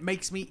 and it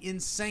makes me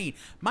insane.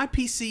 My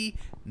PC,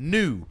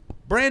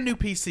 brand new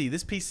PC.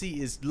 This PC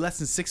is less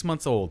than 6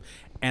 months old,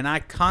 and I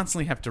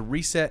constantly have to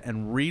reset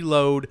and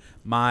reload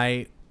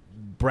my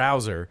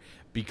browser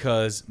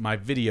because my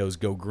videos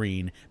go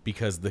green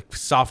because the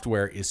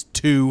software is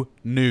too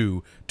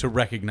new to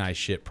recognize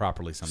shit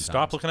properly sometimes.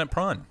 Stop looking at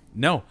prawn.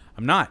 No,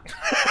 I'm not.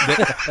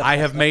 I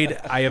have made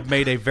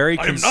a very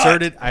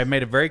concerted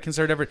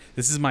effort.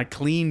 This is my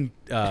clean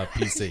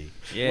PC.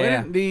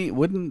 Yeah.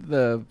 Wouldn't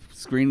the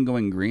screen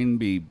going green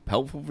be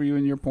helpful for you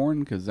in your porn?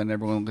 Because then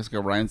everyone looks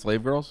like Ryan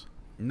Slave Girls.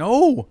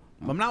 No,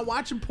 I'm not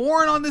watching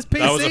porn on this PC.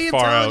 That was a I'm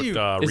far telling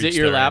out. you. Is it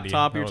your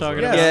laptop you're talking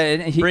about? Yeah,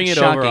 and Bring it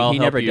shocking. over. I'll He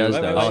help never you. does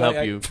that. I'll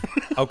help you.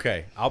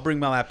 Okay, I'll bring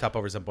my laptop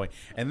over at some point.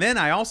 And then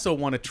I also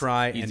want to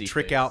try and Easy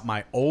trick fix. out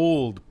my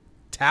old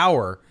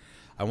tower.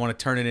 I want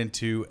to turn it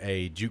into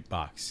a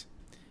jukebox.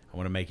 I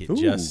want to make it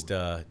just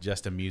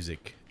a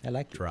music I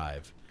like it.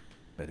 drive.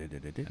 I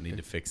need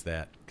to fix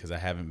that because I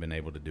haven't been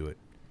able to do it.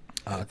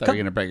 I thought you were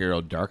going to break your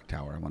old Dark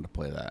Tower. I wanted to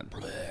play that.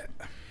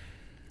 A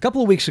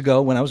couple of weeks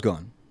ago when I was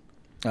gone,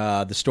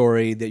 the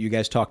story that you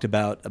guys talked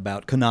about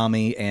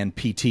Konami and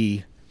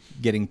PT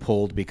getting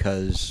pulled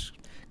because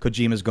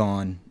Kojima's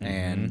gone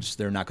and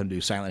they're not going to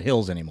do Silent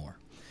Hills anymore.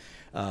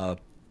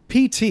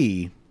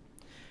 PT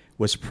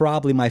was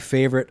probably my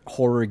favorite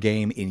horror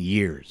game in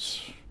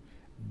years.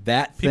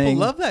 That People thing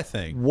love that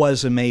thing.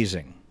 was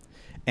amazing,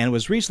 and it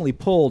was recently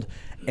pulled,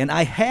 and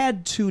I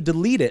had to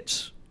delete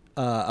it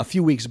a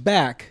few weeks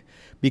back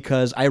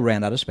because I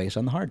ran out of space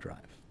on the hard drive.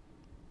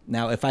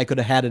 Now, if I could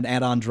have had an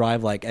add-on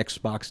drive like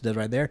Xbox did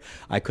right there,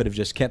 I could have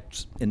just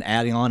kept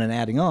adding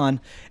on,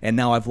 and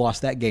now I've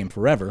lost that game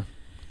forever.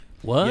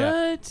 What?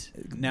 Yeah.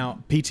 Now,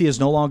 PT is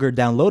no longer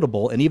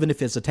downloadable, and even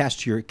if it's attached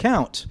to your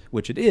account,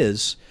 which it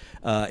is,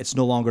 it's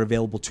no longer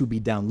available to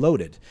be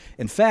downloaded.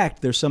 In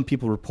fact, there's some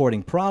people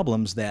reporting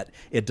problems that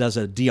it does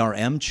a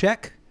DRM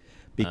check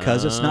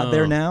because it's not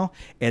there now,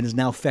 and is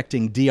now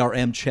affecting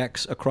DRM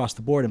checks across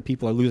the board, and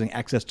people are losing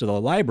access to the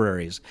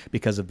libraries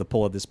because of the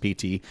pull of this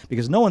PT,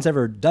 because no one's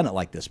ever done it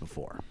like this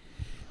before.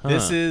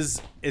 this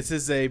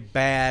is a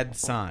bad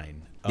sign.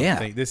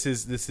 Yeah. This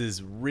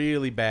is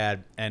really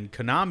bad, and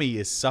Konami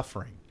is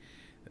suffering.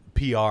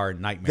 PR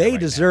nightmare. They right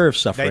deserve now.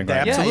 suffering They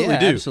right now. absolutely Yeah,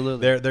 do.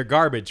 absolutely. They're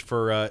garbage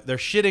for. They're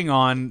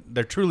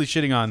truly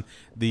shitting on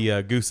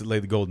the goose that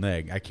laid the golden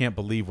egg. I can't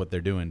believe what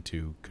they're doing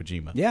to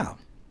Kojima. Yeah.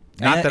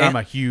 Not that I'm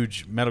a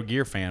huge Metal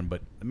Gear fan,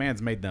 but the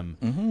man's made them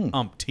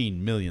umpteen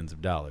millions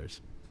of dollars.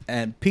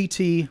 And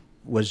PT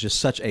was just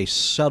such a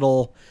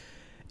subtle,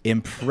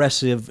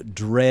 impressive,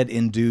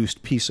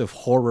 dread-induced piece of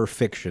horror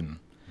fiction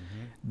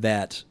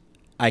that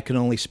I can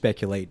only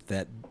speculate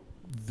that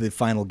the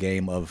final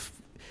game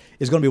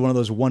is going to be one of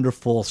those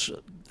wonderful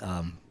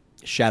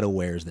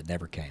shadowwares that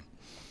never came.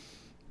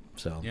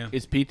 So, Yeah.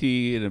 Is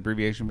PT an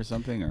abbreviation for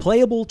something? Or?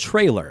 Playable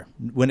trailer.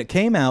 When it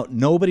came out,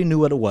 nobody knew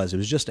what it was. It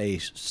was just a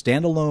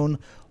standalone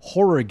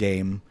horror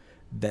game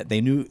that they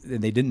knew,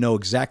 and they didn't know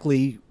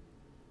exactly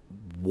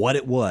what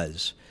it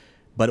was,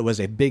 but it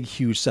was a big,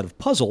 huge set of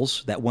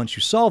puzzles that once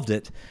you solved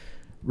it,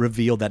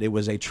 revealed that it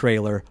was a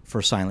trailer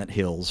for Silent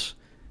Hills.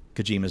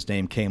 Kojima's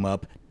name came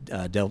up.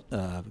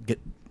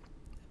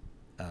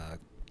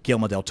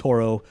 Guillermo del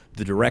Toro,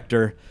 the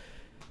director,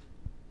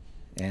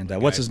 and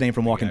what's his name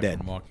from Walking Dead?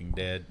 From Walking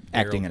Dead.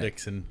 Acting Daryl in it.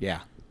 Dixon.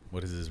 Yeah.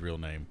 What is his real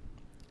name?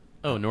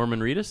 Oh, Norman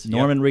Reedus?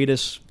 Norman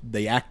Reedus,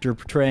 the actor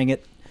portraying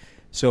it.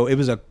 So it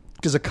was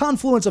a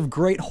confluence of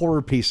great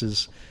horror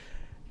pieces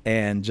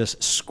and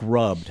just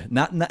scrubbed.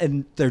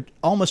 And they're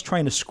almost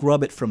trying to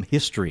scrub it from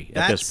history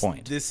at this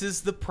point. This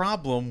is the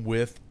problem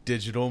with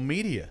digital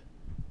media.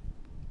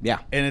 Yeah,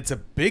 And it's a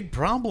big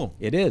problem.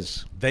 it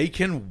is. They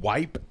can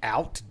wipe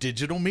out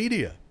digital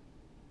media.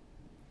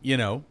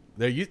 Yeah,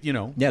 there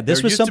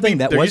this was used to something be-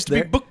 that there was used to be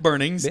there. book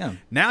burnings. Yeah.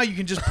 Now you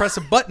can just press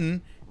a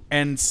button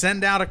and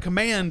send out a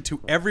command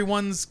to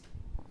everyone's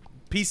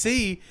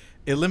PC,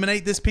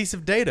 eliminate this piece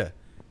of data,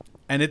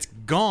 and it's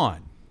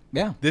gone.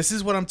 Yeah. This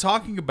is what I'm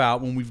talking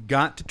about when we've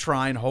got to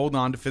try and hold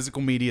on to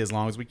physical media as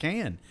long as we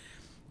can.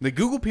 The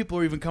Google people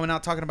are even coming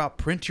out talking about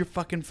print your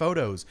fucking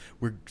photos.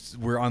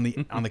 We're on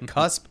the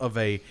cusp of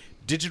a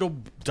digital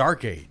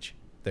dark age.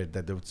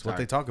 That's what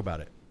they talk about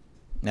it.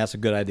 That's a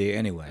good idea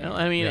anyway. Well,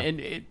 I mean, Yeah.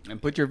 and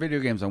And put your video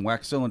games on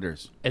wax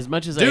cylinders. as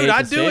much as Dude, I hate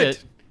I'd to do say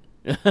it.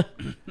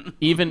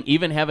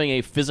 even having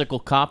a physical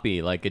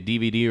copy like a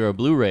DVD or a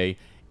Blu-ray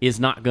is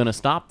not going to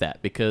stop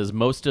that, because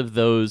most of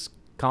those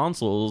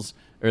consoles,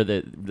 or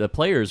the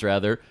players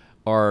rather,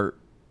 are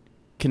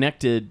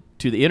connected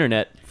to the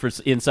internet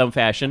in some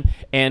fashion,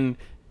 and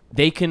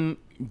they can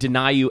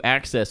deny you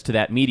access to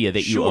that media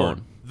that you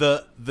own.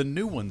 The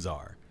new ones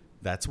are.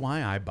 That's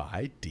why I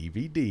buy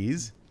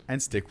DVDs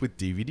and stick with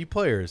DVD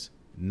players.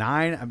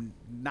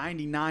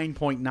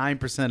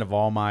 99.9% of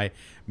all my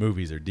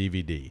movies are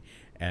DVD,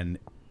 and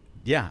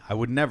yeah, I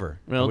would never.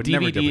 I Well, would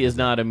never DVD jeopardize is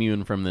that. not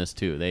immune from this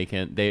too.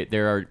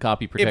 There are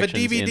copy If protections. a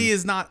DVD in-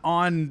 is not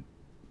on,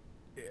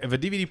 if a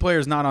DVD player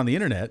is not on the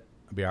internet,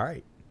 I'll be all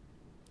right.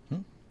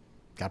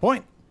 Got a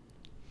point.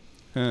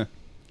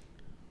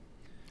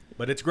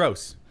 But it's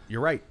gross.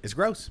 You're right. It's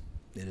gross.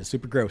 It is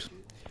super gross.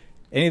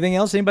 Anything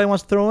else anybody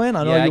wants to throw in?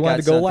 I know Yeah, I you wanted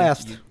got to go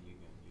something. last.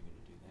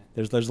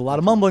 There's a lot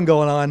of mumbling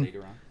going on. A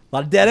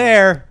lot of dead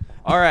air.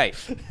 All right.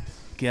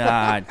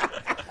 God.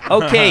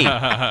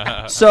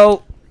 Okay.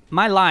 So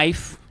my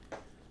life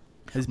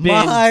has been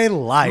My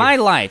life. My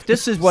life.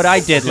 This is what I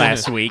did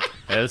last week.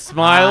 It's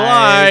my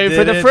life.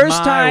 For the it first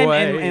my time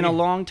way. in a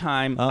long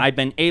time, I've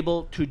been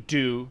able to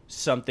do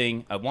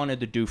something I wanted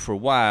to do for a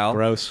while.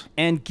 Gross.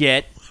 And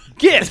get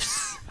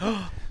gifts.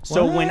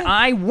 So when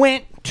I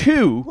went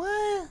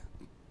to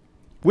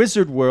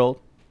Wizard World,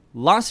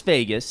 Las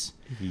Vegas,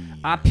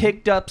 I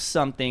picked up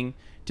something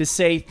to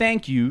say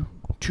thank you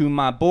to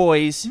my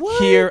boys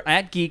here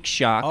at Geek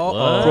Shock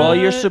for all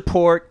your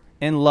support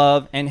and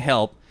love and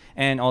help.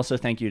 And also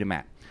thank you to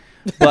Matt.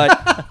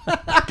 But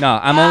no,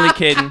 I'm only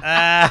kidding.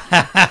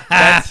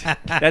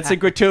 That's a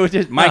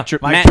gratuitous Matt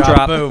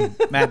drop. Boom.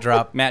 Matt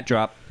drop. Matt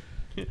drop.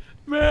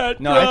 Matt,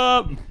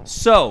 No,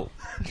 so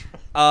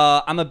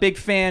I'm a big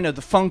fan of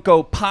the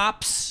Funko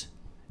Pops,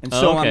 and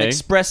so I'm Okay.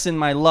 expressing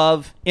my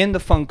love in the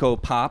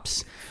Funko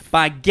Pops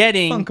by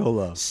getting Funko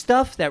love.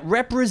 stuff that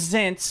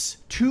represents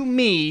to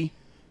me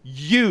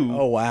you.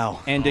 Oh, wow.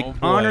 And to Oh, boy.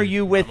 honor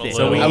you with I'm a it.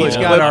 little- we I'm each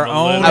a got little- our I'm a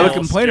own- little I would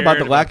complain about the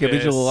scared lack of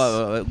this. visual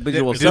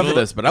Is stuff it of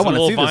this, but I is it want a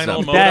to see little this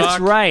vinyl stuff. That's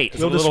Modoc? right. Is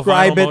We'll it a little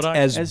describe vinyl it Modoc?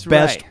 as That's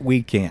best right.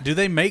 we can. Do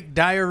they make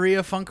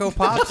diarrhea Funko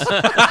Pops?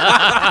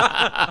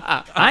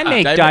 I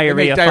make They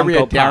diarrhea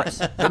Funko dia-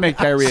 Pops. They make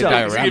diarrhea So-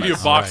 They give you a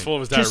dioramas. box full of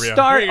his To diarrhea.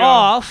 start Here you go.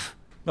 off,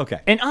 Okay.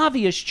 an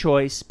obvious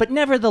choice, but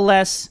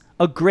nevertheless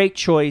a great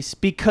choice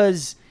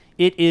because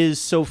it is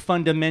so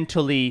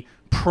fundamentally,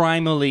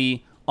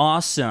 primally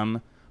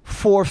awesome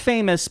for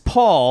famous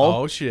Paul.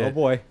 Oh shit. Oh,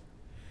 boy.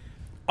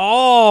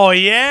 Oh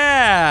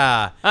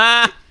yeah.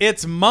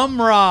 It's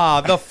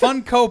Mumra, the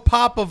Funko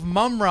Pop of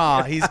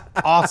Mumra. He's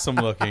awesome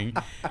looking.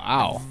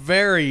 Wow.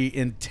 Very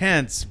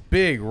intense,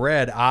 big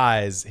red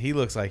eyes. He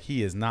looks like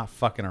he is not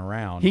fucking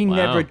around. He Wow.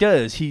 never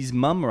does. He's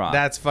Mumra.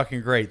 That's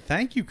fucking great.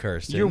 Thank you,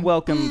 Kirsten. You're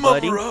welcome,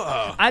 buddy.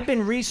 I've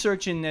been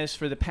researching this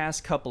for the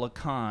past couple of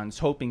cons,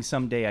 hoping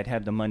someday I'd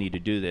have the money to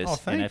do this, Oh,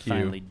 and I thank you.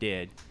 finally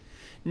did.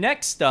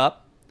 Next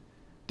up,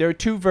 there are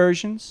two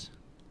versions.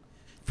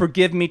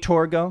 Forgive me,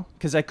 Torgo,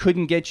 because I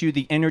couldn't get you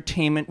the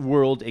Entertainment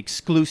World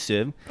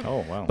exclusive.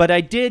 Oh, wow. But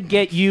I did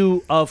get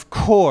you, of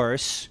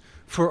course,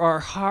 for our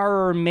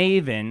horror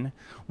maven,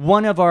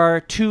 one of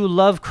our two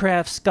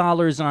Lovecraft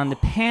scholars on the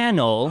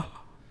panel.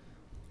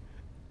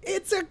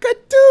 It's a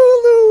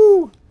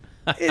Cthulhu!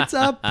 It's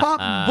a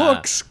Pop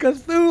Books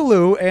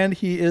Cthulhu, and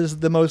he is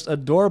the most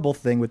adorable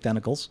thing with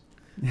tentacles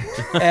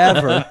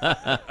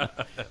ever.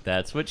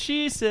 That's what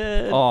she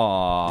said.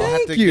 Aw, I'll have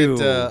Thank to you.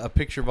 get a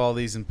picture of all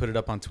these and put it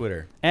up on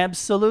Twitter.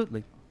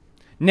 absolutely.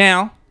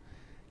 Now,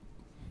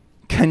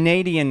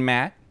 Canadian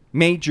Matt,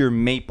 Major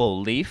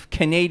Maple Leaf,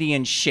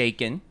 Canadian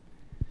Shaken.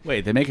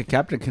 Wait, they make a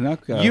Captain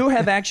Canuck? You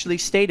have actually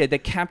stated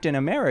that Captain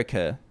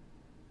America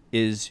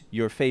is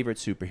your favorite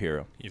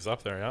superhero. He's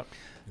up there, yeah.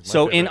 He's my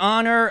So, in favorite.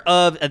 honor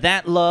of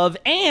that love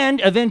and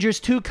Avengers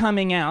 2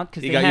 coming out,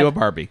 because He got you a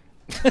Barbie.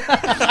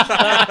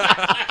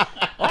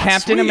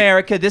 Captain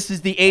America, this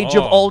is the Age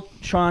of Oh.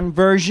 Ultron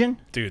version.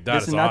 Dude, that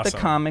this is is not awesome. the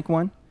comic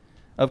one,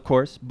 of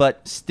course,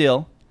 but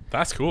still,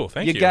 That's cool.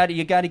 Thank you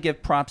you. got to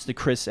give props to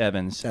Chris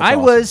Evans. That's I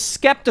awesome. was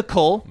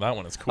skeptical That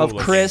one is cool. of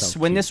looking. Chris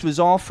when this was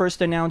all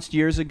first announced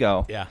years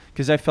ago. Yeah.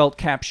 Because I felt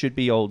Cap should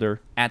be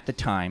older at the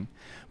time.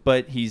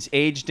 But he's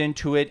aged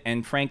into it,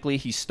 and frankly,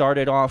 he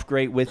started off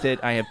great with it.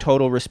 I have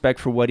total respect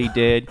for what he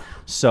did.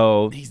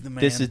 So He's the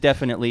this man. is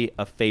definitely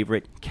a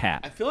favorite I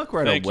Cap. feel like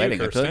we're at Thank a wedding.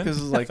 you, I feel like Kirsten. this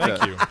is like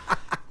Thank you.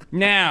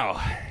 Now,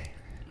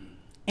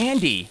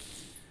 Andy,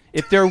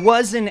 if there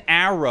was an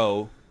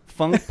Arrow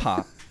Funk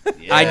Pop,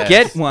 I'd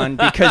get one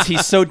because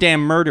he's so damn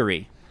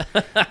murdery.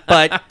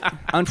 But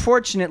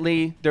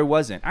unfortunately, there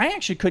wasn't. I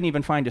actually couldn't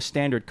even find a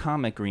standard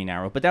comic Green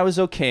Arrow, but that was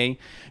okay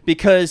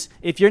because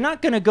if you're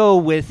not going to go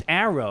with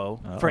Arrow,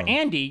 for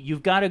Andy,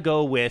 you've got to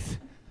go with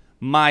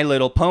My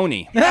Little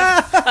Pony.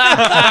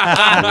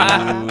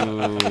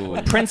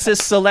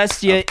 Princess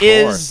Celestia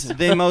is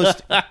the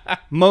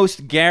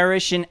most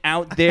garish and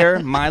out there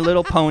My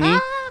Little Pony.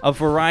 A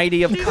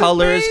variety of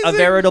colors, a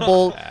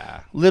veritable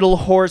little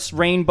horse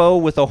rainbow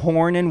with a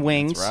horn and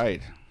wings.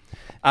 right.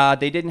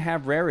 They didn't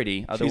have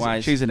rarity,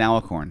 otherwise. She's an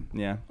alicorn.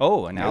 Yeah.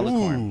 Oh, an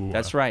alicorn.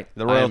 That's right.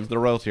 The I'm-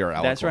 royalty are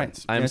alicorns. That's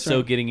right. I'm That's so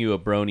right. getting you a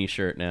brony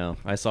shirt now.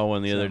 I saw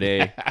one the other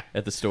day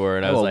at the store,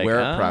 and I I was will like, wear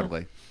 "Oh." it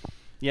proudly.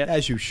 Yep.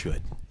 As you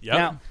should.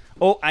 Yep.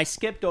 Now, I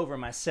skipped over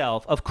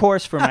myself. Of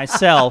course, for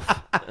myself,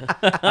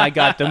 I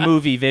got the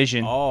movie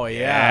Vision. Oh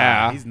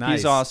yeah. He's nice.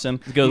 He's awesome.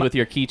 It goes with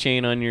your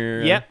keychain on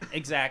your. Yep,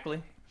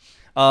 exactly.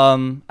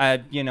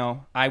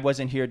 I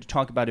wasn't here to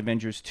talk about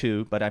Avengers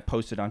 2, but I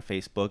posted on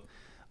Facebook.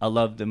 I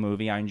loved the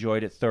movie. I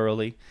enjoyed it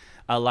thoroughly.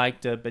 I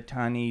liked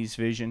Bettani's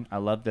vision. I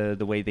loved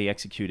the way they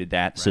executed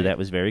that, so Right. that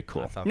was very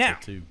cool. I thought Now,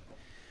 so too.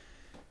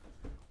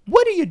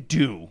 what do you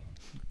do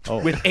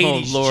with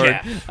 80s Lord.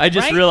 Jeff. I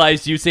just right?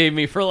 realized you saved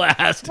me for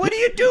last. What do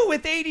you do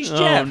with 80s Oh,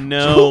 Jeff?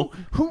 no.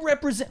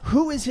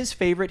 Who is his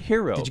favorite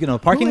hero? Did you get on a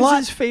parking Who is lot?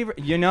 his favorite,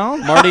 you know?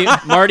 Marty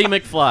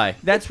McFly.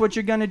 That's what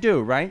you're going to do,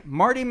 right?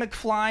 Marty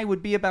McFly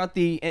would be about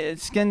the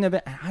skin of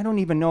it. I don't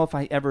even know if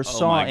I ever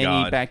saw my any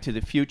God. Back to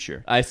the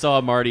Future. I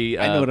saw Marty.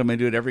 I know what I'm gonna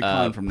do at every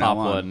con from now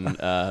pop on.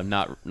 one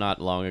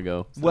not long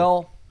ago. So.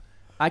 Well,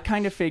 I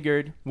kind of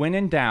figured, when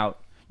in doubt,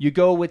 you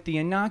go with the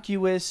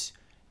innocuous,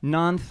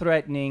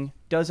 non-threatening,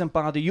 doesn't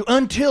bother you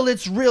until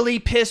it's really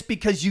pissed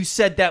because you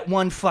said that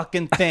one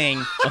fucking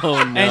thing.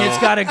 Oh, no. And it's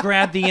got to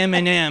grab the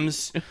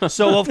M&Ms.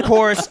 So, of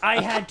course,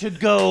 I had to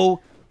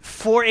go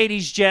for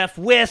 80s Jeff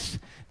with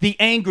the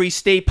angry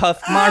Stay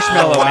Puft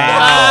Marshmallow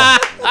Man.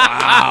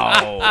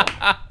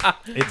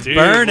 It's Dude,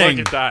 burning.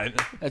 Look at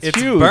that. It's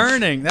huge.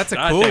 burning. That's a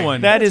That cool thing-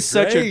 one. That is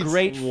such a great.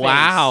 great face.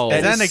 Wow.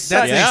 That That's is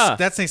such-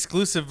 that's an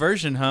exclusive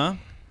version, huh?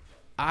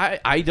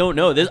 I don't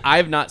know this.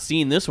 I've not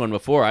seen this one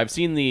before. I've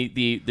seen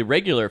the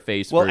regular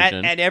face Well,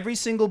 version. at every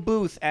single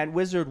booth at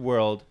Wizard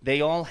World, they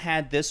all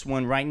had this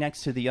one right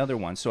next to the other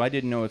one, so I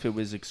didn't know if it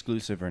was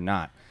exclusive or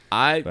not.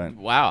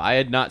 Wow, I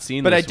had not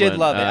seen. But this I did one.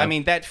 love it. I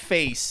mean, that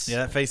face. Yeah,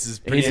 that face is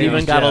pretty. he's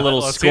even got a little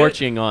Let's see it.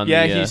 scorching on.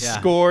 Yeah, the, he's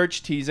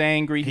scorched. He's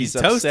angry. He's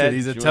He's toasted. upset.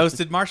 He's a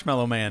toasted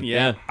marshmallow man.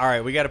 Yeah. All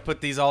right, we got to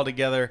put these all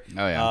together.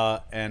 Oh,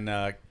 yeah. And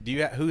do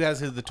you? Who has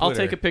the Twitter? I'll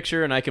take a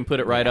picture and I can put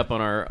it right up on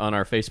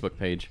our Facebook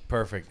page.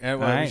 Perfect. All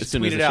right. As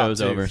soon as the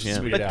show's over, yeah.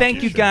 But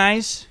thank you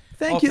guys.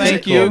 Thank you.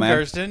 Thank Cool, you, man.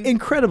 Kirsten.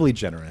 Incredibly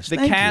generous. The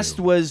Thank cast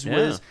you.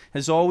 Yeah.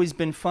 has always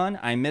been fun.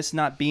 I miss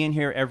not being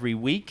here every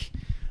week,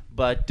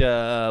 but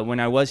when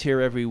I was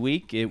here every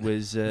week, it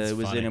was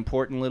funny. an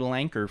important little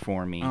anchor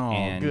for me. Oh,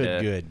 and,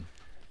 good.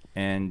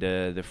 And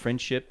the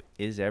friendship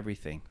is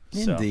everything.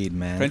 So. Indeed,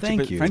 man. Friendship,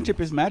 Thank is, you. friendship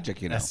is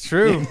magic, you know. That's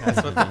true.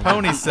 That's what the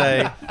ponies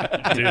say.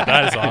 Dude,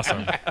 that is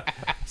awesome.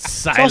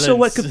 It's also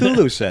what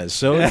Cthulhu says,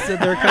 so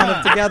they're kind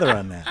of together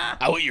on that.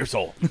 I want your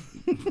soul.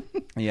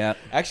 Yeah.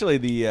 Actually,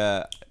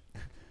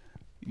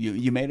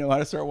 you may know how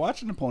to start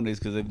watching the ponies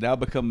because they've now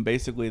become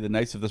basically the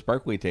Knights of the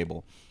Sparkly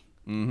table.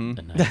 The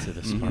Knights of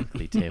the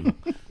Sparkly Table.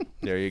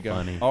 There you go.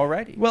 Funny.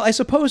 Alrighty. Well, I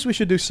suppose we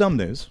should do some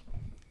news.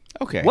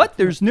 Okay. What?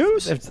 There's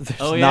news? There's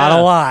Oh, not yeah.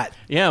 a lot.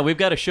 Yeah, we've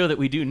got a show that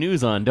we do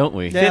news on, don't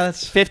we? Yeah,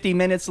 that's, 50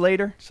 minutes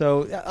later?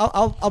 so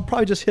I'll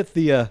probably just hit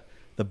the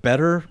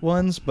better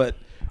ones, but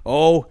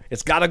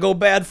it's got to go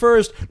bad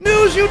first.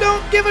 News you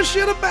don't give a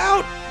shit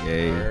about.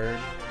 Yay.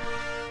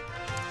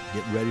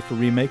 Get ready for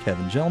remake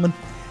heaven, gentlemen.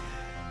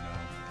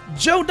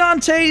 Joe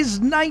Dante's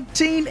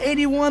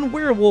 1981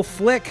 werewolf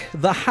flick,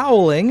 The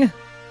Howling,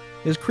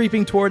 is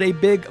creeping toward a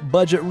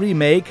big-budget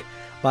remake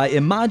by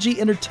Imagi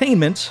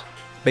Entertainment,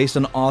 based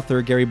on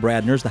author Gary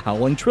Bradner's The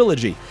Howling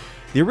trilogy.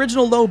 The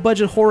original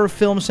low-budget horror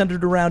film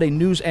centered around a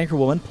news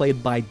anchorwoman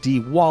played by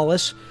Dee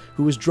Wallace,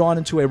 who is drawn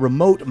into a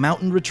remote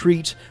mountain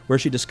retreat where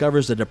she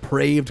discovers a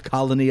depraved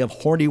colony of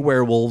horny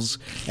werewolves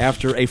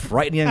after a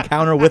frightening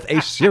encounter with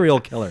a serial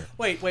killer.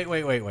 Wait.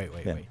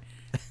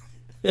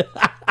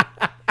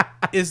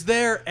 Is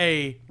there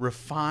a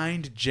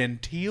refined,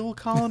 genteel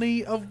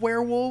colony of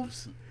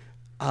werewolves?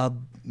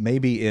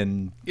 Maybe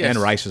in Yes.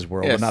 Anne Rice's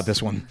world, Yes. but not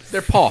this one.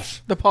 They're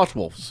posh. The posh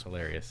wolves.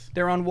 Hilarious.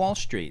 They're on Wall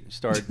Street.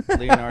 Starred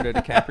Leonardo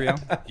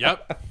DiCaprio.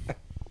 Yep.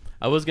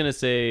 I was gonna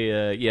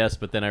say yes,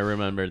 but then I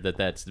remembered that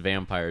that's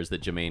vampires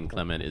that Jermaine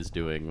Clement is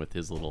doing with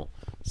his little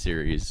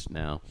series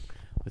now,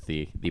 with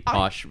the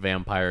posh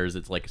vampires.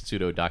 It's like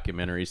pseudo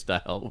documentary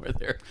style where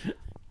they're.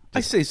 I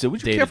say so.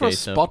 Would you care for a day-to-day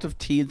stuff. spot of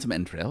tea and some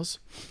entrails?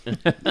 And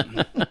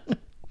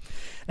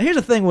here's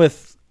the thing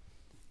with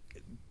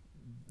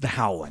The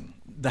Howling.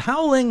 The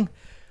Howling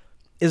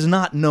is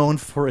not known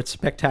for its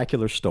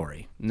spectacular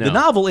story. No. The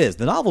novel is.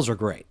 The novels are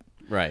great.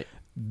 Right.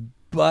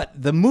 But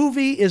the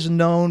movie is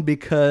known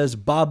because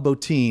Bob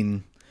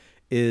Bottin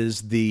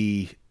is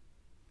the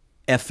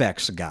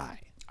FX guy.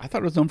 I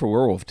thought it was known for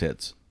werewolf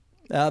tits.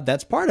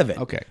 That's part of it.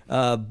 Okay.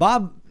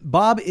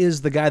 Bob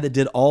is the guy that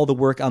did all the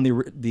work on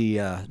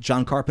the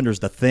John Carpenter's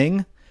The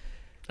Thing.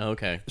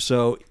 Okay.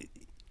 So,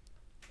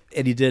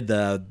 and he did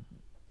the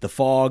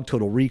Fog,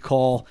 Total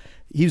Recall.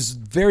 He's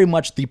very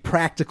much the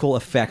practical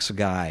effects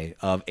guy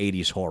of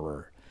 80s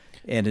horror,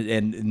 and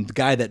the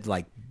guy that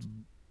like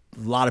a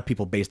lot of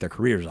people base their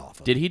careers off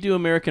of. Did he do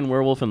American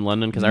Werewolf in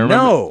London? Because I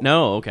remember. No.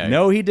 No. Okay.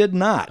 No, he did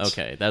not.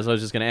 Okay, that's what I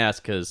was just going to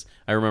ask because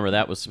I remember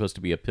that was supposed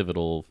to be a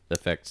pivotal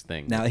effects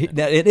thing. Now, it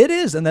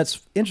is, and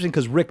that's interesting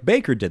because Rick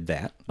Baker did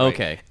that.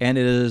 Okay. And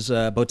it is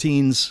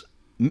Bottin's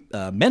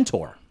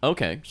mentor.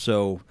 Okay.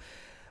 So,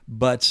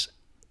 but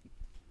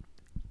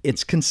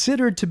it's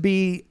considered to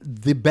be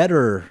the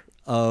better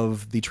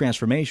of the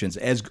transformations.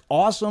 As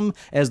awesome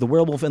as the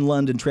Werewolf in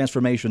London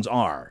transformations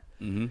are,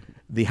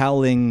 the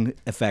Howling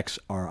effects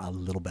are a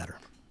little better.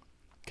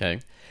 Okay.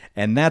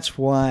 And that's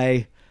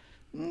why,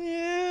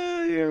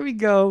 here we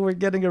go. We're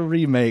getting a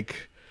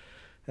remake.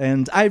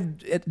 And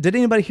did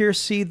anybody here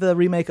see the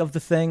remake of The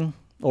Thing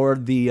or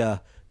the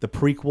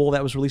prequel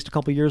that was released a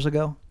couple years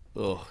ago?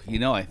 Oh,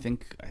 I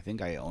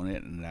think I own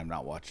it and I've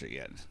not watched it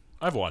yet.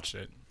 I've watched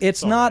it.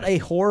 It's all not right. a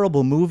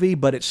horrible movie,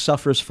 but it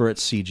suffers for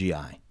its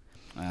CGI.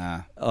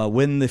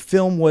 When the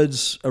film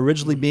was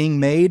originally being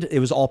made, it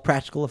was all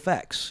practical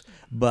effects.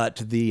 But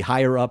the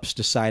higher-ups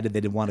decided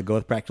they didn't want to go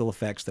with practical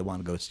effects. They want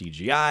to go with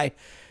CGI.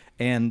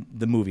 And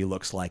the movie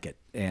looks like it.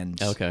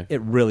 And it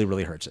really,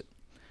 really hurts it.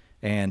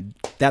 And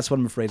that's what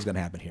I'm afraid is going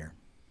to happen here.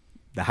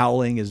 The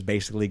Howling is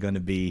basically going to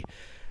be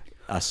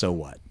so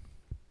what?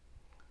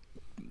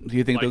 Do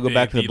you think Like they'll go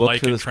back to the book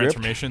like to in the script?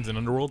 Transformations in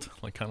Underworld,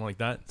 like kind of like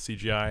that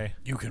CGI.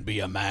 You can be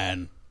a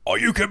man, or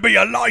you can be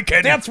a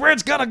lichen. That's where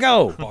it's going to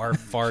go. Barf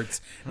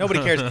farts. Nobody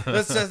cares.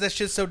 That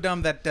shit's so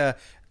dumb that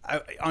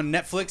on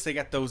Netflix they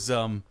got those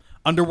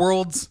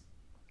Underworlds.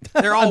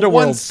 They're all Underworlds.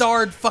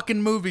 one-starred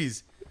fucking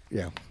movies.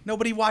 Yeah.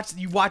 Nobody watched.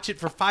 You watch it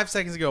for 5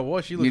 seconds and go,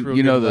 "Well, she looks real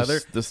You good know in the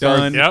leather." the star.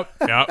 Done.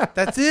 Yep.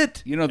 That's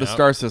it. You know the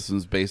star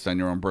system's based on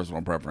your own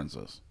personal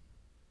preferences.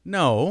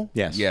 No.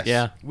 Yes. Yes.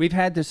 Yeah. We've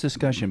had this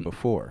discussion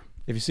before.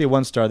 If you see a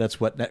 1-star, that's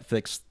what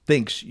Netflix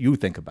thinks you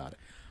think about it.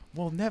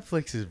 Well,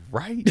 Netflix is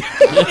right.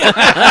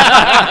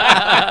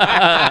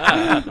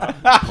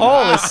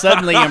 Paul is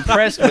suddenly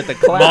impressed with the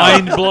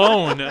cloud. Mind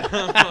blown.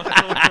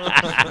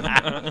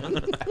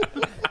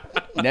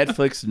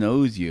 Netflix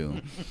knows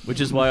you. Which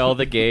is why all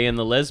the gay and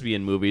the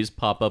lesbian movies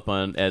pop up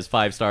on as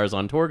 5 stars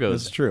on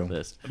Torgo's That's true.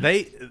 list.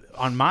 They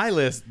on my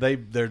list.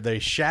 They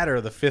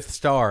shatter the 5th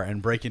star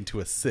and break into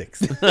a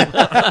 6th.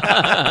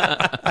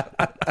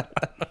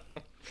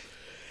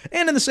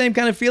 And in the same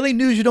kind of feeling,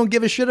 news you don't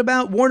give a shit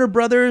about, Warner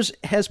Brothers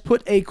has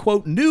put a,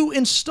 quote, new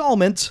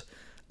installment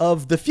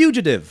of The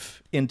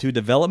Fugitive into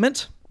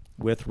development,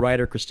 with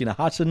writer Christina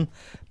Hodson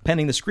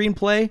penning the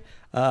screenplay.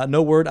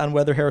 No word on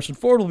whether Harrison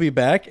Ford will be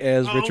back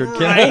as Richard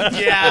Kimball.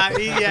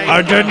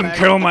 I didn't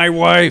kill my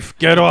wife.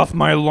 Get off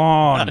my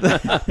lawn.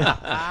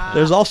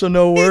 There's also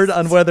no word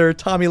on whether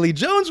Tommy Lee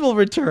Jones will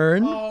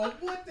return. Oh,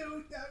 what the?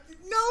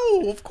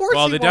 No, of course.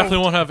 Well, he they definitely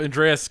won't. won't have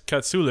Andreas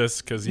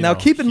Katsoulis because Now,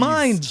 keep in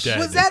mind- dead.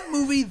 Was that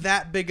movie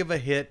that big of a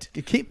hit?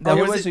 That it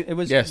was was. it. It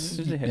was. Yes. It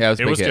was a hit. Yeah, it was,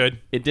 a It big was hit. good.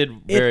 It did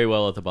very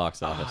well at the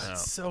box office.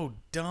 It's so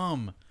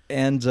dumb.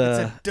 And, It's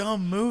a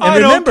dumb movie. and I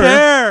don't remember,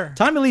 care.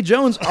 Tommy Lee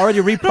Jones already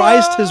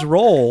reprised his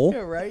role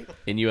right?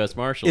 In U.S.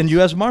 Marshals. in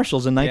U.S.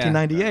 Marshals in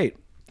 1998.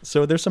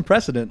 So there's some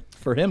precedent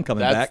for him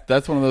coming back.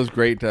 That's one of those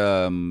great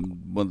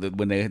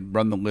when they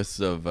run the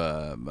lists of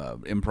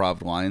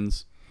improv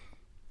lines.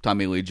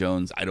 Tommy Lee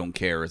Jones, I don't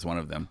care, is one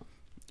of them.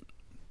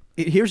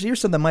 Here's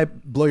something that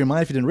might blow your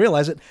mind if you didn't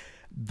realize it.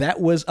 That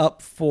was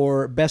up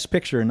for Best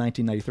Picture in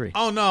 1993.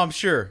 Oh no, I'm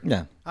sure.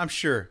 Yeah. I'm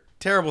sure.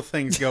 Terrible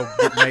things get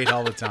made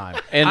all the time.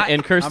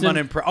 And Kirsten, I'm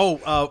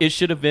unimpressed. it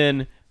should have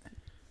been,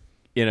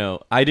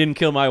 I didn't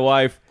kill my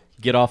wife.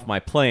 Get off my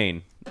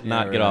plane,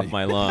 not get off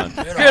my lawn.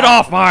 Get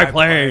off my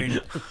plane.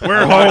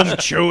 We're home,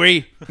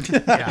 Chewie.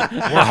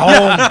 we're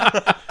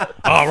home.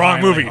 Oh, wrong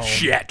movie.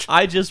 Shit.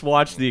 I just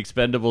watched The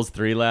Expendables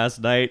 3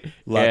 last night.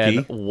 Lucky.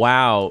 And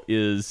wow,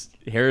 is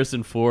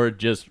Harrison Ford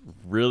just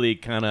really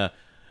kind of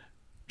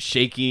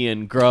shaky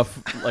and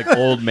gruff, like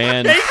old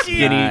man,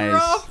 skinny.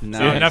 Nice. See it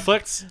on Nice.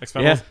 Netflix?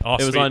 Expendables? Yeah, Oh, it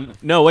was sweet. on.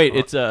 No, wait,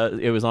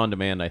 it was on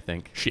demand, I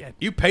think. Shit.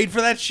 You paid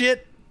for that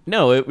shit?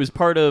 No, it was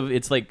part of.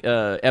 It's like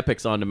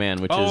Epix on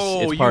demand, which is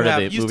it's part of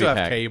the you movie still have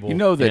pack. cable. You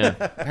know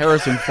that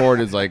Harrison Ford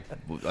is like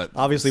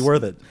Obviously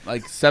worth it.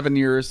 like 7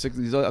 years, 6.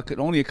 He's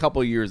only a couple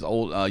of years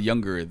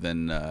younger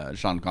than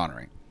Sean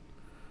Connery.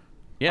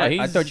 Yeah,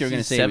 I thought you were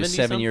going to say he was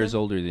 7 years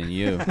older than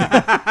you.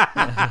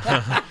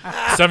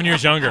 7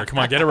 years younger. Come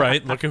on, get it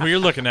right. Look at who you're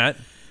looking at.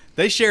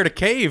 They shared a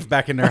cave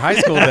back in their high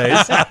school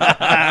days.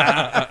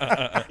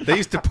 They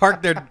used to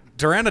park their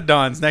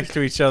pteranodons next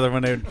to each other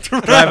when they would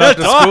drive out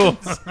to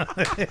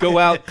school. Go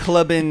out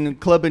clubbing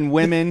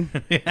women,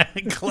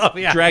 Club,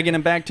 yeah. dragging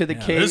them back to the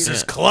cave. This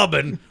is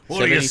clubbing.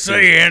 What do you 72.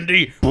 say,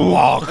 Andy?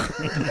 Walk.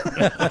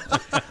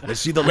 Let's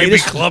see the Maybe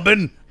latest.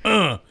 clubbing.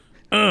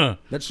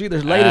 Let's see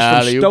the latest from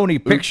Alley-oop. Stony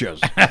Pictures.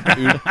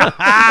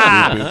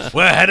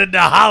 We're headed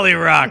to Holly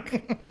Rock.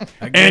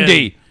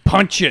 Andy,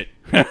 punch it.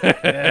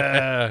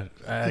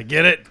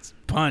 Get it?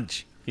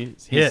 Punch.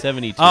 He's Hit.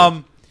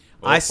 72.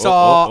 I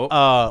saw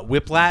oh.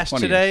 Whiplash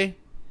 20 today.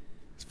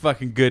 It's a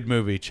fucking good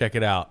movie. Check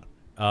it out.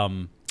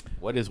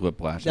 What is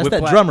Whiplash? That's that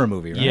Whiplash- drummer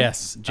movie, right?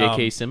 Yes.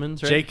 J.K.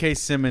 Simmons, right? J.K.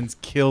 Simmons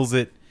kills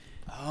it.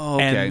 Oh,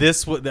 okay. And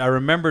this, I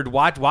remembered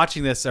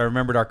watching this. I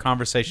remembered our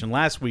conversation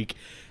last week.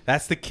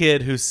 That's the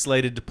kid who's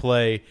slated to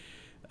play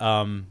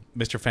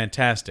Mr.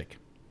 Fantastic.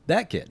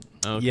 That kid.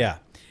 Okay. Yeah,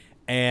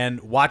 and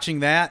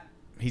watching that,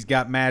 he's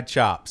got mad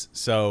chops.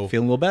 So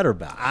Feeling a little better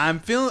about it. I'm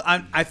feeling.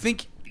 I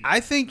think.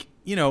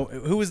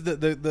 Who was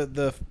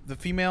the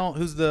female?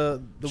 Who's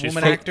the She's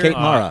woman from- actor? Kate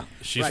Mara.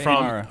 She's Right. from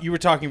Mara. You were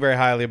talking very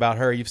highly about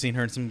her. You've seen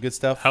her in some good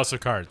stuff. House of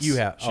Cards. You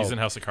have. She's Oh. in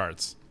House of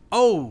Cards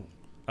Oh.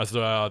 as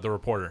the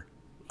reporter.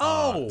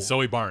 Oh.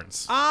 Zoe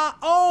Barnes.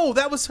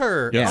 That was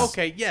her. Yes.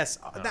 Okay, yes.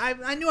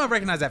 I knew I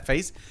recognized that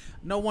face.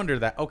 No wonder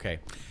that. Okay.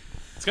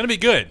 It's gonna be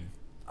good,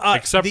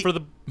 except for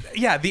the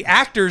Yeah, the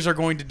actors are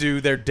going to do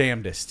their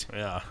damnedest.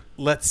 yeah.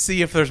 Let's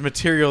see if there's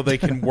material they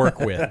can work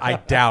with. I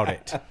doubt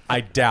it. I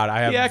have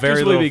The actors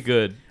very will little. be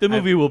good. The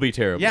movie will be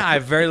terrible. Yeah, I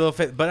have very little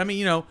faith. But I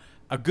mean,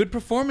 a good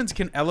performance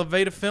can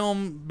elevate a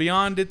film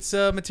beyond its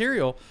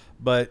material.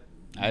 But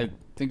I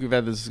think we've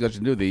had this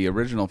discussion too. The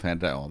original first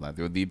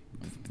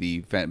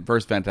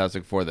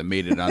Fantastic Four that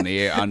made it on the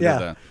air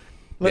under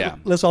Yeah.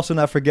 Let's also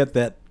not forget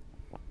that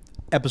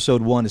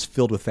episode 1 is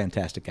filled with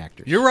fantastic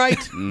actors. You're right.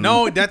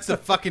 No, that's the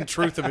fucking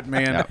truth of it,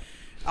 man. Yeah.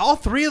 All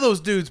three of those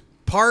dudes,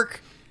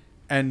 Park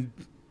and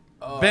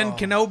Ben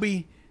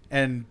Kenobi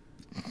and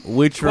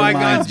Which Qui-Gon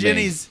reminds me,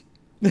 Jinnys,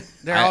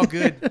 they're all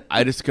good.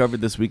 I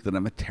discovered this week that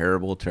I'm a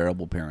terrible,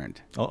 terrible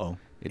parent. Uh-oh.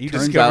 It You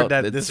turns discovered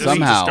out that this week? You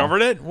somehow,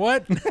 discovered it?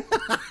 What?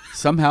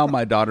 somehow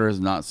my daughter has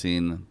not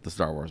seen the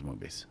Star Wars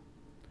movies.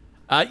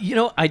 I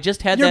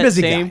just had You're a that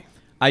busy same. guy.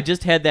 I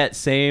just had that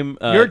same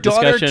Your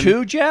daughter discussion.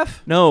 too,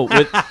 Jeff? No,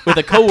 with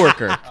a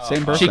coworker.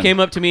 Same person. She came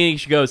up to me and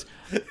she goes,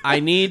 "I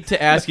need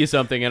to ask you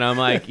something." And I'm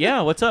like,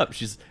 "Yeah, what's up?"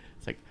 It's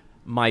like,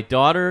 "My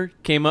daughter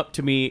came up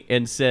to me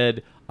and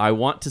said, I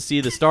want to see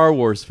the Star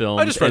Wars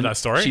films." I just read And that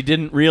story. She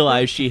didn't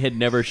realize she had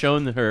never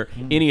shown her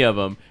any of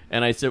them.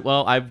 And I said,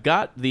 "Well, I've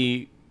got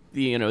the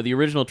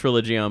original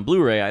trilogy on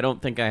Blu-ray. I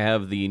don't think I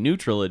have the new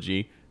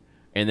trilogy."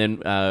 And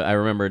then I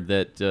remembered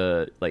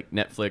that like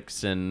Netflix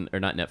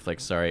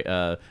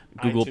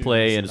Google iTunes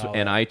Play and and all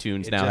that.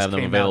 iTunes It now just have them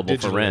came out available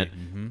for digitally.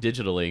 rent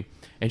digitally.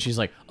 And she's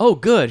like, "Oh,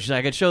 good." She's like,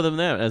 "I could show them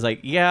that." And I was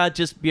like, "Yeah,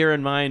 just bear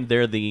in mind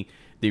they're the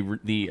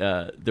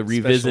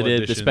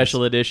revisited, the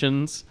special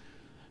editions."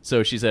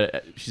 So she's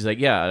like,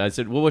 "Yeah." And I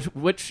said, "Well,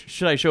 which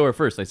should I show her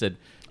first?" I said,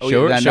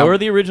 "Show her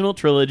the original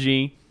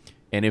trilogy,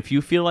 and if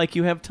you feel like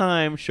you have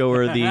time, show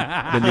her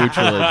the new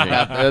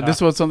trilogy." This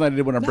was something I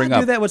did want to bring Do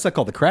up. that. What's that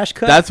called? The crash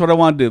cut? That's what I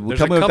want to do. There's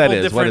Tell a me what couple that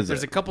is. What different- is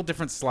There's it? a couple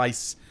different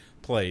slice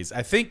plays.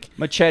 I think.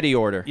 Machete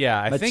order. Yeah,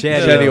 I think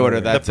Machete order,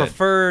 the that's it.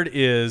 preferred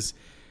is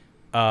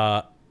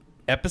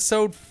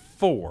episode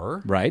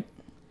 4, right.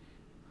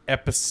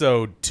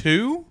 episode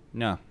 2.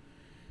 No.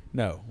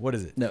 No, what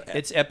is it? No,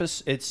 It's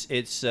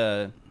It's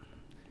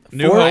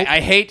New Four- Hope. I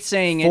hate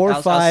saying it. 4,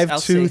 I'll 5, I'll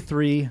 2, say,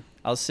 3.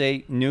 I'll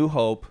say New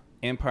Hope,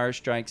 Empire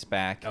Strikes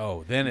Back.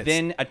 Oh, then it's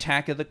then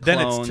Attack of the then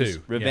Clones, it's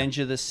 2, Revenge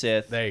of the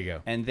Sith. There you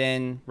go. And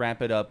then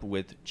wrap it up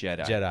with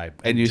Jedi. Jedi.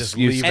 And you- just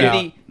you leave skip- out.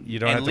 And You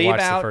don't and have to leave watch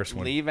out, the first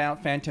one. Leave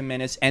out Phantom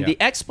Menace and Yeah.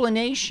 the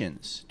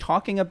explanations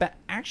talking about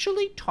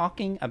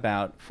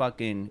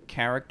fucking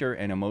character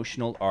and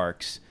emotional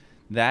arcs.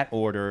 That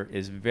order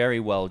is very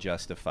well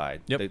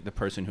justified. Yep. The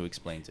person who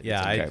explains it.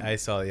 Yeah, It's okay. I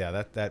saw.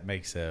 Yeah, that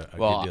makes a good deal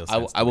Well, of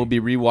sense. I will be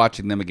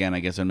rewatching them again,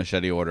 I guess, in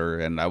machete order,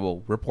 and I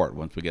will report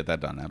once we get that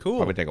done. It'll Cool.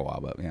 probably take a while,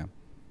 but yeah.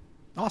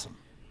 Awesome.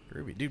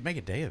 Groovy. Dude, make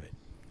a day of it.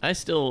 I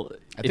still,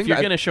 if think you're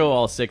I- going to show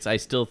all 6, I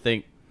still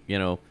think,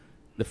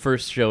 the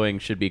first showing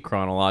should be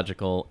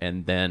chronological,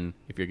 and then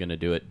if you're going to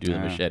do it, do the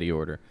Yeah. machete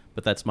order.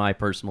 But that's my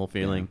personal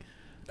feeling.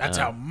 That's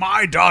how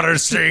my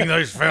daughter's seeing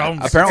those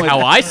films. Apparently,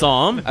 How I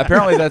saw them.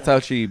 apparently that's how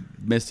she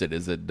missed it.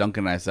 Is that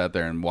Duncan and I sat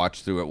there and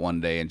watched through it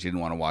one day, and she didn't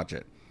want to watch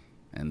it,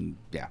 and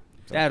yeah.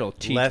 That'll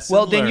teach. Lesson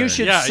Well, then you learned.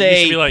 should Yeah, you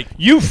say should be like-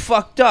 you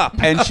fucked up.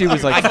 And she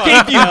was like, I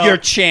gave you your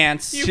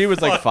chance. she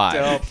was like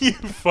 5. You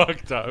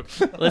fucked up.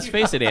 Let's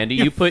face it, Andy.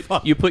 You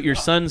put your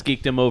son's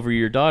geekdom over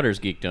your daughter's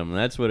geekdom.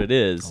 That's what it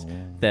is.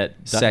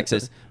 That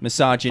Sexist,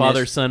 misogynist,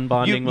 father-son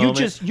bonding you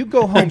moment. You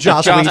go home,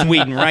 Joss Joss Whedon.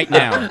 Whedon, right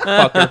now,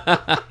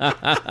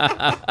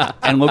 fucker.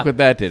 And look what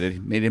that did.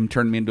 It made him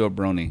turn me into a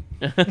brony.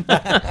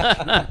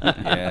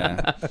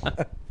 Yeah.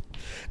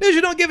 News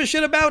you don't give a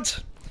shit about.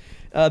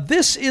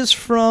 This is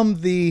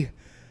from the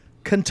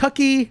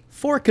Kentucky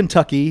for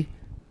Kentucky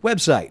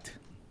website.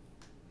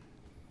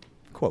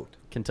 Quote.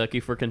 Kentucky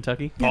for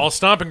Kentucky. Paul's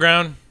stomping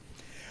ground.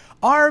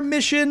 Our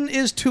mission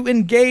is to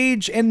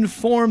engage and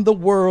inform the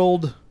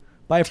world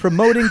by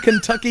promoting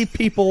Kentucky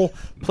people,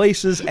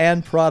 places,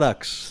 and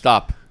products.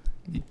 Stop.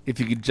 If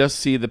you could just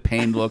see the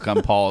pained look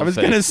on Paul's I was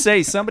face. gonna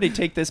say, somebody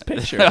take this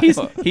picture.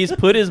 He's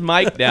put his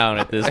mic down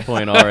at this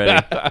point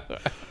already.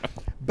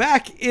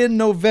 Back in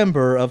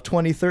November of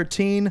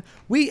 2013,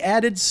 we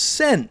added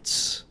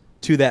scents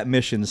to that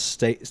mission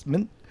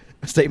statement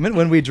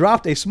when we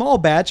dropped a small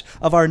batch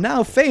of our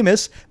now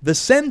famous The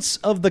Scents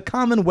of the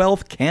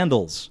Commonwealth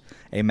candles,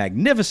 a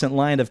magnificent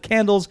line of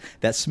candles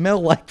that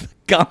smell like the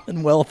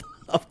Commonwealth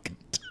of Kentucky.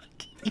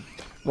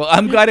 Well,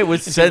 I'm glad it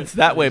was sensed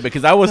that way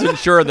because I wasn't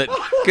sure that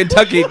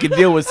Kentucky could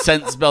deal with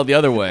scent spelled the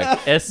other way.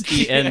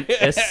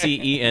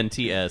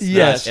 SCENTS.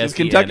 Yes, not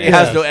Kentucky SENS.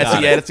 has no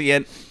Got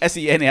it.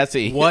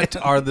 SENSE. What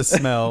are the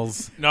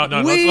smells? No,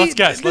 let's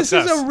guess. This Let's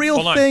is guess. a real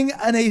Hold on. thing,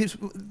 and this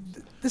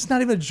is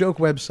not even a joke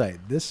website.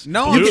 This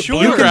No, you I'm can,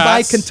 sure. you can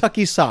buy Bluegrass.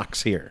 Kentucky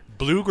socks here.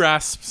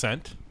 Bluegrass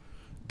scent,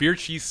 beer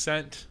cheese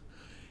scent,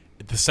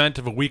 the scent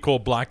of a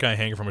week-old black guy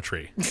hanging from a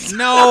tree.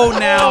 No,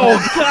 now.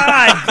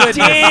 God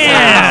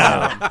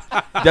damn!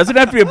 Doesn't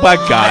have to be a black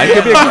guy. It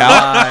could be a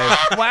cow.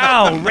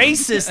 Wow,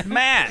 racist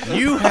Matt.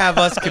 You have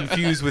us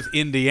confused with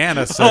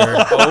Indiana,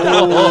 sir.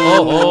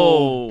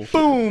 Oh.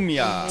 Boom,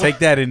 ya. Take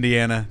that,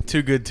 Indiana.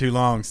 Too good, too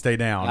long. Stay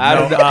down. I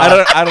don't know.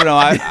 I don't know.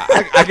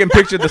 I can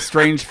picture the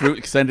strange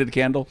fruit scented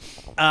candle.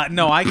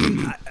 No, I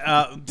can.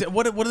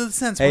 What are the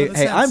scents? What Hey, are the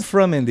hey, scents? I'm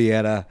from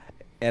Indiana,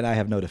 and I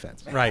have no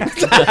defense. Right.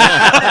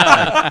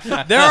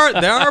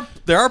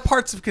 there are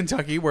parts of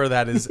Kentucky where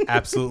that is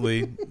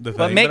absolutely the thing.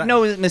 But make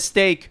no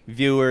mistake,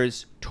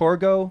 viewers,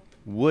 Torgo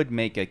would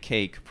make a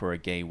cake for a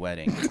gay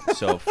wedding.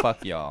 So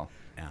fuck y'all.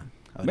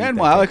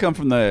 Meanwhile, I come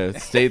from the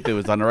state that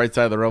was on the right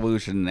side of the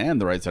Revolution and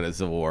the right side of the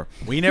Civil War.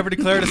 We never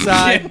declared a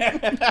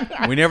side.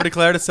 We never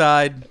declared a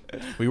side.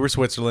 We were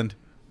Switzerland.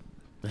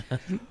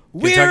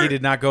 Kentucky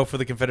did not go for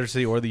the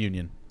Confederacy or the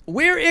Union.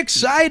 We're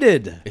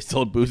excited They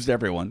still boozed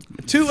everyone.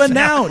 to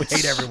announce We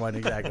hate everyone,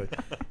 exactly.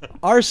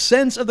 our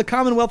Scents of the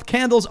Commonwealth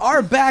candles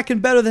are back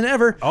and better than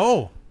ever.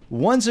 Oh.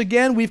 Once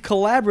again, we've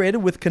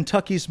collaborated with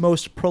Kentucky's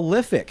most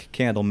prolific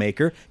candle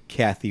maker,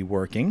 Kathy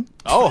Working.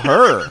 Oh,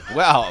 her.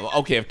 Wow.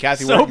 Okay, if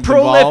Kathy So Working's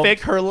prolific,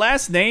 involved, her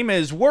last name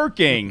is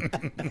Working.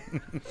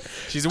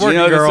 She's a you working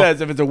know what girl. it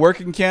says? If it's a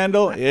working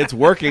candle, it's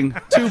working.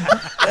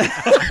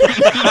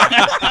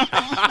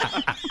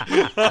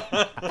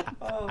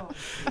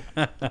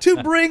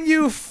 To bring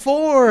you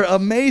 4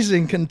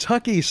 amazing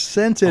Kentucky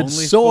scented Only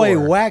soy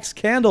 4. wax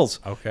candles.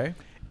 Okay.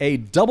 A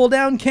double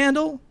down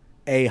candle,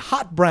 a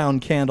hot brown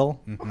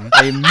candle,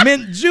 a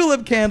mint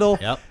julep candle,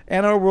 Yep.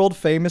 and our world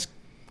famous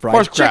fried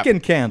Horse crap. chicken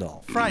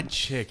candle. Fried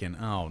chicken.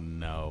 Oh,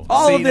 no.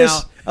 All of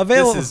this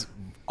available- This is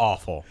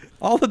awful.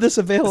 All of this This is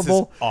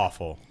available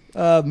awful.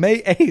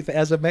 May 8th,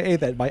 as of May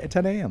 8th at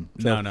 10 a.m.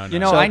 So- No. You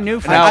know, I knew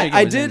fried chicken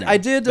I was in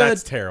did. there.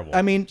 That's terrible.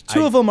 I mean,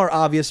 2 of them are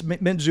obvious: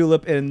 mint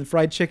julep and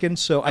fried chicken.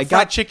 So I Fried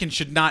got chicken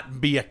should not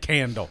be a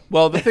candle.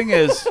 Well, the thing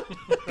is,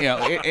 you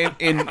know,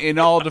 in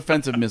all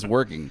defense of Ms.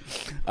 Working,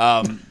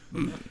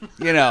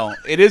 you know,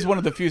 it is one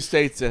of the few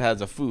states that has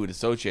a food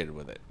associated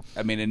with it.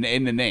 I mean,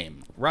 in the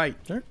name, Right.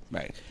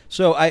 right?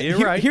 so You're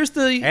right. here's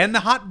the And the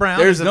hot brown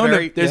There's is a no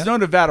very... there's no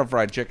Nevada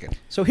fried chicken.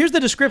 So here's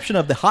the description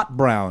of the hot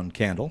brown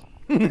candle.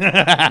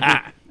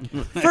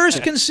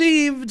 First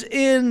conceived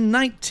in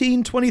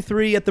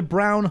 1923 at the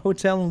Brown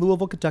Hotel in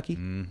Louisville, Kentucky.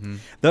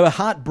 The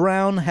hot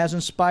brown has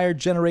inspired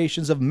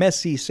generations of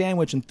messy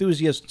sandwich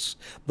enthusiasts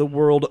the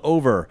world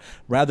over.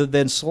 Rather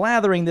than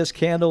slathering this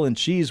candle in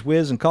cheese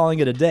whiz and calling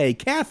it a day,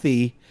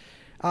 Kathy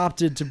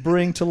opted to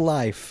bring to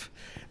life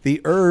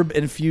the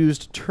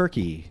herb-infused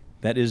turkey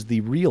that is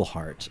the real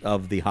heart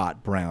of the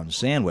hot brown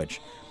sandwich.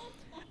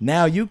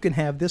 Now you can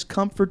have this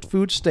comfort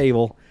food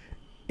staple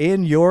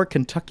in your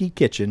Kentucky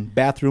kitchen,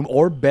 bathroom,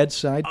 or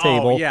bedside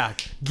table. Oh, yeah.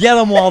 Get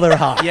them while they're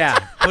hot. Yeah,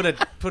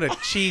 put a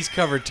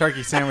cheese-covered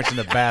turkey sandwich in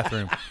the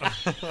bathroom.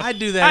 I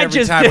do that I every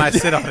just time did I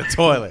sit on the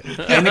toilet.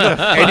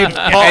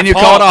 And you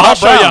call it a hot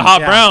brown. hot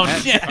brown.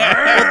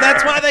 Well,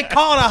 that's why they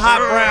call it a hot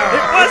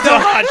brown. What's a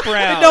hot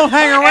brown? They don't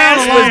hang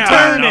around a long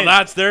time.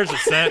 Now there's a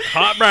scent.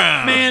 Hot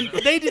brown. Man,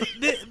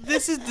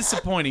 this is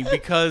disappointing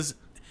because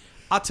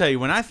I'll tell you,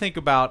 when I think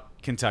about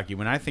Kentucky,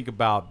 when I think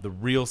about the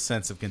real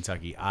sense of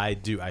Kentucky, I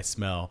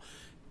smell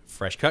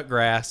fresh cut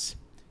grass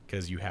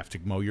because you have to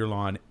mow your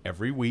lawn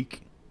every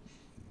week,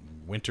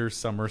 winter,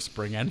 summer,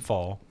 spring, and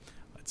fall.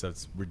 So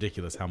it's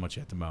ridiculous how much you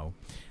have to mow.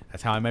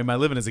 That's how I made my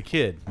living as a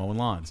kid, mowing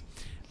lawns.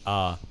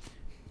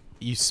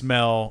 You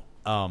smell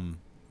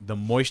the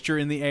moisture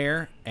in the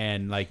air,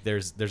 and like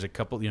there's a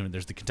couple,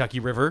 there's the Kentucky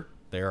River.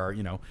 There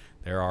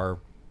are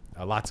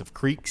lots of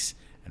creeks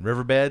and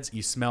riverbeds.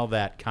 You smell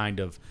that kind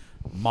of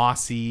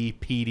mossy,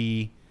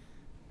 peaty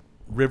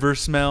river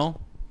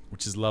smell,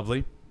 which is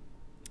lovely.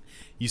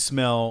 You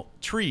smell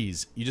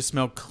trees. You just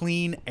smell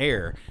clean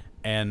air,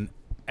 and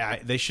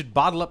they should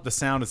bottle up the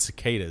sound of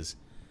cicadas,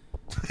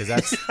 because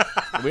that's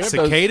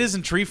cicadas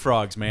and tree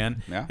frogs,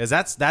 man. Yeah. Because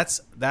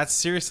that's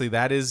seriously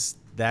that is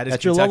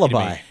That's your Kentucky to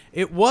lullaby. me.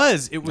 It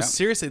was Yeah.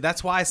 seriously.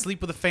 That's why I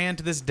sleep with a fan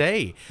to this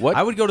day. What?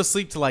 I would go to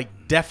sleep to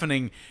like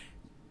deafening,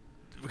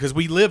 because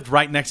we lived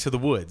right next to the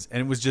woods, and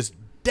it was just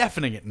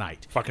deafening at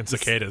night. Fucking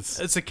cicadas.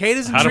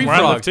 Cicadas and Had 'em tree where I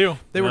live, frogs too.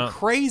 They Yeah. were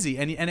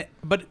crazy,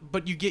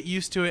 but you get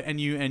used to it,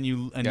 and you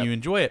Yep.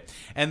 enjoy it,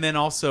 and then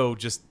also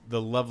just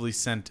the lovely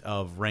scent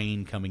of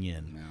rain coming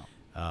in.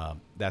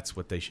 That's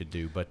what they should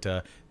do.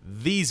 But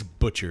these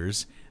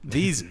butchers,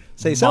 these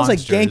Say, it sounds like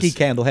monsters- Yankee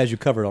Candle has you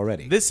covered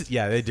already.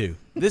 They do.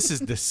 This is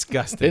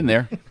disgusting. Been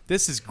there.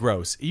 This is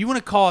gross. You want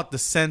to call it the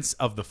sense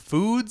of the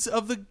foods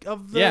of the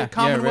Yeah,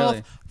 Commonwealth?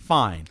 really.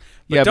 Fine.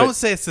 But Yeah, don't but-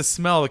 say it's the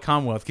smell of the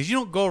Commonwealth, because you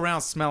don't go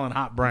around smelling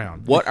hot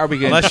brown. What are we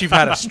going? Unless you've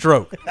had a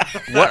stroke.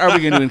 What are we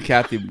going to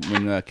do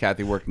when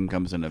Kathy Working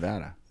comes to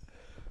Nevada?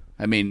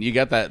 I mean, you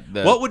got that.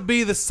 What would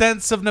be the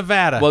sense of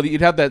Nevada? Well,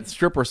 you'd have that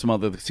stripper smell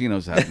that the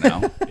casinos have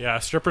now. Yeah,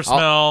 stripper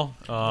smell,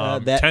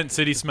 that- tent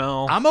city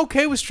smell. I'm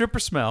okay with stripper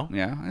smell.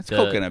 Yeah, it's The-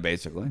 coconut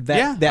basically.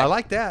 that I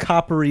like that.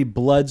 coppery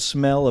blood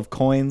smell of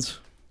coins.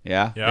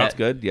 Yeah, Yeah. that's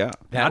good. Yeah,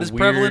 Not as weird-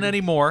 prevalent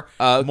anymore.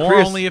 More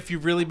Chris- only if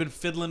you've really been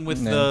fiddling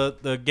with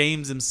the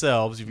games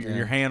themselves.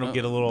 Your hand will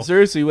get a little.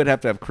 seriously, you would have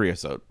to have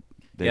creosote.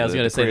 Yeah, I was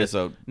gonna say this.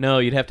 creosote. No,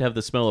 you'd have to have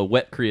the smell of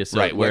wet creosote,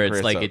 Right, where wet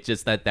it's like creosote. it's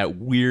just that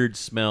weird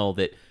smell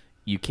that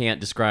you can't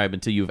describe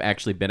until you've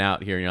actually been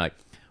out here, and you're like,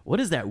 "What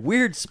is that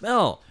weird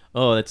smell?"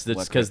 Oh, that's Wet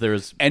because there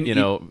was And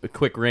a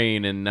quick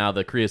rain, and now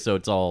the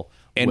creosote's all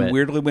And wet.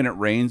 weirdly, when it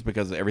rains,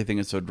 because everything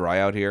is so dry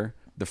out here,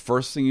 the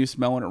first thing you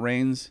smell when it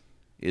rains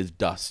is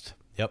dust.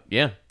 Yep.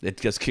 Yeah.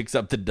 It just kicks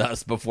up the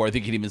dust before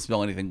they can even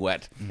smell anything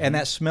wet. And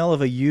that smell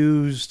of a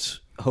used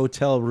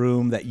hotel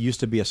room that used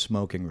to be a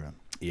smoking room.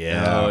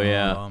 Oh,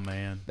 yeah. Oh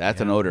man. That's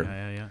Yeah, an odor.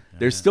 Yeah.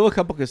 There's still a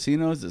couple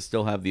casinos that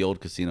still have the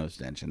old casino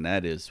stench, and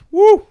that is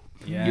woo.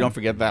 Yeah. You don't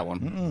forget that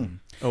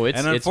one. Oh, it's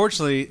And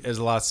unfortunately, there's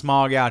a lot of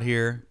smog out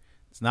here.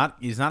 It's not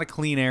a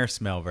clean air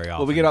smell very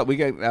often. Well, we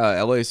get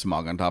LA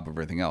smog on top of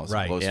everything else.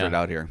 Right, It blows yeah. straight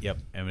out here. Yep,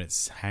 and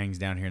it hangs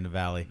down here in the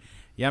valley.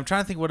 Yeah, I'm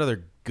trying to think what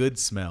other good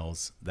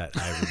smells that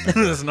I remember.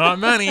 There's not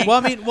many.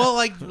 Well, I mean,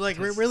 like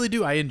really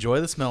do. I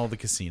enjoy the smell of the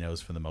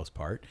casinos for the most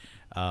part.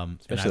 And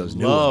I those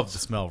new love ones. the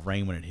smell of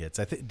rain when it hits.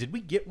 Did we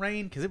get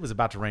rain? Because it was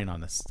about to rain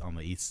on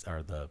the east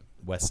or the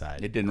west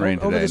side. It didn't rain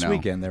Over today. this no.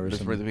 weekend, there was This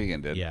some- for the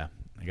weekend did. Yeah,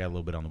 I got a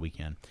little bit on the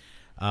weekend.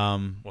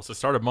 Well, it's the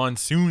start of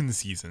monsoon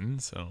season,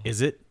 so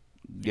Is it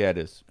Yeah, it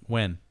is.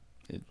 when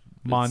It's-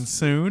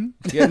 monsoon?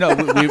 Yeah, no,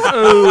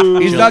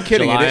 he's not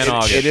kidding. July It and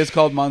August. is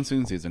called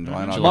monsoon season.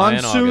 July and August. July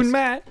and August.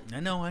 Matt. I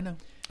know.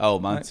 Oh,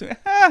 monsoon.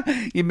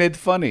 You made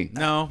funny.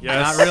 No,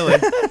 Yes. not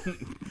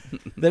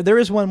really. There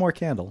is one more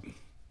candle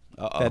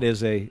that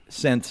is a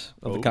scent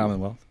of the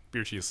Commonwealth.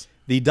 beer cheese.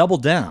 The Double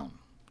Down.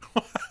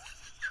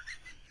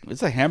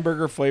 It's a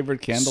hamburger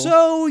flavored candle.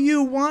 So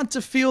you want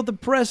to feel the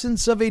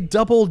presence of a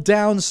Double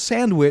Down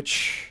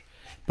sandwich,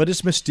 but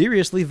it's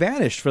mysteriously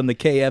vanished from the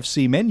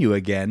KFC menu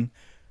again.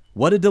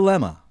 What a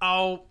dilemma.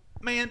 Oh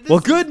man. This Well,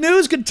 good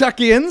news,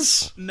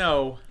 Kentuckians.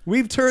 No.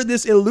 We've turned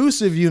this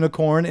elusive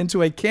unicorn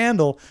into a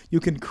candle you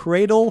can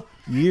cradle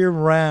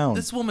year-round.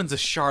 This woman's a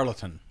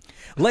charlatan.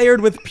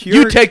 Layered with pure...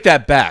 you take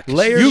that back.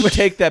 Layered You with-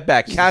 take that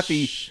back.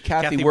 Kathy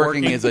Kathy working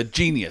working. is a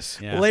genius.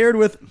 Yeah. Layered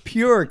with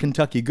pure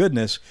Kentucky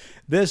goodness,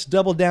 this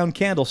Double Down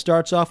candle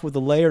starts off with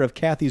a layer of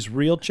Kathy's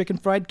real chicken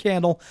fried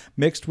candle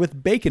mixed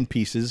with bacon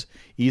pieces,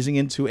 easing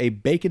into a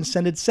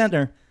bacon-scented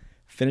center,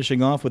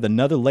 finishing off with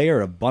another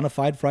layer of bona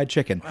fide fried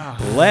chicken.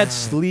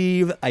 Let's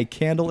leave a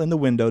candle in the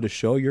window to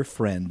show your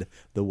friend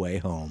the way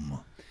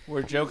home.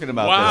 We're joking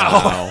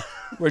about this.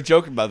 We're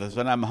joking about this,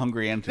 but I'm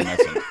hungry and too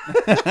messy.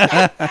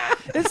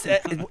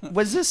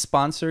 Was this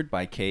sponsored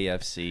by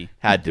KFC?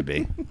 Had to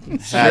be.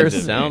 Sure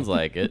sounds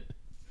like it.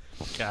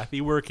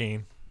 Kathy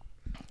working.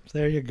 So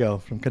there you go,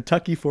 from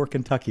Kentucky for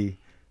Kentucky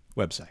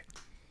website.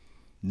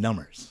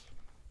 Numbers.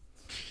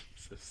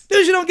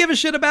 News you don't give a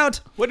shit about.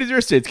 What does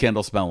your state's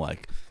candle smell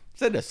like?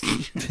 Send us.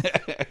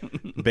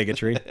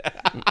 Bigotry.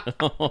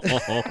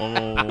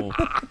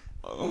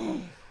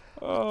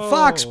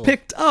 Fox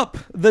picked up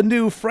the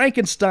new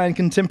Frankenstein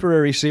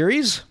contemporary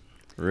series,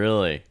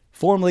 Really?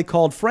 formerly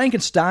called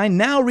Frankenstein,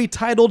 now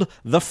retitled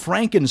The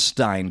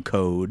Frankenstein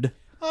Code.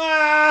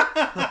 Oh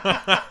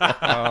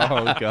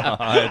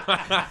God!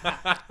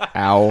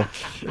 Ow.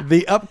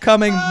 The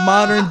upcoming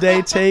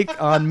modern-day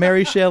take on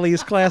Mary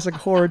Shelley's classic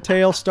horror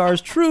tale stars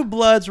True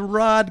Blood's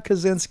Rod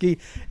Kaczynski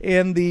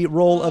in the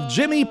role of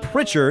Jimmy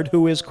Pritchard,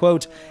 who is,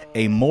 quote,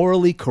 a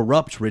morally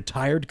corrupt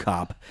retired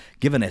cop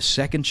given a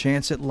second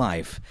chance at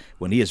life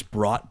when he is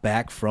brought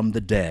back from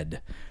the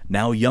dead.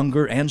 Now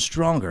younger and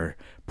stronger,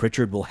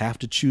 Pritchard will have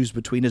to choose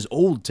between his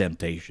old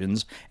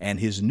temptations and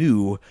his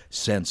new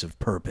sense of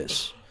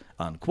purpose,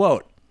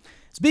 unquote.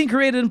 It's being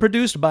created and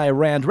produced by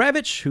Rand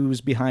Ravitch,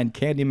 who's behind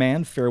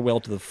Candyman,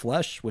 Farewell to the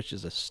Flesh, which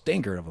is a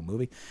stinker of a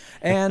movie,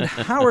 and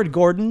Howard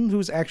Gordon,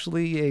 who's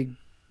actually a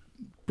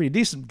pretty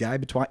decent guy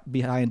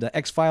behind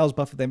X-Files,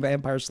 Buffy the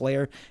Vampire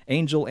Slayer,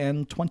 Angel,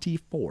 and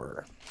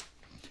 24.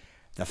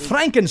 The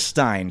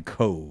Frankenstein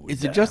Code.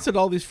 Is it just that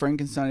all these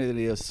Frankenstein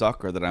ideas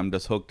suck, or that I'm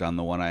just hooked on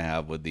the one I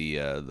have with the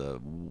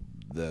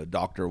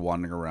doctor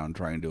wandering around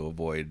trying to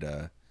avoid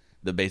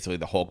basically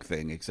the Hulk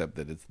thing, except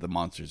that it's the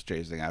monsters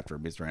chasing after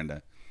him. He's trying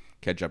to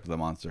catch up to the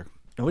monster.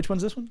 Which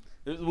one's this one?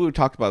 We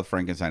talked about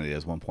Frankenstein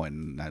ideas at one point,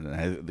 and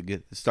it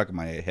get stuck in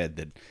my head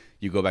that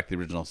you go back to the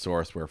original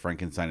source where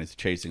Frankenstein is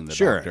chasing the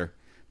Sure. doctor,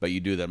 but you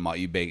do that.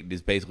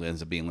 This basically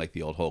ends up being like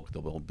the old Hulk.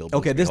 They'll build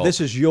Okay, Hulk.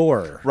 this is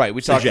your right.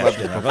 We talked about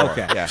this suggestion. before.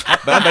 Okay. Yeah,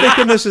 I'm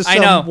thinking this is I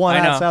some know, one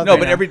I know. outs out no,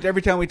 there. but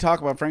every time we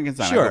talk about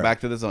Frankenstein, I Sure. go back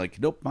to this. I'm like,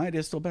 nope, my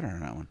idea's still better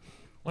than that one.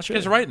 Why don't you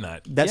guys writing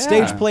that? That Yeah.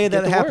 stage play that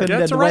Get to work. happened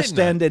Get at to the West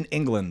writing End in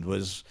England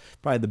was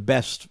probably the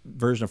best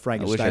version of I wish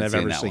Frankenstein I'd I've seen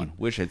ever that seen. one.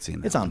 Wish I'd seen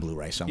that. It's on one.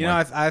 Blu-ray somewhere. You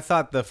know, I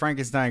thought the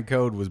Frankenstein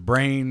Code was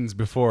brains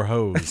before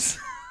hose.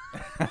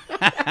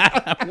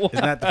 Isn't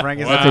that the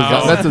Frankenstein?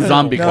 Wow. That's a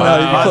zombie no, code. no,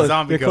 you're close.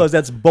 zombie You're code. close.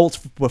 That's bolts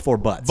before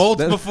butts. Bolts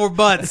That's- before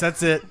butts.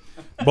 That's it.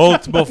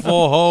 Bolts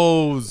before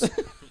hose.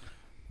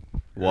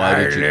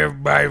 Why did you?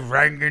 live by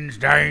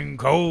Frankenstein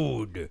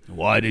Code.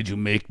 Why did you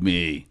make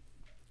me?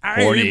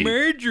 I Horny.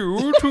 made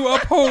you to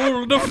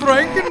uphold the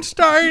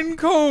Frankenstein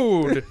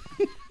Code.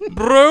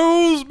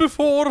 Bros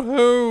before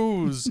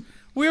hoes.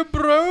 We're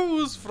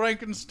bros,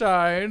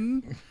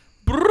 Frankenstein.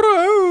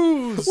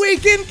 Bros.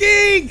 Weekend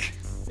Geek!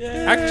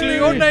 Actually,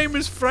 your name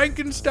is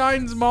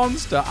Frankenstein's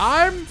monster.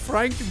 I'm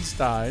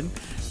Frankenstein.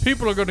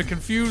 People are going to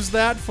confuse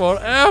that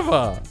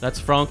forever. That's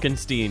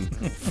Frankenstein.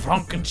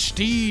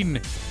 Frankenstein.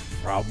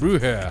 Frau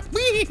Brüher.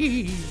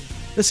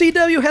 The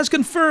CW has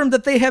confirmed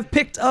that they have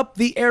picked up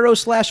the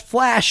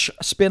Arrow/Flash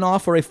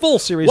spin-off for a full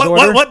series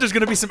order. What? There's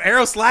going to be some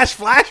Arrow/Flash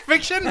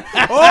fiction?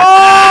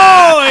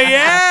 Oh,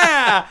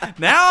 yeah!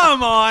 Now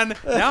I'm on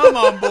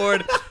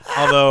board.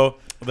 Although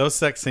those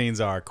sex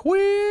scenes are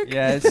quick.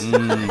 Yes. You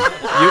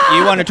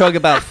want to talk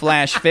about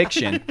Flash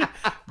fiction?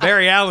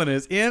 Barry Allen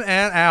is in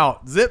and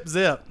out. Zip,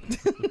 zip.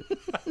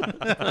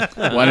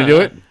 Want to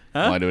do it?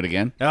 Want to do it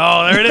again?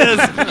 Oh, there it is.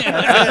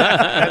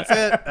 That's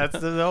it. That's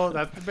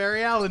the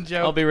Barry Allen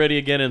joke. I'll be ready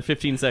again in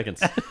 15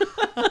 seconds.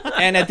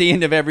 And at the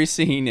end of every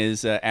scene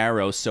is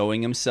Arrow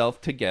sewing himself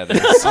together. He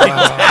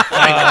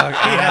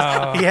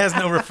has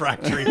no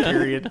refractory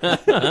period.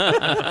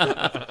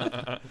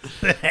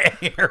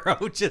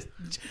 Arrow just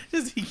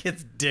he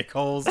gets dick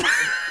holes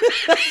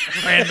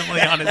randomly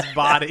on his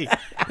body.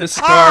 The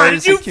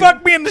scars. Did you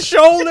fuck me in the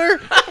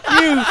shoulder?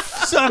 You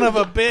son of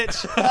a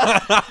bitch.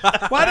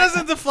 Why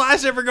doesn't the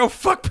Flash ever go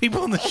fuck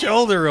people in the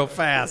shoulder real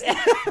fast?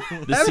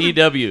 The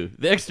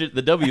CW.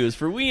 The W is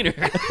for Wiener.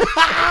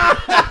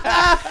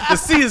 The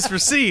C is for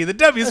C. The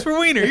W is for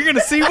Wiener. You're going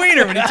to see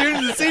Wiener when you tune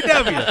into the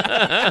CW.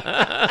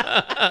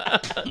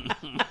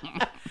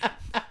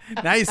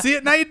 Now you see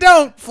it, now you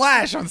don't.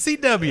 Flash on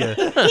CW.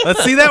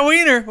 Let's see that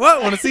Wiener.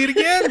 What? Want to see it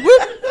again?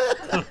 Whoop.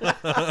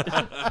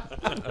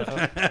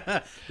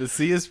 The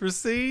C is for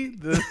C.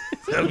 The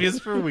W is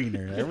for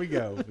Wiener. There we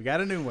go. We got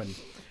a new one.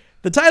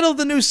 The title of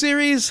the new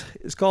series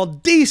is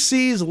called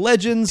DC's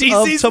Legends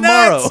DC's of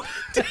Tomorrow.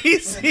 Nuts.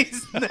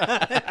 DC's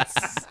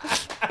Nuts.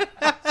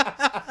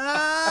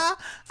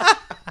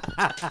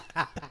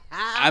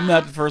 I'm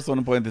not the first one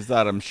to point this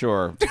out, I'm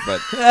sure,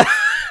 but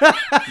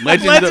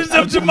Legends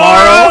of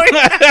Tomorrow.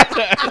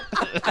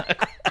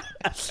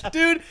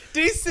 Dude,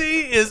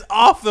 DC is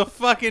off the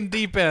fucking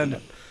deep end.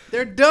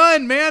 They're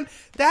done, man.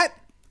 That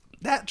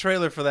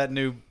trailer for that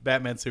new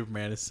Batman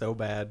Superman is so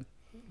bad.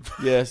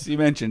 yes, you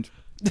mentioned.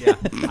 Yeah,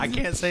 I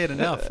can't say it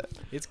enough.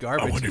 It's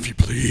garbage. I wonder if you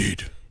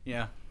bleed.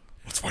 Yeah.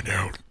 Let's find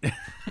out.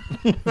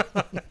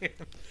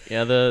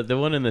 Yeah, the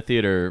one in the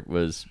theater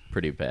was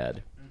pretty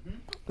bad.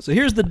 So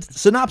here's the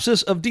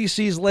synopsis of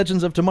DC's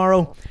Legends of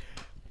Tomorrow.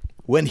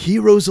 When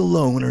heroes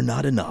alone are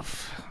not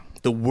enough,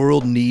 the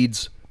world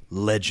needs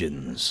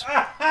legends.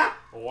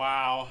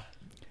 Wow.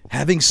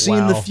 Having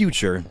seen the Wow.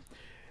 future,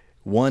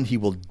 one he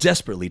will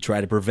desperately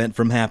try to prevent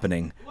from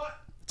happening,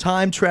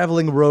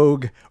 time-traveling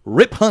rogue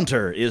Rip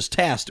Hunter is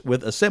tasked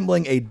with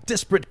assembling a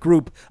disparate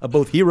group of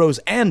both heroes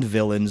and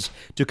villains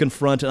to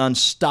confront an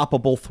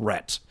unstoppable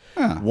threat.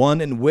 One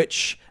in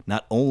which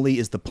not only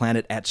is the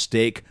planet at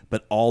stake,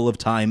 but all of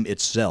time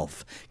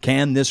itself.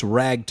 Can this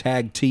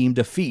ragtag team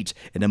defeat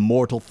an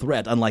immortal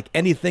threat unlike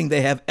anything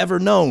they have ever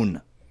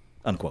known?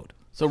 Unquote.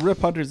 So Rip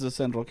Hunter's the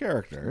central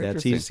character.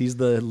 That's, Interesting. he's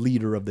the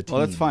leader of the team.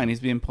 Well, that's fine. He's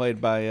being played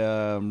by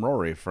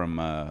Rory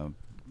from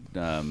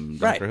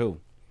Doctor Who.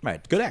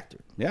 Right, good actor.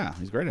 Yeah,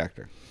 he's a great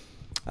actor.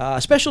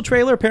 A special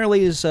trailer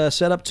apparently is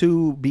set up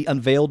to be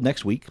unveiled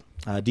next week.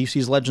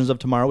 DC's Legends of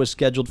Tomorrow is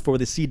scheduled for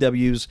the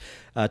CW's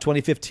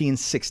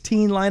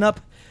 2015-16 lineup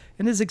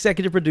and is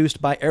executive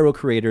produced by Arrow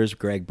creators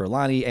Greg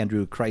Berlanti,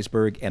 Andrew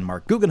Kreisberg, and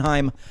Mark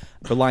Guggenheim.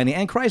 Berlanti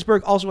and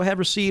Kreisberg also have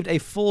received a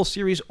full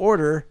series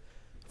order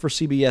for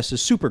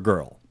CBS's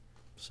Supergirl.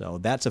 So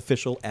that's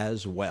official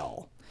as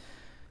well.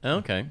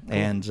 Okay.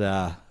 And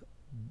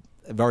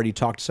I've already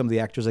talked to some of the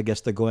actors. I guess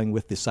they're going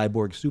with the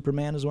cyborg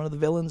Superman as one of the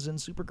villains in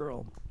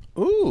Supergirl.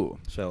 Ooh,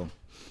 So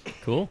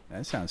Cool.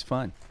 that sounds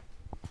fun.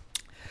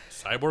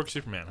 Cyborg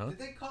Superman, huh? Did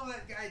they call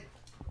that guy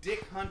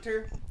Dick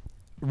Hunter?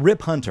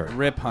 Rip Hunter.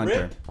 Rip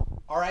Hunter.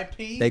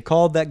 R.I.P.? They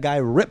called that guy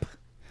Rip.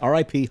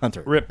 R.I.P.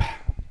 Hunter. Rip.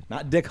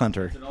 Not Dick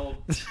Hunter.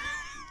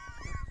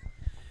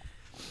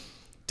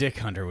 Dick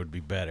Hunter would be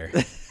better.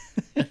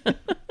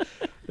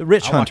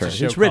 Rich I watched Hunter. a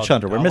show It's Rich called-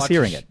 Hunter. We're I watched a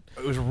mishearing sh- it.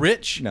 It was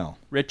Rich? No.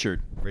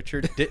 Richard.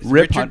 Richard? Rip,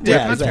 Richard Hunter. Dick Yeah,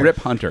 Hunter? exactly. Rip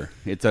Hunter.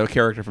 It's a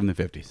character from the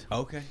 50s.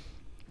 Okay.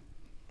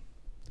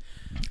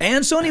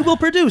 And Sony will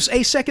produce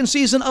a second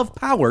season of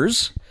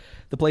Powers,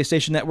 the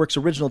PlayStation Network's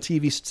original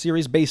TV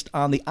series based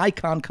on the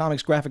Icon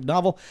Comics graphic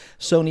novel.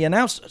 Sony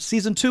announced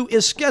Season 2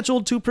 is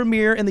scheduled to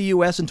premiere in the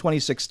U.S. in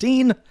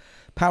 2016.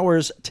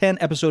 Powers'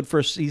 10-episode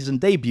first season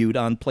debuted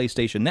on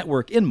PlayStation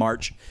Network in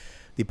March.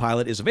 The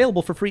pilot is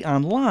available for free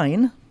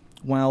online,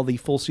 while the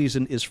full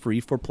season is free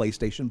for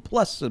PlayStation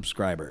Plus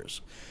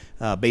subscribers.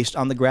 Based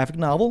on the graphic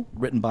novel,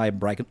 written by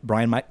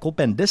Brian Michael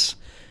Bendis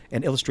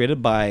and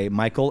illustrated by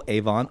Michael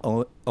Avon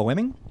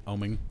Oeming.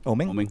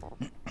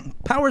 Oming.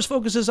 Powers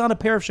focuses on a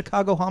pair of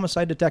Chicago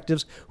homicide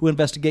detectives who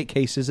investigate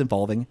cases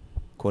involving,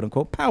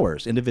 quote-unquote,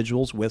 powers,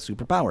 individuals with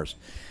superpowers.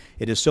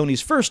 It is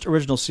Sony's first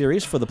original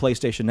series for the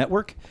PlayStation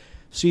Network.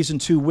 Season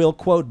 2 will,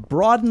 quote,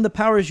 broaden the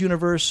Powers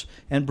universe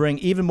and bring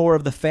even more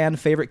of the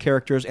fan-favorite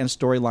characters and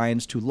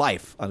storylines to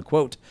life,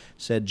 unquote,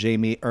 said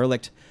Jamie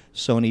Ehrlich,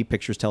 Sony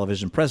Pictures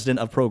Television President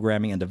of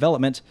Programming and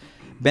Development.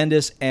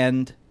 Bendis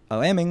and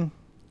Oming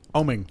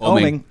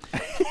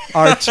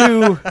are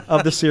two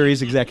of the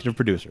series' executive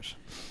producers.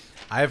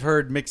 I've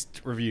heard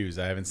mixed reviews.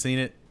 I haven't seen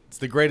it. It's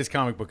the greatest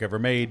comic book ever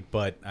made,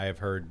 but I have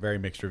heard very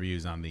mixed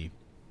reviews on the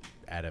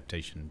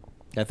adaptation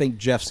I think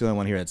Jeff's the only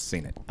one here that's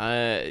seen it.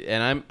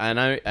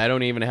 I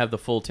don't even have the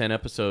full 10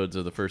 episodes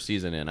of the first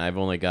season in. I've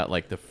only got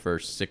like the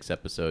first 6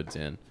 episodes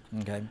in.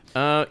 Okay.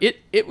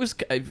 It was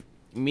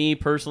me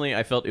personally.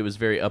 I felt it was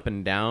very up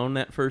and down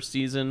that first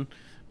season.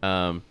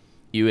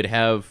 You would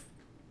have,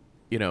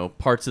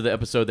 parts of the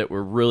episode that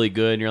were really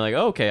good, and you're like,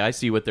 oh, okay, I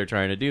see what they're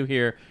trying to do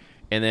here.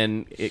 And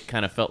then it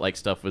kind of felt like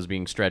stuff was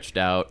being stretched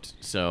out.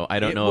 So I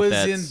don't know if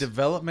that's... It was in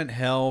development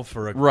hell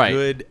for a Right.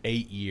 good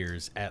 8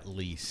 years at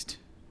least.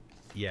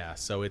 Yeah,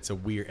 so it's a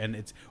weird... And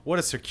it's what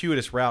a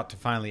circuitous route to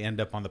finally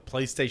end up on the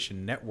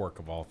PlayStation Network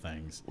of all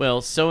things.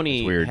 Well,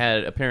 Sony weird.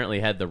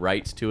 apparently had the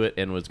rights to it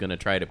and was going to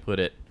try to put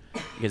it...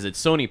 Because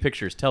it's Sony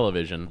Pictures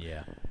Television,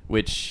 Yeah.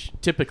 which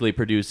typically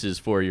produces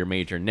for your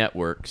major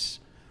networks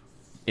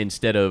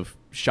instead of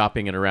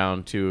shopping it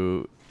around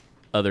to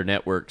other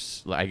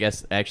networks. I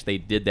guess actually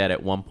they did that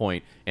at one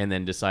point and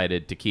then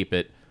decided to keep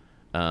it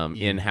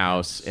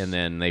in-house, and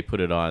then they put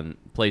it on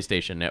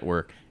PlayStation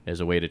Network as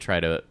a way to try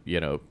to,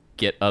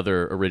 get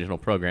other original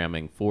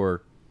programming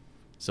for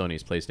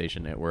Sony's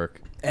PlayStation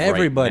Network.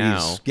 Everybody's right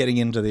now. getting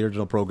into the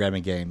original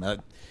programming game.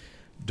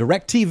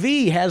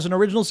 DirecTV has an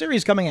original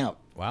series coming out,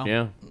 Wow.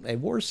 Yeah. a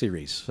war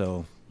series.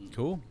 So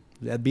Cool.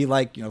 that'd be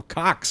like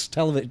Cox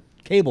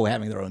Cable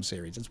having their own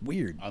series. It's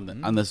weird.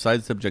 On the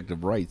side subject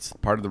of rights,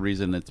 part of the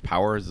reason it's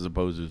powers as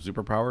opposed to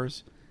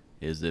superpowers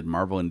is that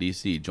Marvel and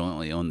DC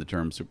jointly own the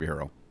term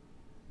superhero.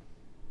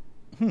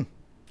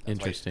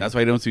 Interesting. That's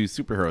why you don't see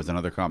superheroes in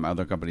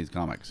other companies'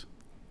 comics.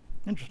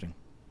 Interesting.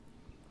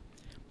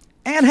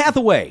 Anne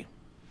Hathaway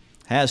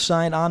has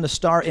signed on to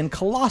star in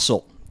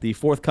Colossal, the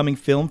forthcoming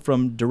film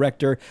from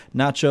director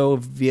Nacho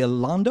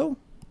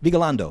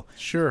Vigalondo.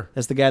 Sure.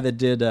 That's the guy that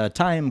did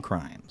Time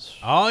Crimes.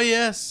 Oh,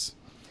 yes.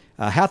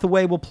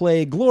 Hathaway will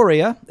play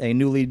Gloria, a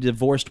newly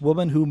divorced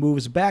woman who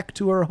moves back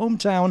to her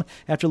hometown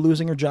after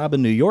losing her job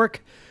in New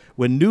York.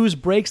 When news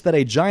breaks that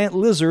a giant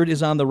lizard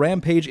is on the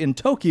rampage in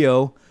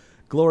Tokyo,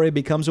 Gloria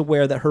becomes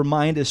aware that her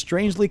mind is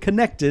strangely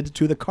connected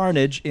to the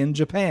carnage in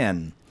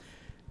Japan.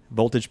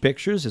 Voltage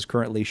Pictures is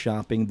currently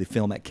shopping the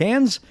film at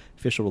Cannes.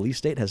 Official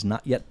release date has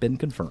not yet been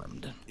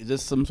confirmed. Is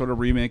this some sort of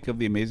remake of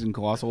The Amazing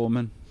Colossal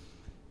Woman?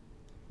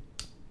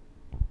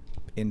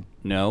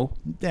 No.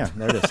 Yeah,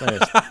 there it is. There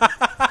it is.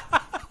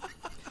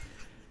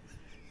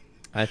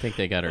 I think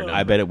they got her number.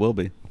 I bet it will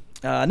be.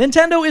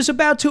 Nintendo is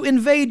about to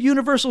invade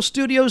Universal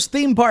Studios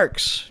theme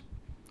parks.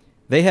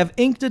 They have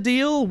inked a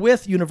deal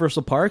with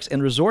Universal Parks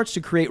and Resorts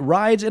to create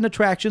rides and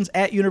attractions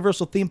at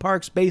Universal theme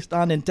parks based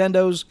on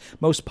Nintendo's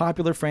most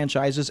popular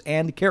franchises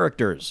and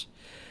characters.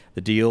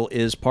 The deal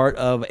is part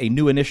of a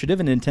new initiative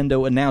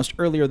Nintendo announced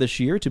earlier this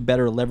year to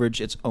better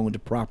leverage its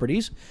owned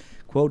properties.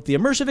 Quote, the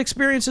immersive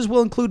experiences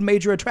will include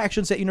major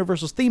attractions at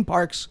Universal's theme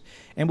parks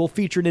and will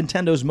feature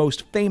Nintendo's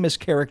most famous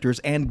characters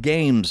and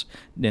games,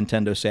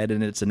 Nintendo said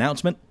in its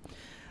announcement.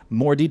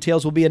 More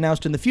details will be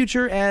announced in the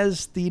future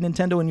as the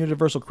Nintendo and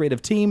Universal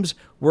creative teams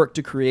work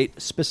to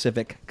create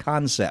specific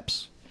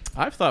concepts.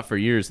 I've thought for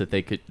years that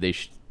they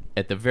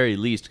at the very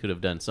least could have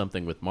done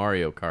something with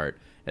Mario Kart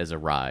as a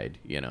ride,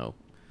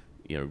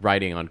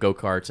 riding on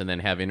go-karts and then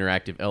have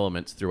interactive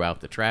elements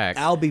throughout the track.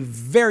 I'll be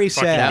very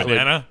Fucking sad.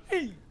 banana.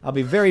 I'll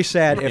be very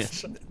sad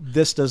if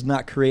this does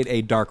not create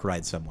a dark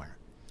ride somewhere.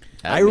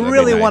 I That'd be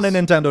really nice. want a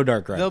Nintendo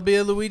dark ride. There'll be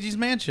a Luigi's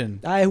Mansion.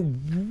 I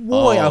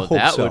hope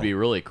that so. would be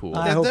really cool.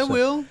 I hope They so.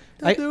 will.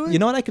 They'll do it. You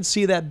know what? I could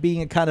see that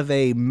being a kind of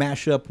a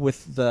mashup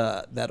with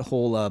that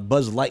whole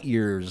Buzz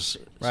Lightyear's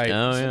Right.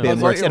 Oh, yeah. spin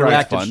where it's Buzz Lightyear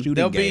ride's interactive fun.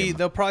 shooting game.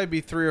 There'll probably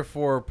be 3 or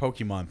 4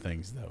 Pokemon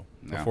things though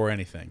Yeah. before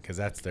anything because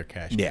that's their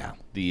cash. Yeah.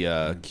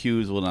 The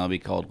queues will now be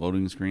called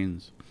loading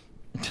screens.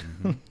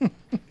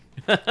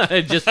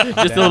 just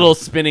a little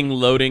spinning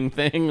loading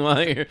thing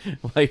while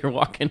you're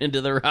walking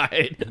into the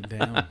ride.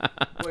 Damn.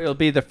 Well, it'll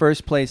be the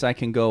first place I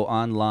can go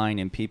online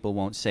and people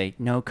won't say,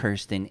 no,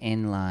 Kirsten,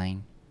 in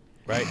line.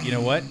 Right. You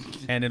know what?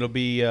 And it'll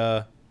be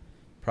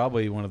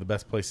probably one of the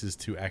best places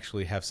to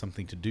actually have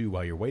something to do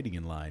while you're waiting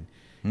in line.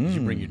 'Cause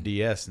you bring your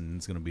DS and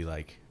it's going to be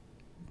like,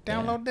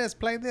 download this,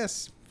 play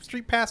this,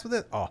 Street Pass with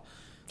it. Oh,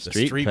 the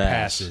Street Street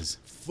Pass. Passes.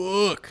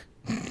 Fuck.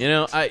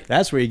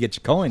 That's where you get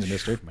your coins,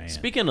 mister. Man.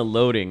 Speaking of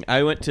loading,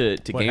 I went to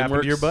What GameWorks.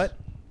 happened to your butt?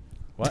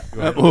 What?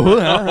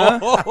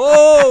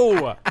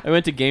 I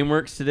went to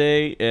GameWorks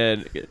today,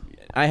 and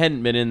I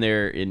hadn't been in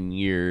there in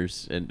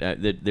years, and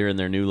they're in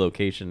their new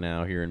location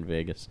now here in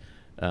Vegas.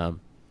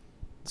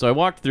 So I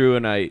walked through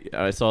and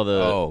I saw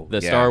the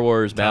yeah. Star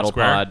Wars Town Battle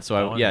Square? Pod. So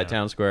Oh, yeah.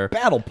 Town Square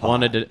Battle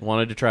Pod.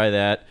 wanted to try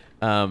that.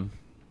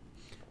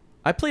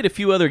 I played a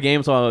few other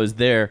games while I was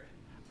there.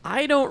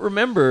 I don't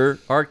remember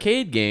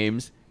arcade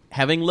games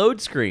having load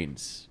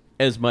screens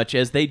as much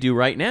as they do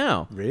right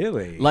now.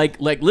 Really? Like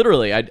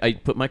literally, I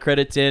put my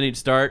credits in, he'd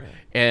start,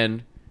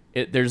 and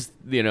there's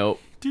a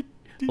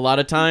lot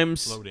of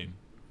times Loading.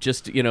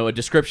 just a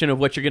description of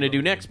what you're going to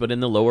do next, but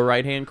in the lower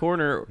right hand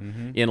corner,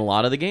 in a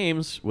lot of the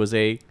games was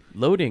a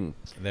loading.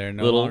 They're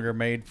no little- longer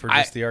made for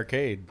just the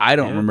arcade. I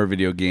don't remember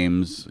video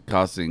games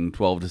costing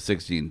 12 to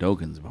 16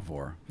 tokens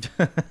before.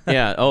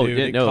 Yeah. Oh, Dude,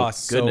 it no.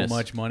 costs Goodness. so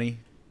much money.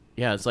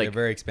 Yeah, it's They're like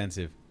very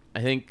expensive. I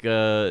think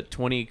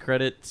 20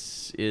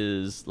 credits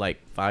is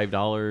like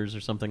 $5 or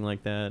something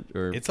like that.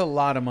 Or It's a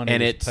lot of money and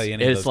to it's play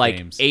any of those like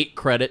games. 8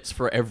 credits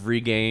for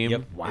every game.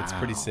 Yep, it's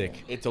pretty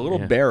sick. It's a little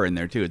bare in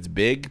there too. It's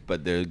big,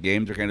 but the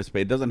games are kind of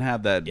spaced. It doesn't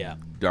have that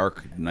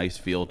dark, nice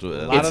feel to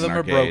it. A lot of them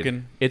are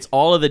broken. It's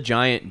all of the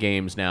giant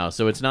games now,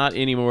 so it's not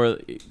anymore.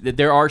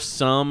 There are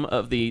some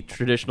of the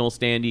traditional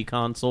standee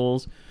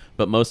consoles,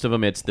 but most of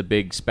them it's the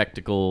big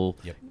spectacle.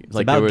 Yep. It's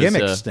about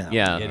gimmicks now.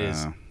 Yeah, It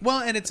is. Well,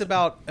 and it's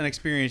about an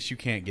experience you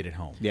can't get at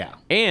home. Yeah.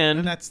 and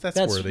And that's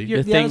worthy.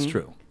 yeah, that's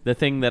true. The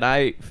thing that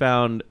I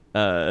found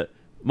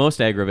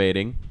most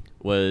aggravating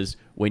was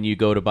when you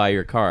go to buy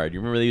your card. You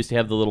remember they used to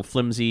have the little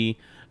flimsy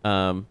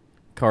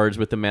cards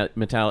with the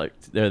metallic,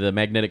 the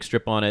magnetic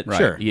strip on it. Right.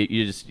 Sure.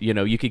 You just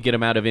you could get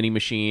them out of any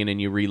machine and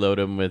you reload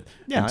them with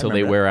Yeah, I until they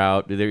remember wear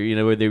out. They're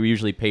they were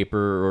usually paper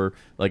or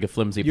like a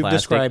flimsy You've plastic.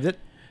 described it.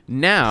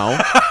 Now.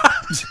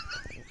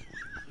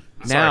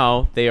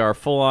 Now they are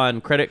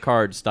full-on credit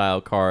card style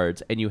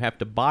cards, and you have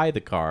to buy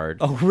the card.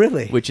 Oh,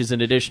 really? Which is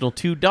an additional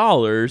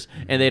 $2,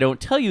 and they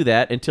don't tell you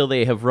that until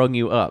they have rung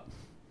you up.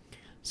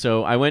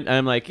 So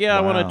I'm like,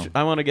 yeah, Wow.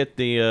 I want to get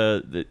the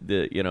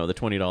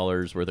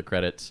 $20 worth of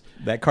credits.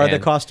 That card that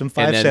And- cost him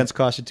 5 and then- cents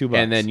cost you $2.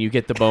 And then you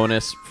get the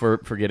bonus for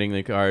getting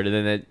the card. And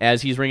then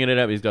as he's ringing it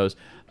up, he goes,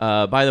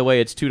 by the way,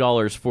 it's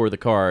 $2 for the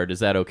card. Is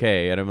that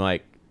okay? And I'm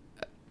like,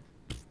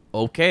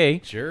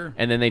 okay. Sure.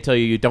 And then they tell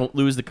you don't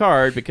lose the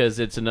card because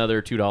it's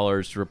another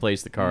 $2 to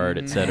replace the card,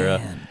 etc.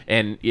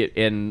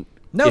 And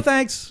no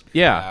thanks.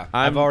 Yeah,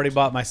 I've already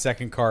bought my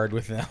second card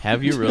with them.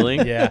 Have you really?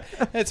 Yeah,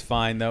 it's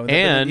fine though.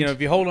 And-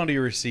 if you hold onto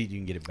your receipt, you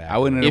can get it back. I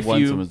went in If it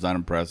once you- and was not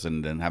impressed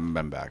and haven't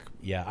been back.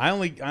 Yeah, I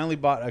only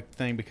bought a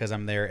thing because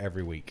I'm there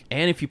every week.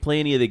 And if you play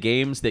any of the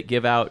games that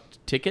give out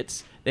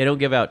tickets, they don't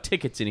give out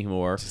tickets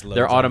anymore. Just loads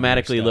They're onto your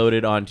automatically stuff.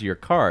 loaded onto your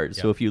card.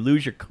 So Yep. if you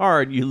lose your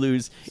card, you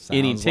lose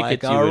any Sounds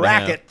tickets like you a would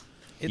racket. have.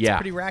 It's Yeah.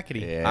 pretty rackety.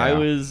 Yeah. I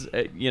was,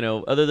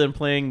 other than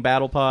playing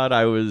BattlePod,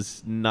 I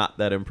was not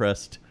that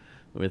impressed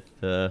with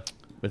the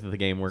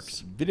game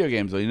works. Video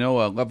games,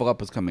 though, Level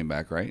Up is coming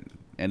back, right?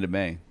 End of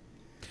May.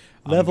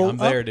 Level I'm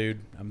there, up. dude.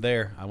 I'm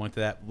there. I went to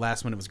that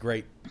last one. It was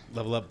great.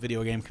 Level Up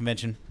video game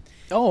convention.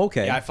 Oh,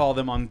 okay. Yeah, I follow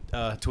them on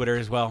Twitter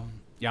as well.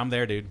 Yeah, I'm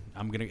there, dude.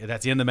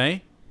 That's the end of May.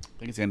 I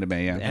think it's end of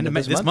May, yeah. End of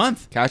May this this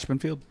month. Cashman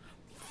Field.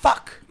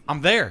 Fuck,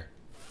 I'm there.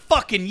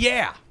 Fucking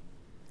yeah.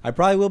 I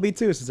probably will be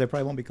too, since I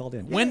probably won't be called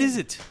in. When is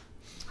it?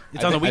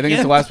 It's I on the think weekend.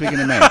 it's the last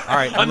weekend in May. All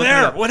right, I'm looking it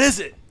there. up. What is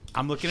it?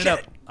 I'm looking it up.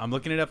 I'm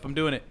looking it up. I'm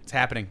doing it. It's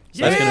happening.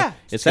 So it's yeah. gonna-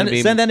 It's going to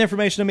be Send that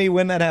information to me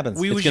when that happens.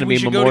 we it's should, gonna we be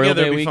should go Memorial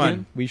together. Day It'd be weekend?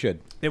 fun. We should.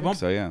 It won't.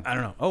 so, yeah. I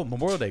don't know. Oh,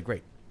 Memorial Day.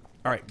 Great.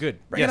 All right, good.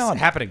 Bring it yes, on.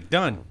 happening.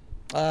 Done.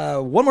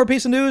 One more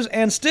piece of news,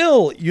 and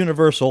still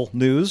Universal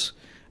news.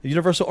 The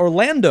Universal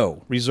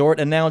Orlando Resort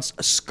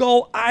announced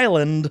Skull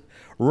Island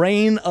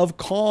Reign of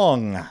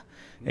Kong,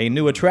 a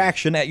new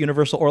attraction at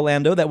Universal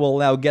Orlando that will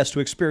allow guests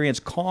to experience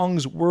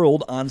Kong's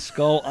world on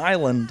Skull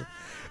Island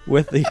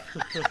with the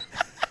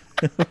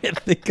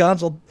with the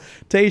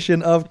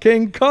consultation of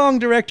King Kong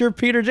director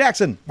Peter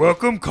Jackson.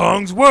 Welcome,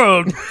 Kong's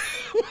World.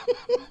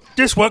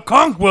 This what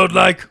Kong's World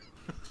like.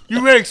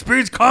 You ready to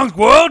experience Kong's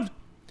World?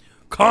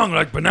 Kong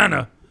like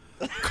banana.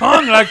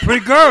 Kong like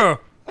pretty girl.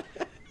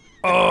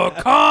 Oh,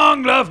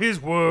 Kong love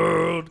his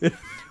world.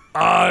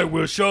 I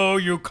will show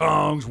you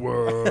Kong's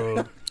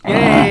World.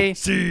 Yay!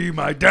 See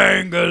my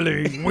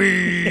dangling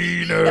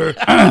wiener.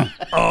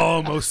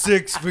 Almost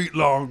 6 feet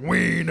long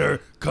wiener.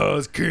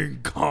 Cause King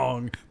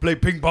Kong play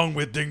ping pong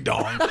with Ding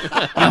Dong.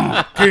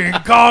 King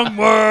Kong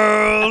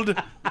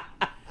World.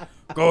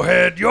 Go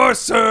ahead, your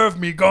serve,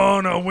 me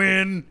gonna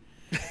win.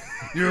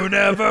 You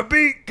never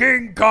beat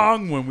King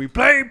Kong when we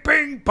play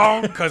ping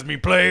pong, cause me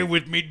play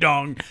with me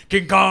dong.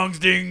 King Kong's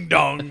ding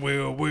dong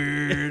will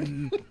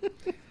win.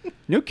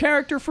 New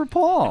character for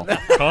Paul.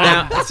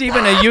 It's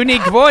even a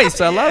unique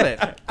voice. I love it.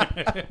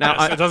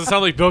 Now, It doesn't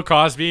sound like Bill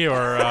Cosby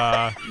or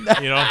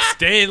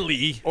Stan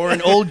Lee. Or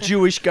an old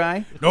Jewish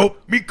guy.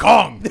 Nope, me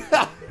Kong.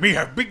 Me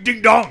have big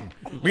ding dong.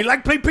 Me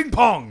like play ping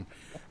pong.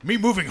 Me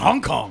moving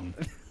Hong Kong.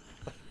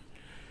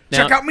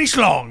 Check Now- out me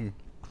slong.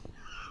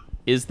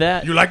 is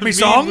that You like me Me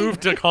song?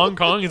 moved to Hong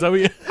Kong. Is that what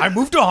you? I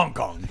moved to Hong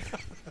Kong.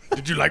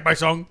 Did you like my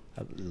song?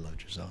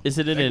 is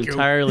it an Thank you.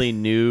 entirely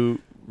new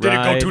Did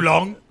ride, it go too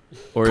long?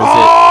 or is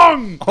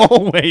Kong!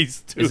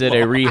 Always too. it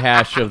a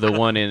rehash of the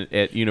one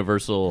at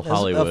Universal That's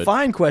Hollywood? a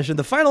fine question.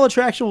 The final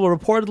attraction will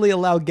reportedly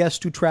allow guests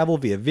to travel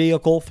via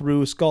vehicle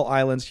through Skull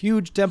Island's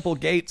huge temple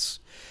gates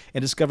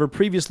and discover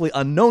previously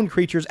unknown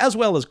creatures as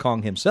well as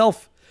Kong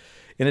himself.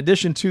 In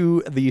addition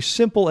to the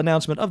simple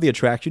announcement of the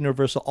attraction,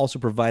 Universal also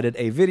provided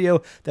a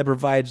video that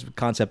provides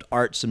concept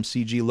art, some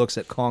CG looks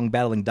at Kong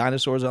battling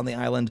dinosaurs on the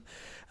island.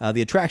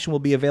 The attraction will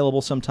be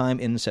available sometime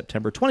in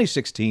September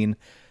 2016,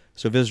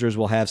 so visitors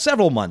will have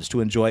several months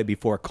to enjoy it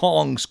before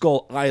Kong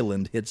Skull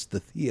Island hits the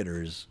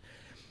theaters.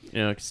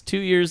 'Cause 2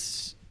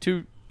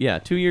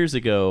 years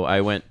ago,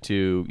 I went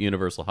to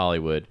Universal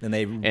Hollywood And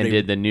they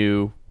did the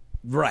new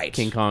Right.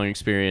 King Kong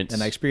experience.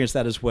 And I experienced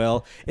that as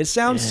well. It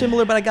sounds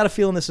similar, but I got a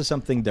feeling this is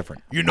something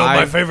different. You know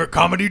my favorite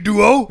comedy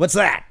duo? What's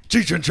that?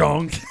 Cheech and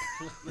Chong.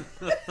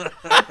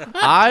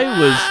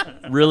 I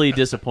was really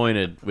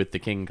disappointed with the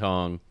King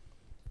Kong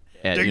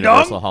at Ding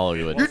Universal dong?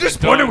 Hollywood. You're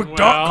disappointed with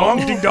Donkey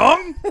Kong Ding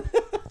Dong?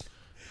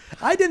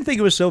 I didn't think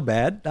it was so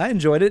bad. I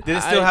enjoyed it. Did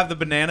it still have the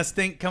banana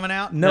stink coming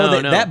out?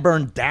 No. That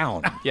burned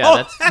down.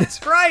 Yeah,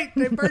 That's right.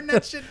 They burned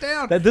that shit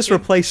down. This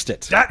replaced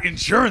it. That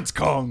insurance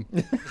Kong.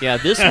 yeah.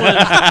 This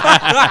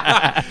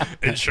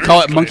one, Insurance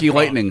Call it claim Monkey Kong.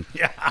 Lightning.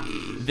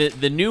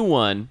 the new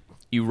one,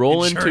 you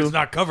roll Insurance into.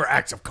 not cover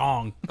acts of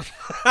Kong.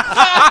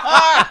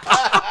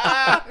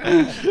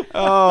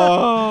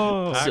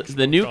 So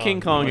the new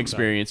King Kong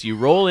experience, you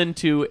roll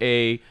into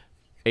a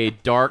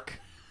dark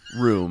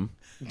room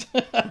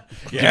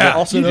Yeah.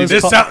 Also known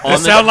this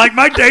as sound like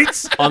my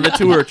dates. on the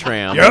tour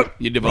tram. Yep.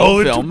 You develop Roll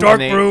into film, dark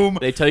and room.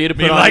 They tell you to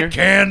Me put on like your.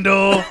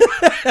 candle.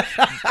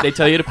 They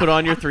tell you to put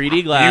on your 3D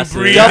You glasses.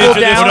 breathe Double into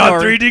this. down Put on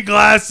or- 3D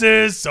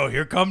glasses. So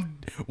here come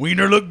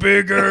Wiener look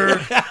bigger.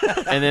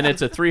 And then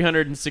it's a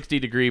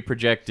 360-degree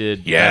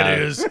projected. Yeah, it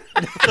is.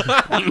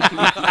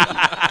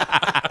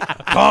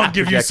 Kong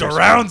give you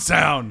surround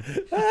sound.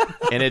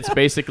 And it's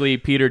basically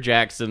Peter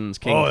Jackson's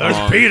King Oh, Kong.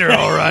 there's Peter,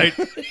 all right.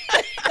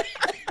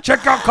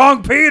 Check out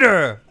Kong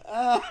Peter.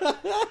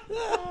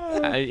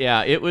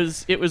 Yeah, it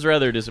was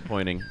rather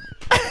disappointing.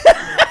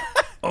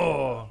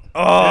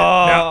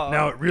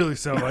 Now it really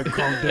sounds like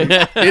Kong did.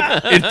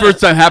 It first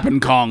time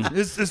happened, Kong.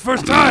 It's his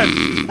first time.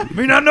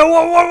 Me not know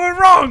what went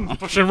wrong.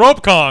 Pushing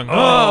rope Kong.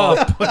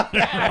 What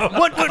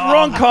went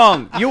wrong,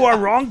 Kong? You are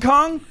wrong,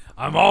 Kong?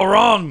 I'm all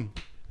wrong.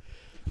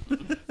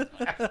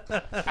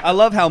 I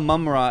love how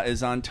Mum-Ra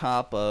is on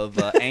top of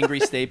Angry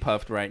Stay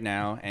Puffed right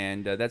now,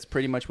 and that's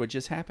pretty much what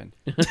just happened.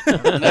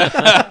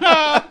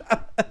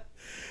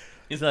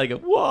 He's like,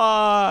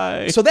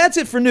 why? So that's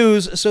it for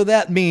news. So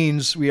that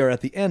means we are at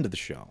the end of the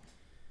show.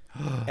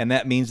 And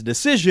that means a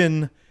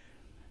decision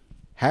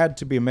had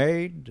to be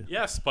made.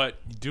 Yes, but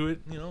do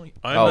it.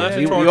 Oh,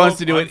 he wants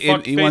to do it. He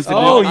wants to do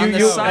Oh, it on the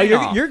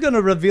sign-off. you're going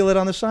to reveal it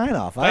on the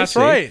sign-off. I That's see.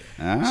 right.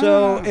 Ah.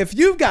 So if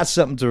you've got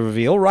something to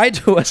reveal, write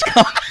to us.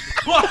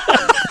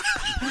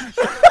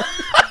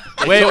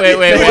 Wait.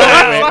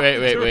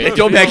 They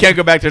told me I can't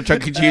go back to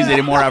Chuck E. Cheese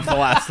anymore after the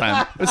last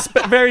time.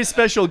 Very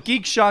special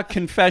Geek Shock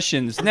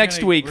Confessions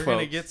next week, We're folks.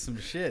 gonna get some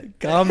shit.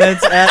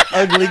 Comments at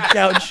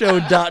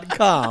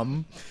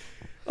uglycouchshow.com.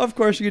 Of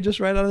course, you can just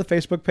write on the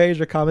Facebook page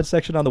or comment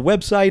section on the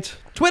website.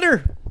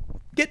 Twitter.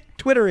 Get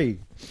Twittery.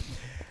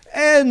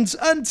 And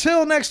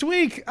until next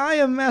week, I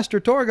am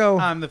Master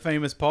Torgo. I'm the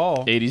famous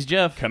Paul. 80s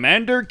Jeff.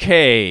 Commander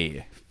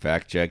K.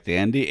 Fact checked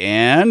Andy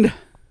and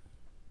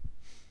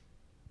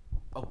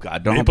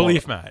God, don't Maple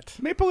Leaf Matt.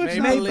 Maple Leaf.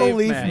 Maple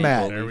Leaf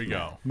Matt. There we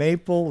go.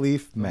 Maple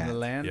Leaf Matt. The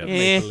land Yep. of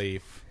Maple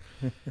Leaf.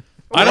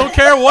 I don't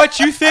care what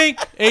you think,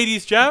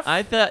 80s Jeff.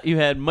 I thought you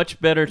had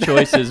much better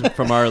choices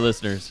from our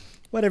listeners.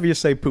 Whatever you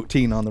say,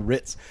 poutine on the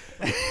Ritz.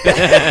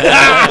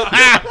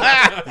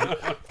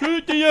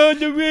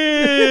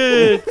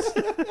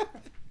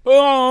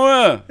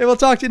 Hey, we'll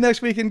talk to you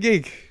next week in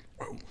Geek.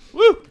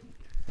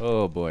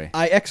 Oh, boy.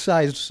 I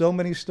excised so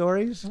many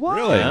stories.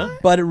 Really? Huh?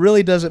 But it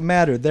really doesn't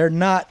matter. They're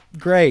not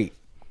great.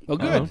 Oh,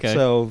 good. Okay.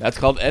 So That's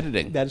called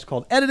editing. that is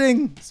called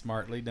editing.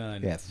 Smartly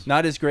done. Yes.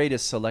 Not as great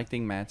as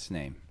selecting Matt's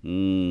name.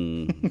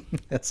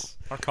 That's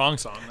Our Kong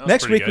song. That was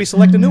next pretty week we good.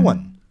 select a new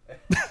one.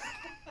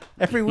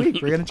 Every week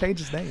we're going to change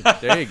his name.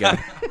 There you go.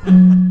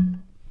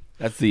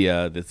 That's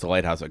the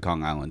lighthouse at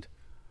Kong Island.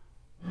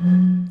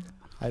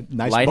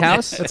 Nice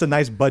Lighthouse? That's a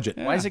nice budget.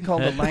 Why is it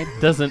called the light?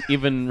 Doesn't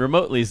even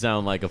remotely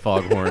sound like a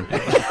foghorn.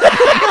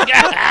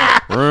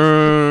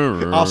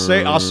 I'll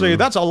say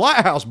that's a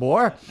lighthouse,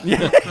 boy.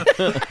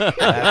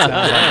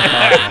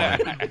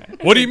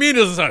 What do you mean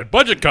is this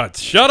budget cuts?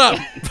 Shut up.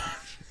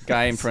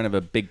 Guy in front of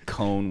a big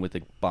cone with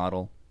a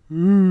bottle.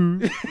 Don't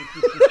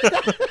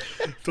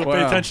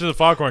pay attention to the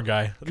foghorn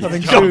guy.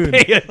 Coming soon.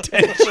 Pay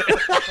attention.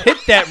 Hit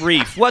that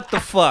reef. What the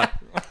fuck?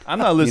 I'm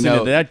not listening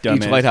to that each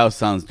dumbass. lighthouse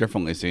sounds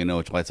differently, so you know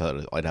which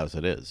lighthouse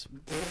it is.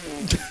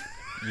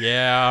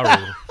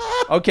 Yeah.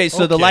 Okay,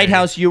 so the Okay.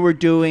 lighthouse you were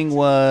doing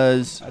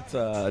was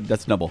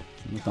That's Nubble.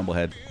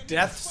 Nubblehead.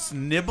 Death's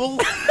Nibble?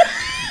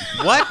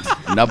 What?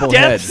 Nubblehead.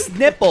 Death's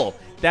Nipple.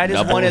 That is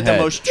one of the Doublehead.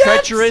 most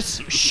treacherous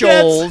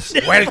shoals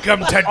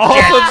Welcome to off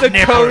Death's of the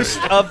Nipple. coast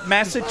of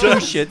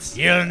Massachusetts.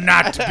 You'll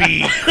not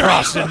be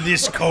crossing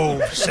this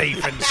cove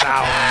safe and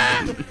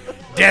sound.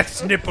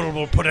 Death's Nipple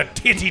will put a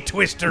titty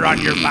twister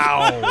on your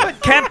bow.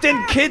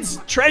 Captain Kidd's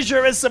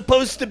treasure is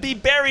supposed to be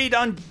buried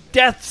on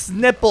Death's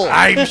Nipple.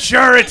 I'm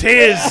sure it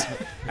is,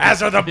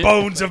 as are the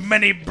bones of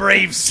many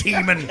brave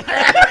seamen.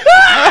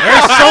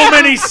 There's so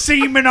many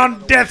seamen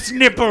on Death's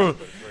Nipple.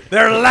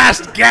 Their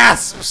last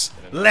gasps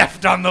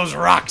left on those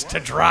rocks to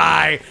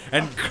dry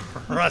and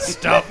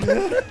crust up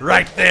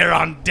right there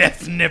on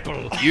Death's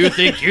Nipple. You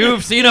think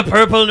you've seen a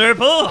purple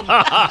nurple?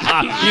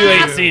 You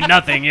ain't seen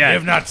nothing yet.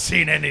 You've not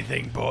seen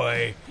anything,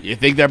 boy. You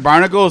think they're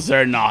barnacles?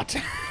 They're not.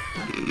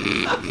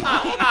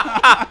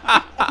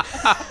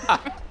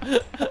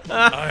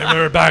 I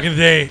remember back in the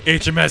day,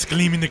 HMS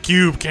Gleaming the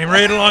Cube came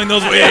right along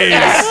those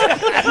waves.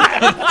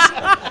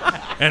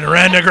 and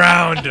ran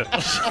aground.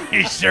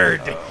 She sure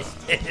did.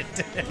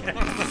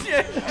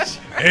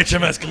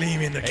 HMS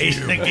Gleam in the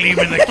Cube. Gleam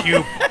in the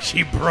Cube.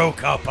 She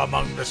broke up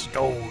among the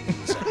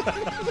stones.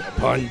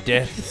 Upon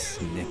death's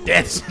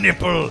Death's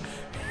nipple.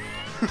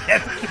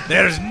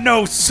 There's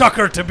no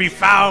sucker to be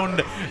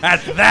found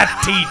at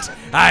that teat,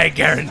 I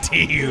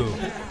guarantee you.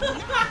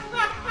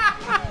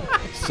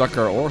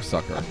 Sucker or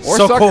sucker. Or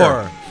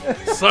Succor.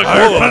 There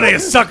are plenty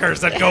of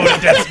suckers that go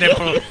to Death's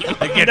nipple.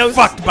 They get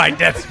fucked by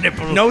Death's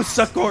nipple. no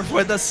succor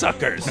for the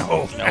suckers.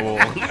 No.